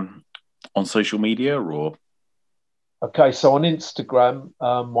you on social media or? Okay, so on Instagram,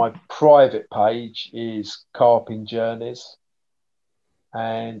 my private page is Carping Journeys,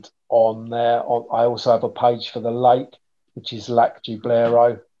 and on there, I also have a page for the lake, which is Lac du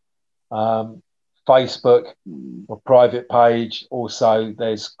Blaireau. Facebook, my private page. Also,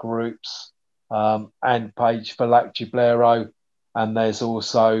 there's groups and page for Lac du Blaireau, and there's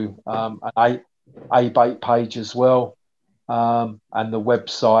also an A-bait page as well. And the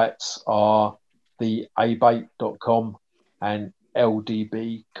websites are the abait.com and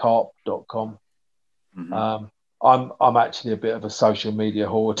ldbcarp.com. Mm-hmm. I'm actually a bit of a social media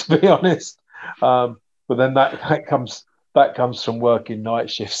whore, to be honest. But then that comes from working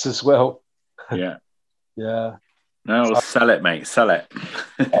night shifts as well. Yeah. Yeah. No, sell it, mate. Sell it.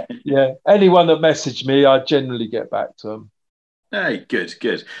 Yeah. Anyone that messaged me, I generally get back to them. Hey, good.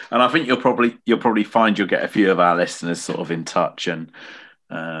 And I think you'll probably find you'll get a few of our listeners sort of in touch. And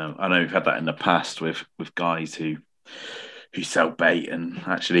I know we've had that in the past with guys who sell bait, and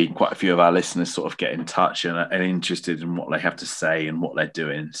actually quite a few of our listeners sort of get in touch and are interested in what they have to say and what they're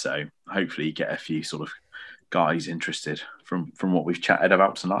doing. So hopefully you get a few sort of guys interested from what we've chatted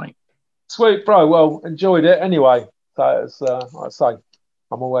about tonight. Sweet, bro. Well, enjoyed it anyway. So it's, like I say,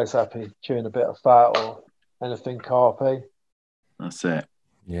 I'm always happy chewing a bit of fat or anything carpy. That's it.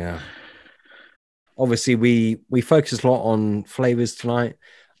 Yeah. Obviously, we focus a lot on flavors tonight.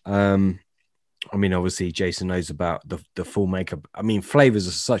 I mean, obviously, Jason knows about the full makeup. I mean, flavors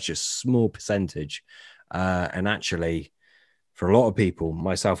are such a small percentage. And actually, for a lot of people,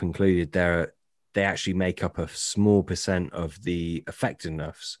 myself included, they actually make up a small percent of the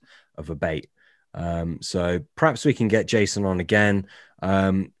effectiveness of a bait. So perhaps we can get Jason on again.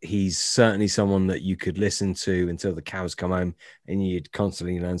 He's certainly someone that you could listen to until the cows come home, and you'd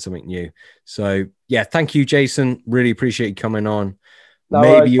constantly learn something new. So yeah, thank you, Jason. Really appreciate you coming on.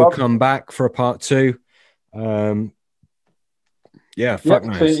 Maybe you'll come back for a part 2. Yeah, fuck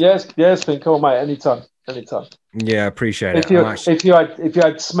nice. Yes, Finn, come on, mate. Anytime. Yeah, appreciate it. If you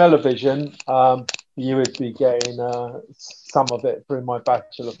had smell-o-vision, you would be getting some of it through my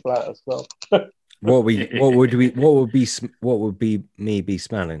bachelor flat as well. What would be me be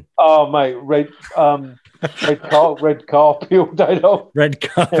smelling? Oh, mate, red carpet all day long. Red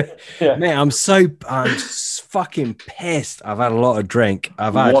carpet. Yeah. Mate, I'm fucking pissed. I've had a lot of drink.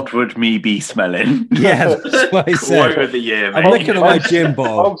 What would me be smelling? Yeah, that's what I said. Quote of the year, mate. I'm looking at my gym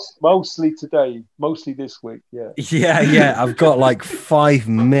bottle. Mostly today, mostly this week. Yeah. Yeah. I've got like 5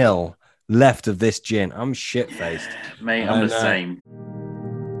 ml left of this gin. I'm shit-faced. Mate, I'm the same.